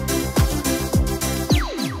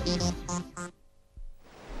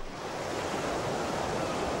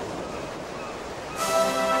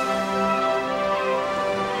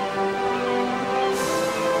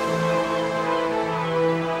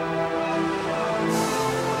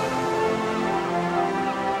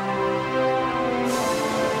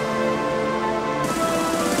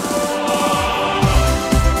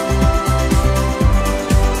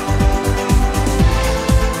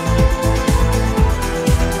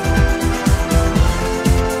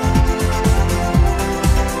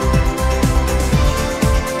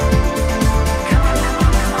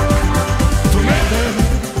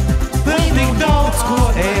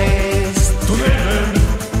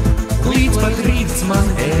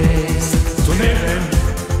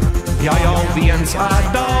 Ja jau viens ar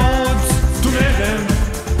daudz, tu neven,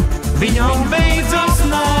 viņam beidzas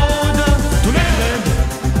nauda. Tu neven,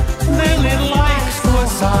 vēl ir laiks, ko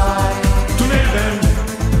sākt. Tu neven,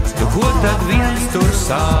 tu ko tad viens tur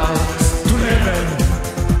sāks. Tu neven,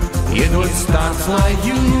 iedod starts, lai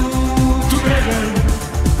jūt. Tu neven,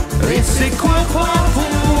 visi kopā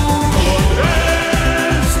pūt.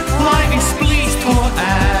 Godēs, lai viss plīst, ko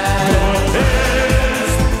ēd.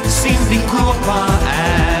 Godēs, simti kopā ēd.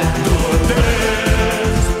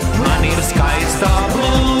 Man ir skaistā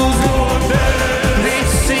blūza,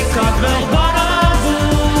 visi, kad vēl varā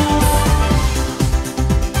būs.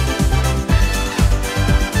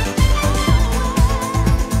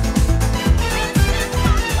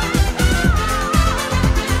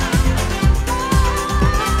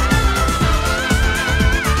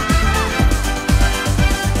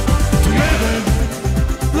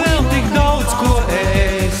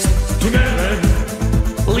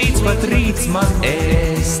 pat rīts man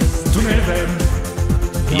ēst. Tu nevari,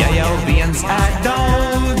 ja jau viens ēd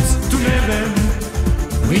daudz. Tu nevari,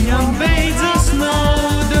 viņam beidzas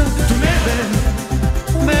nauda. Tu nevari,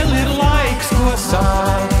 vēl ir laiks, ko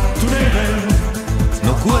sākt. Tu nevari,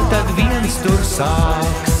 nu ko tad viens tur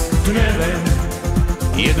sāks? Tu nevari,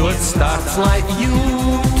 iedot starts, lai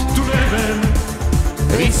jūt. Tu nevari,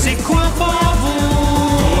 visi kopā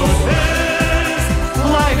būt.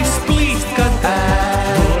 Lai viss plīst, kad ēd.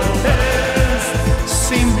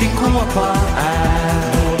 Simti kopā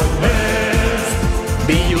ēd.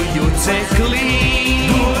 Biju juceklī.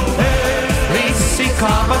 Visi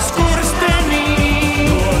kāpa skurstenī.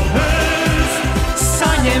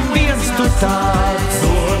 Saņem viens tu tāds.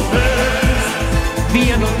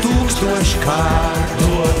 1000 kārt.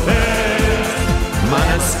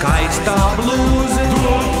 Mana skaistā blūze.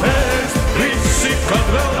 Visi, kad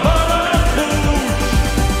vēl varētu būt.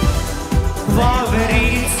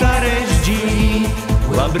 Vāverīt sarežģīt.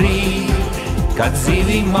 Labrīt, kad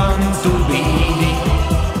zivi man tu bīdi.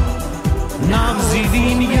 Nav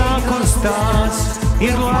zivīm jākustās.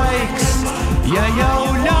 Ir laiks, ja jau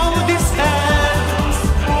ļaudis ēd.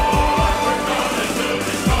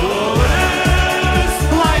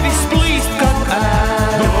 Lai viss plīst, kad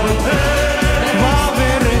ēd.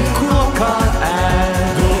 Vāvere kokā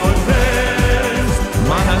ēd.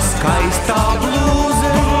 Mana skaistā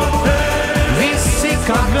blūze. Visi,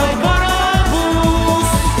 kad vēl varētu būt.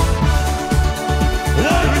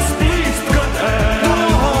 Lai viss plīst, kad ēd.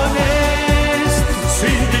 Donēst.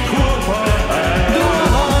 Simti kopā ēd.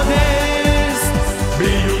 Donēst.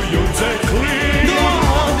 Biju juceklī.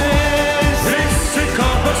 Donēst. Visi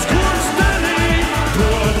kāpa skurstenī.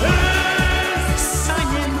 Donēst.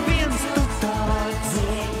 Saņem viens tu tāds.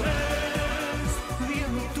 Donēst.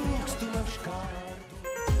 1000 kārt.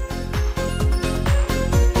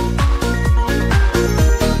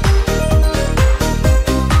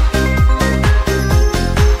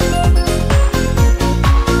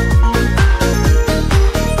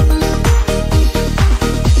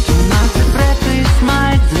 Nāci pretī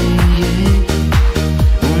smaidīji,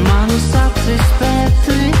 un manas acis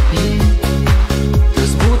pētīji.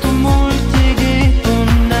 Tas būtu muļķīgi un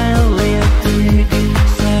nelietīgi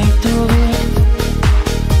sev tu liekt.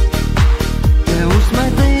 Te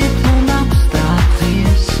uzmaidīt un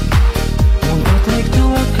apstāties, un pateikt to,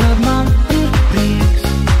 ka man ir prieks.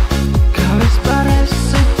 Ka vispār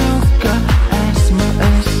esi tu, ka esmu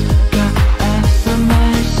es, ka esam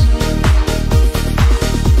mēs.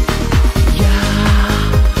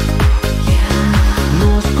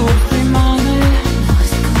 Noskursti mani,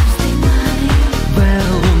 vēl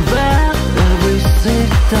un vēl, lai viss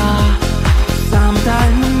ir tā.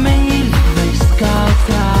 Samtaini mīļi, viss kaut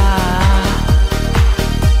kā.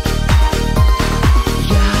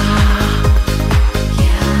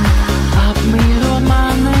 Apmīļo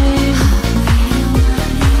mani,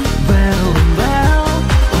 vēl un vēl,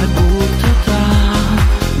 lai būtu tā.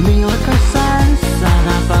 Mīla, ka sen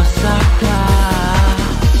senā pasakā.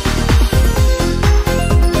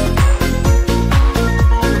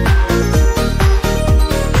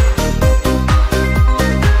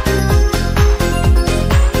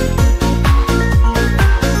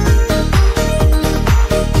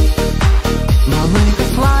 Man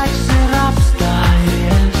liekas, laiks ir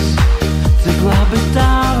apstājies. Cik labi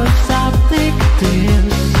tavi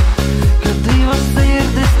satikties. Kad divas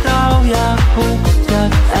sirdis taujā pukst,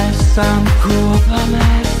 kad esam kopā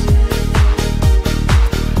mēs.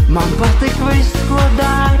 Man patik viss, ko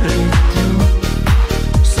dari tu.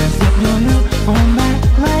 Sen sapņoju un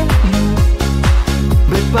meklēju,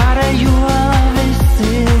 bet pārējo lai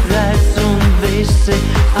visi redz un visi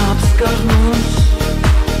apskar mums.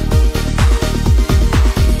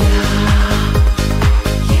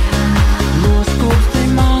 Noskursti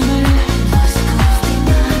mani,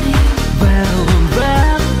 vēl un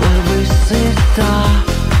vēl, lai viss ir tā.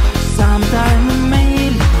 Samtaini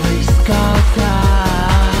mīļi, viss kaut kā.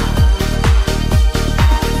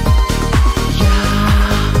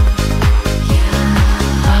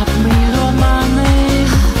 Apmīļo mani,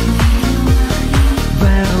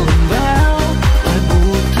 vēl un vēl, lai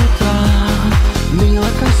būtu tā.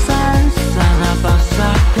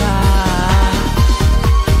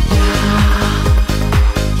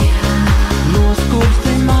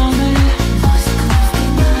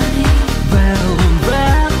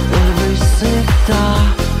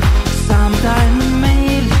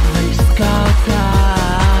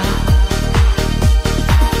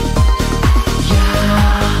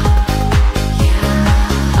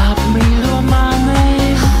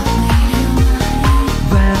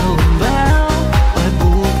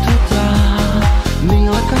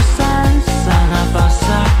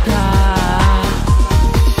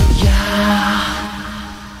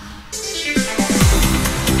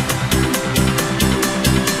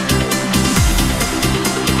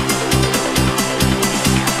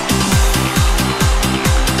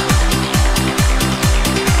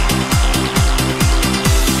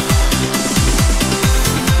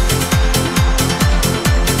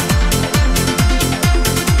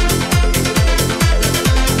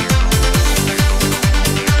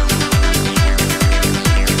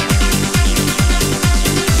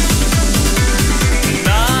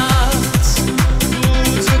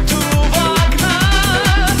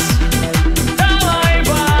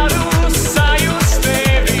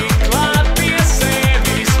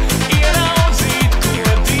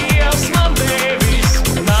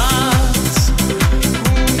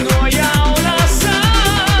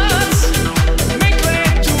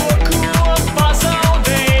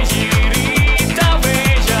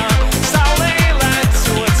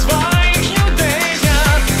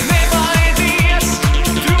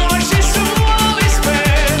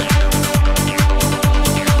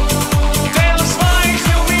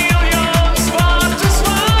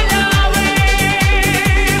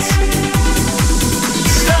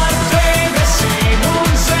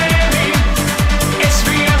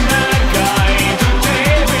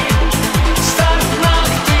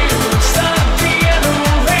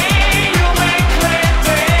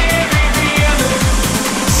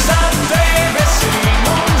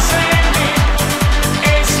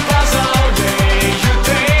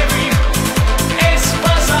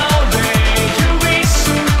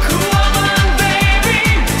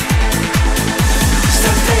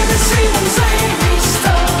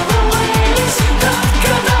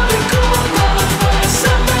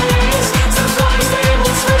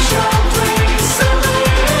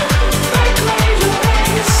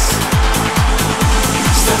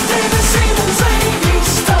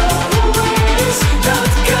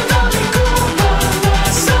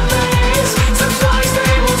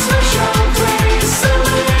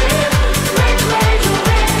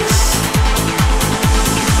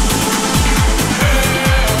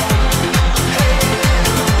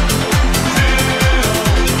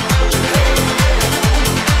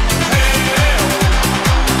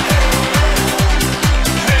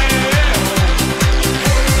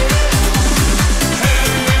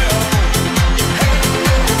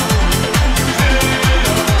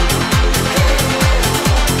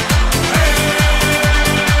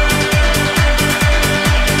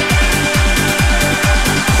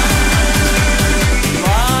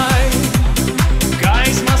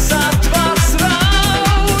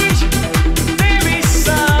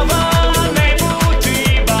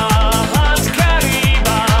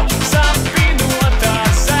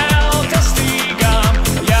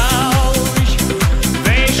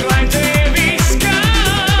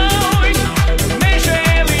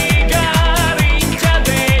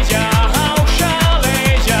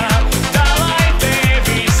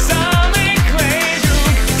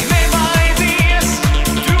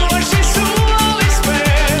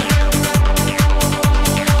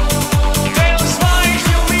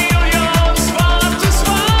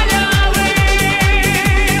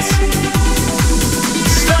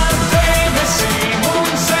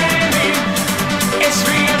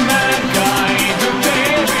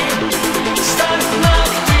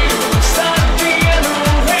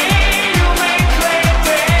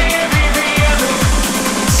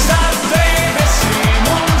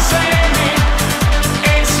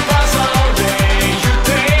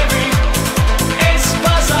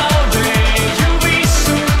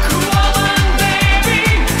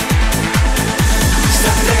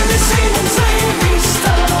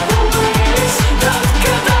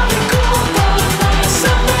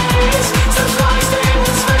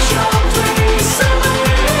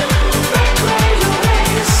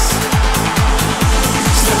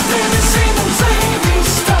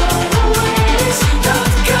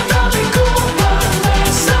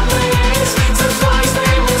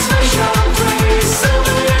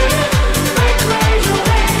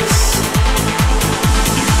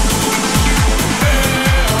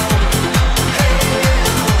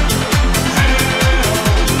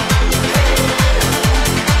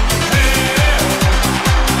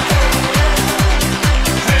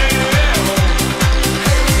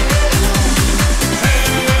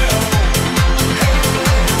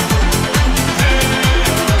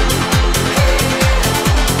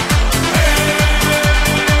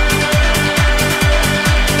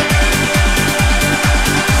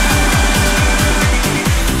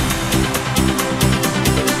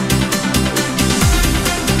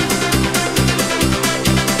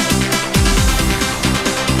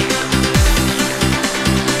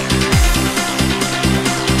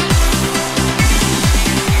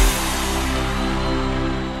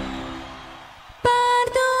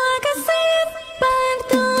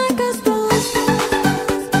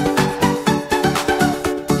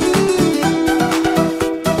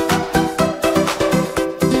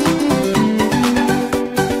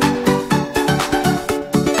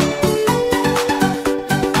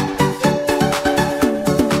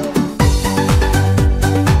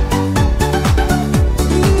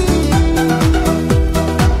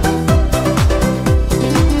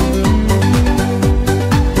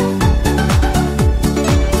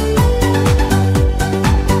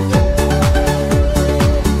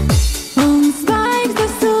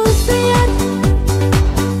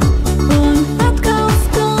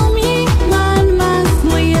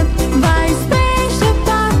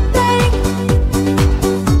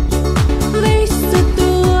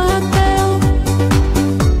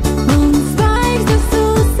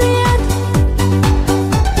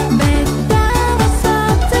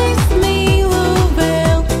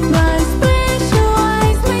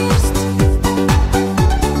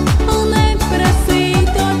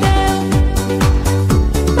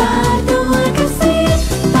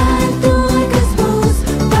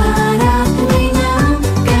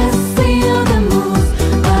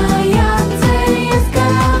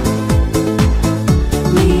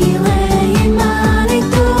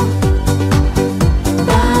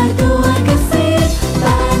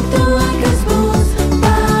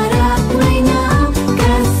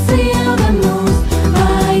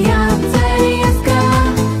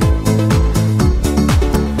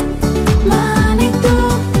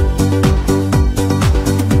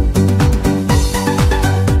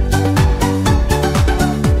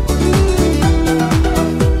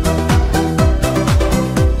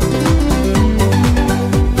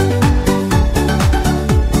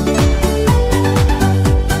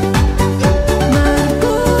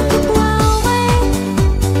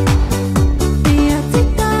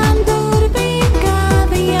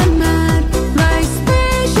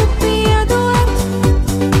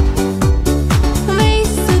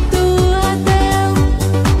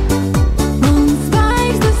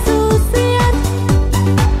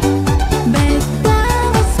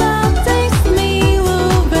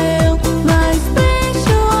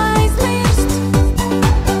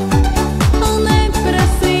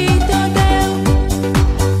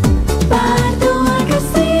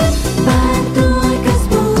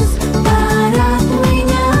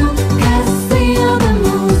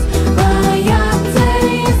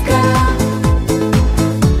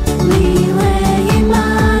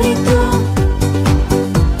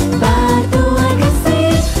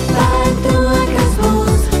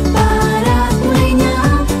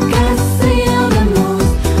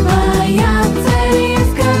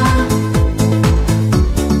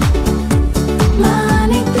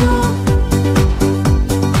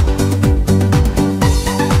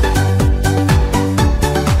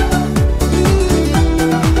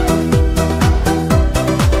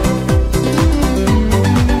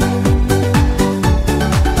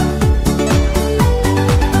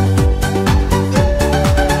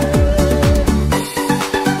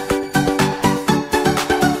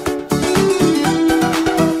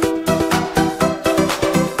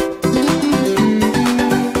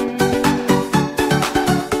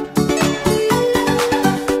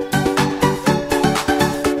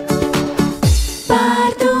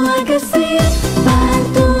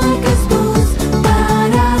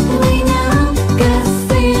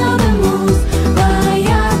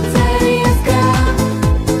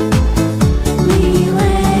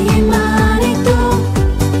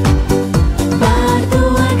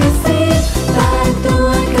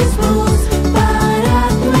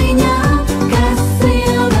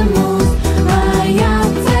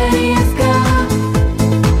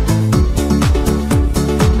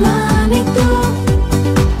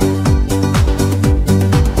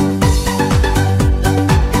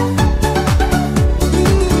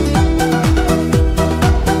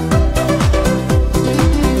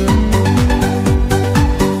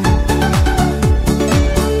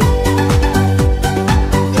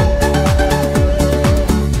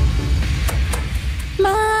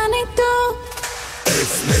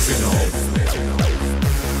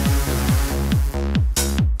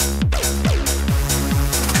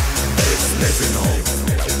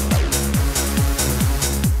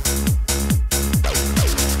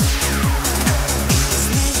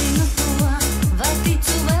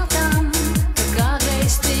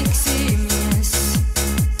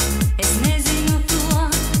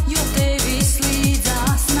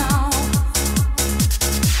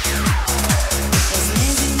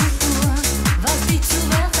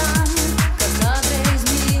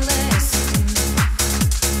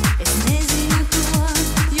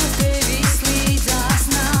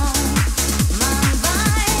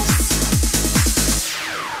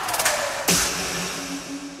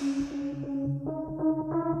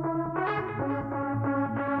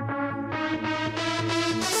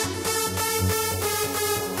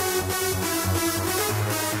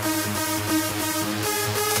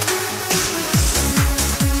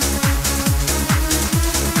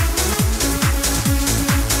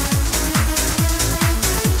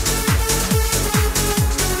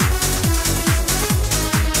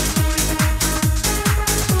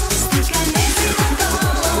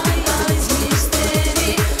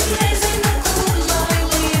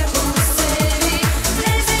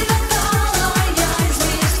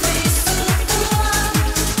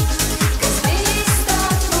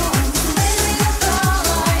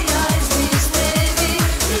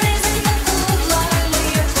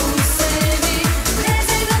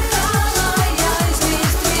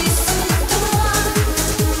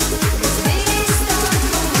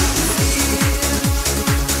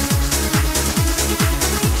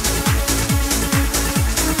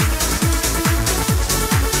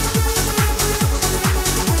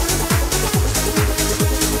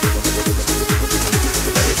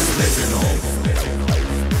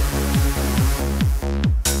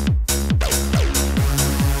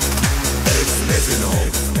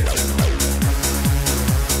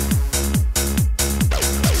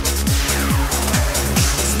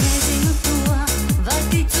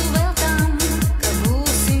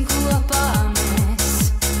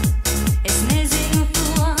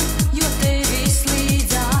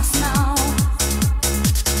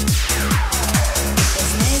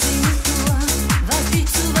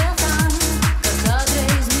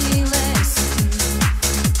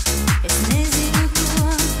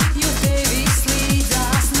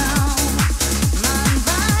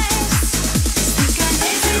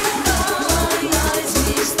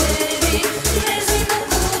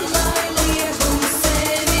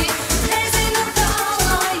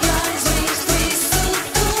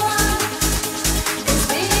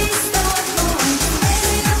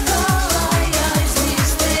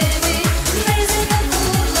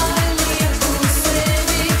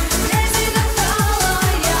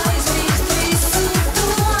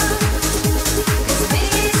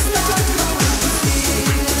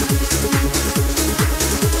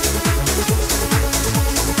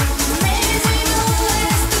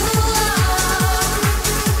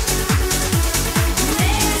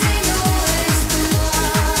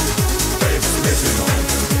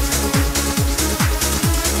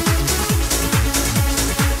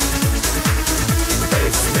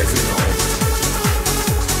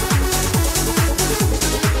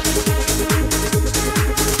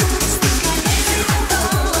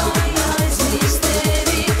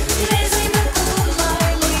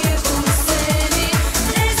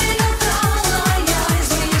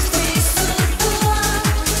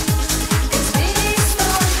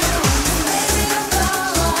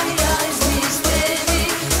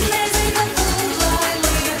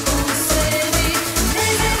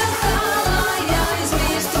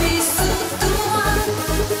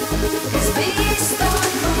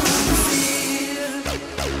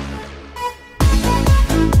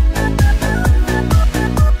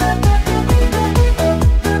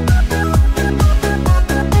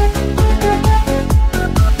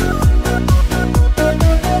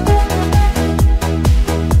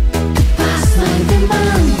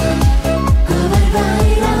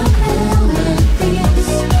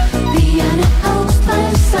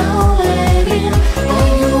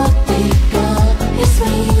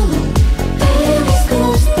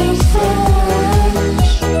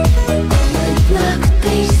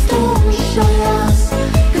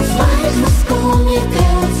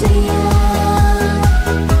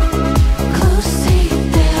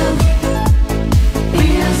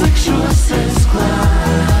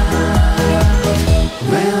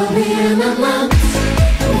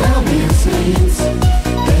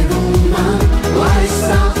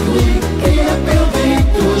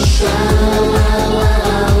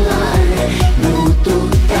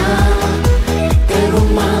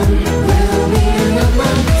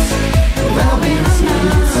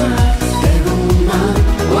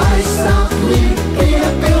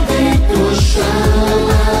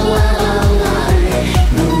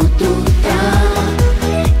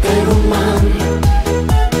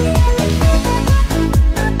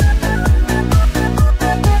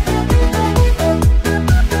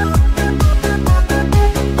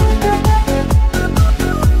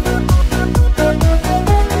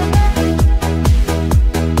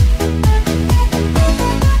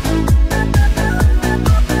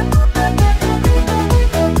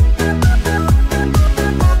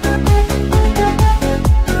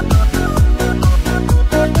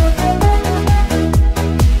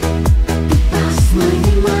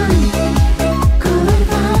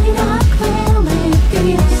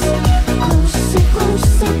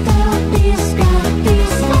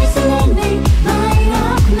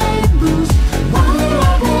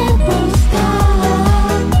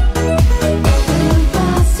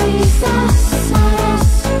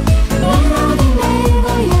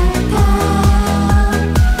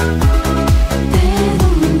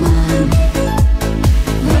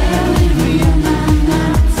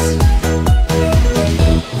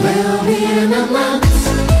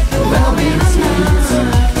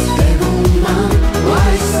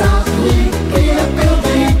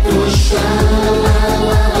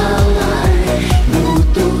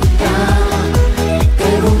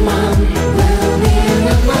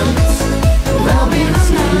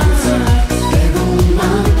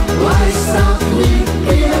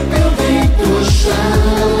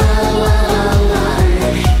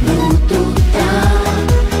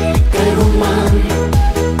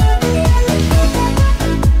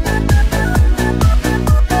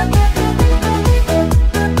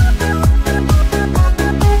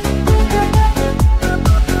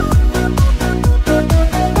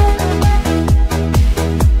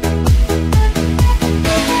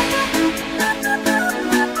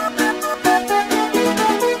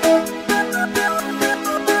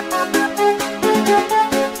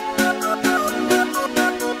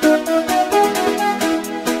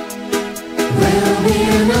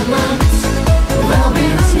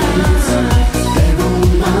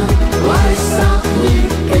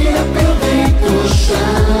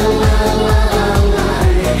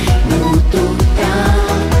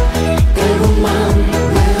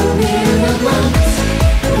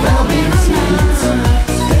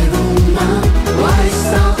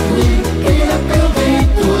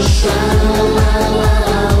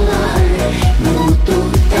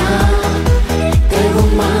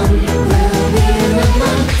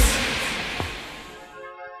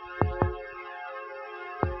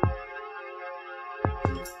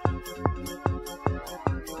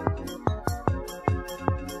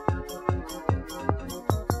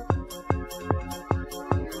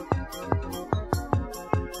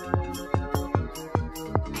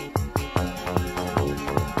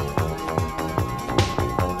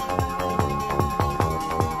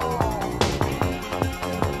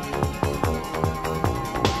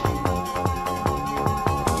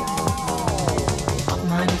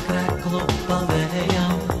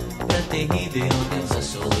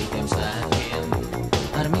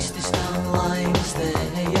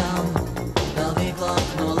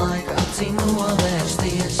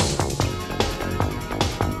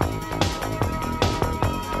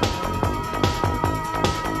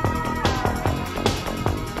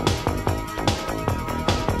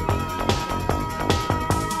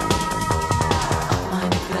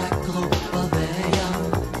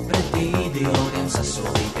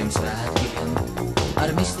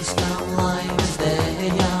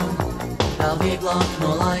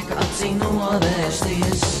 acī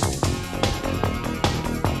novērsties.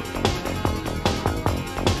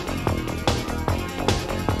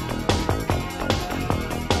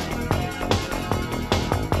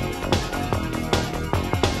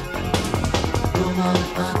 Domām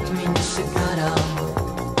atmiņas ir garām,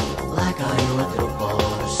 lēkāju otru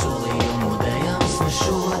poru solījumu dejams, ne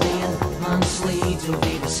šodien mans līdzu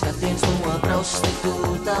vidas skatiens no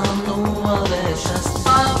prostitūtām novēršas.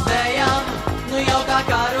 Apējām, nu jau kā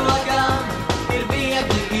karogām, ir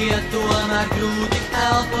viegli iet, tomēr grūti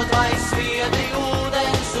elpot vai sviedri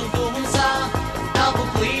ūdens un tumsā, elpu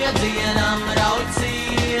kliedzienam rauciet.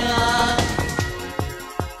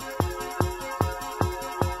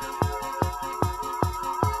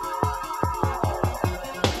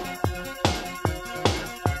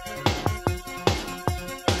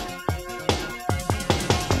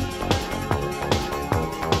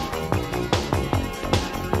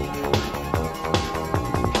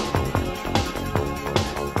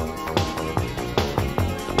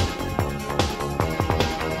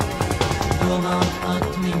 Domām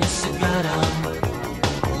atmiņas ir garām,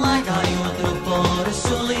 laikāju otru poru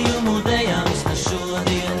solījumu dejams, ne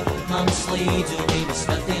šodien mans līdzjūtības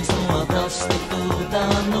skatiens no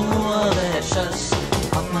prostitūtām novēršas.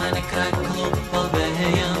 Apmaini kreklu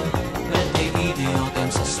pavējam, pretī idiotiem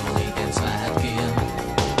sasolītiem svētkiem,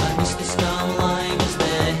 ar mistiskām laimes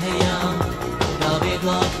dējām, kā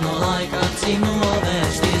vieglāk no laika acī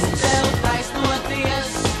novērsties. Tev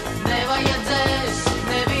taisnoties nevajadzēs,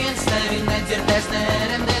 neviens tevi nedzirdēs,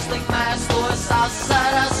 neremdēs likt mēslos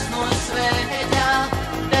asaras no svēķā,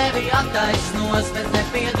 tevi attaisnos, bet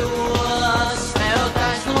nepiedos. Tev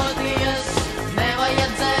taisnoties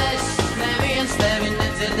nevajadzēs, neviens tevi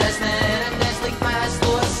nedzirdēs, neremdēs likt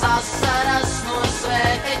mēslos asaras no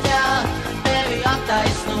svēķā, tevi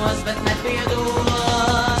attaisnos, bet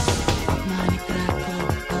nepiedos. Apmaini kreklu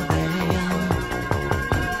pavējam,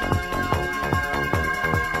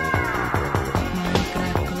 apmaini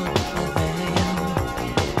kreklu pavējam,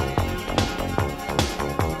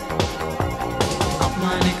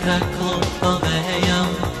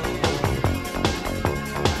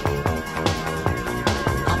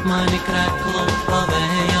 apmaini kreklu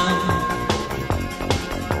pavējam,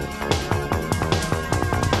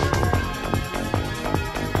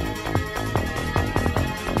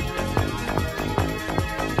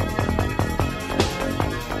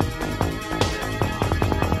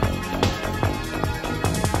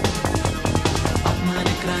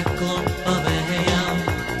 apmaini kreklu pavējam. Apmaini kreklu pavējam,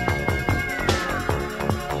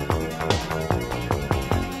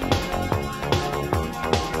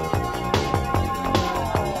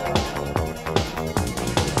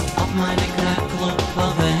 apmaini kreklu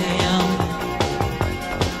pavējam,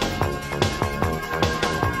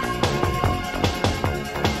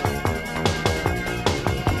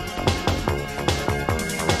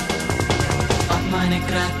 apmaini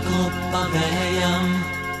kreklu pavējam.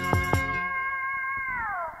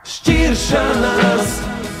 Šķiršanās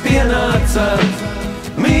pienāca,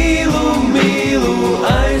 mīlu, mīlu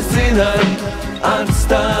aizināt,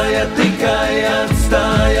 atstāja tikai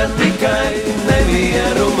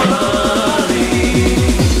nevieru mani.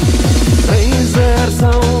 Reize ar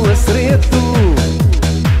saules rietu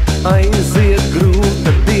aiziet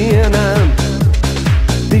grūta diena,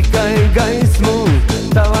 tikai gaismu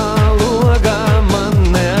tavā logā man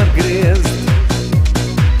neatgriezt.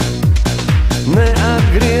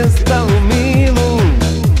 Neatgriezt tavu mīlu,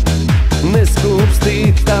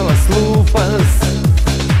 neskūpstīt tavas lūpas,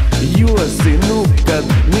 jo zinu, kad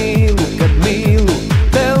mīlu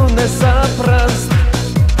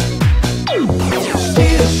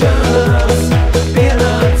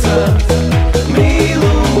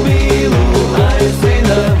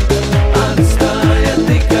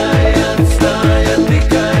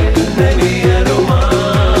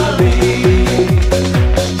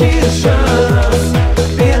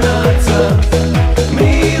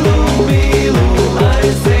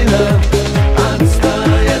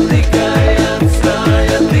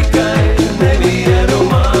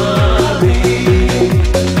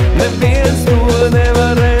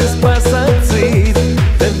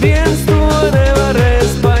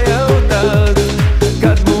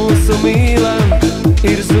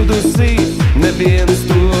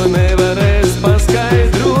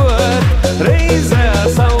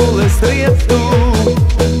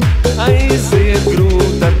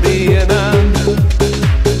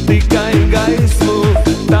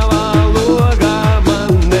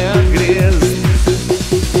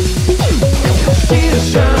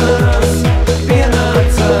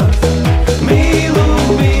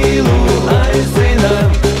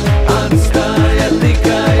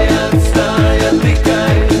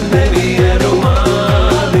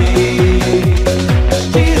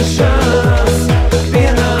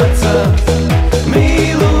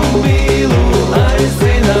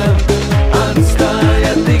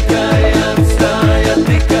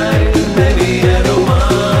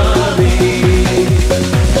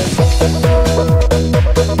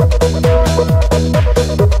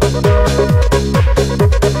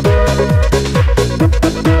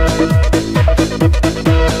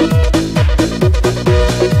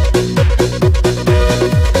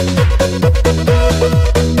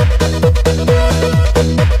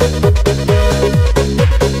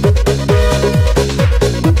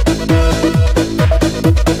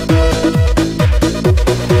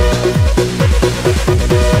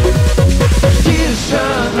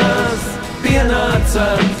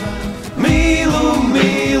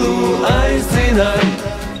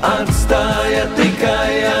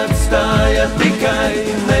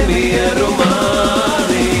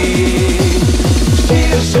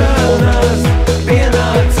Ķiršanās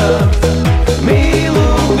pienāca, mīlu,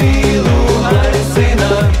 mīlu, aicina,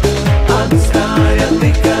 atstāja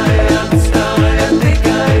tikai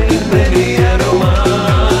nevienu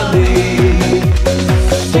mani.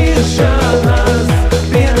 Šķiršanās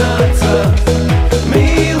pienāca,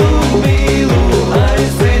 mīlu, mīlu,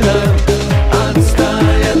 aicina,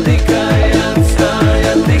 atstāja tikai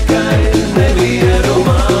nevienu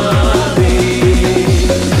mani.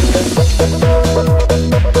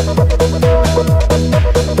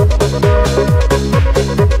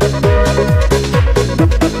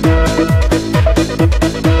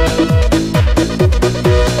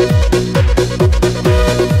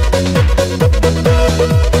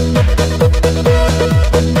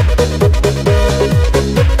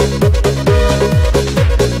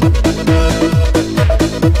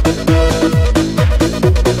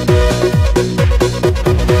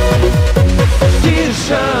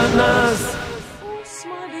 Ķiršanās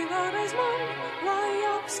Uzsmaidi vēlreiz man, lai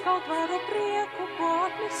apskaut varu prieku, ko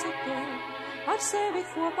atnesi tu. Ar sevi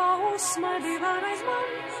kopā uzsmaidi vēlreiz man,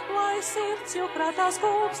 lai sirds joprātās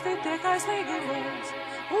kūpsti tiek aizlīgi lūdz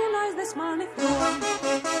un aiznes mani prom.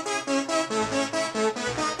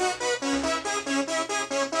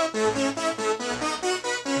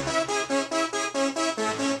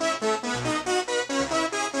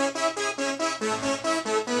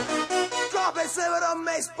 Kāpēc nevaram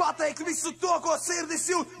mēs pateikt visu to, ko sirdis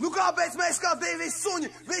jūt? Nu kāpēc mēs kā divi suņi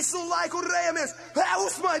visu laiku rejamies?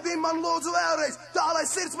 Uzsmaidī man lūdzu vēlreiz, tā lai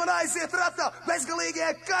sirds man aiziet ratā, bezgalīgie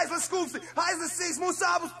kaisles skūpsti aiznesīs mūs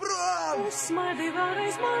abus prom. Uzsmaidi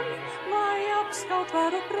vēlreiz man, lai apskaut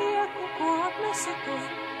varu prieku, ko atnesi tu.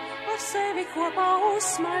 Ar sevi kopā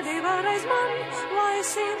uzsmaidi vēlreiz man, lai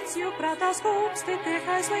sirds joprātās kūpsti tiek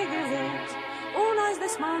aizlīgi lūdz un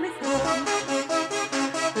aiznes mani prom.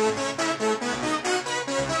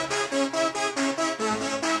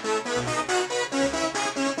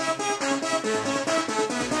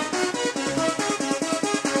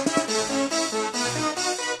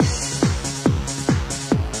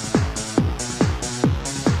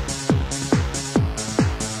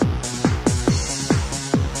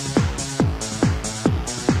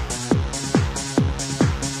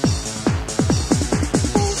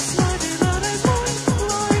 Uzsmaidi vēlreiz man,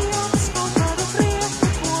 lai apskaut varu prieku,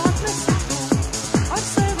 ko atnesi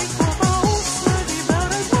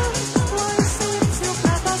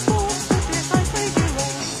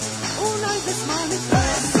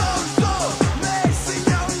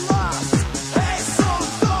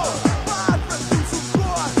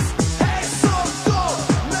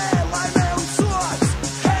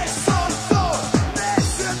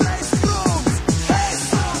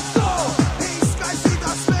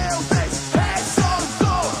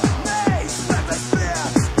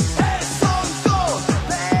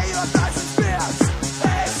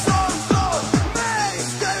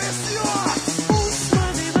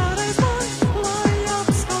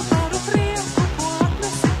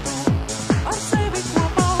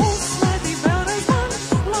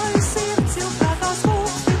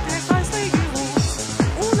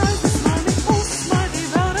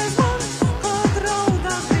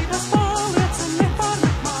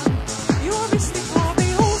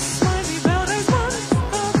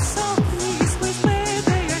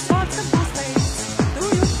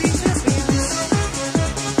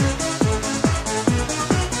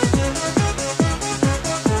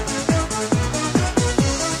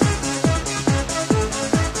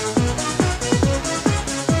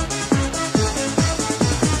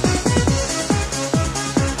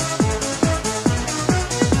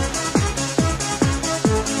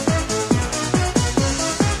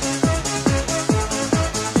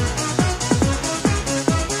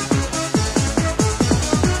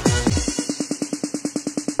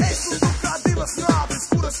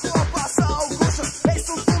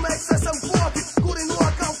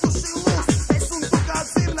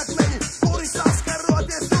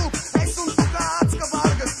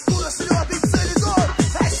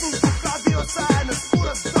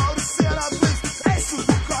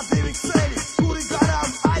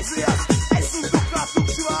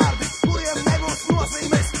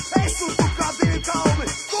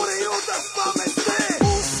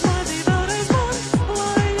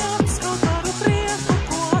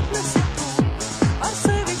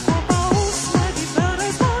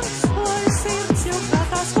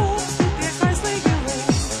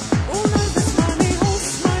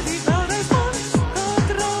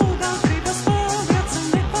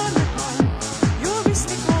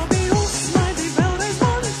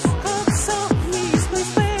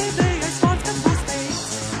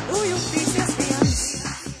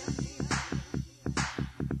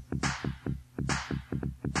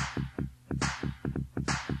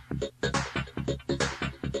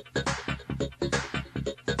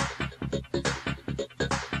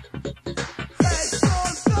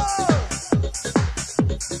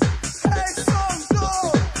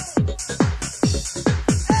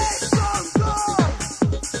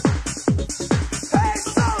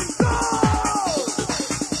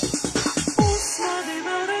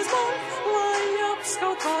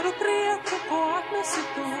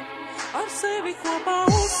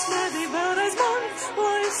kopā uzsmedi vēlreiz man,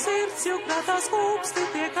 lai sirds jukrātās kūpsti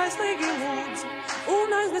tiek aizlīgi lūdzu.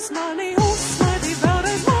 Un aiznes mani uzsmedi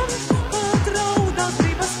vēlreiz man, kad raudāt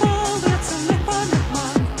grib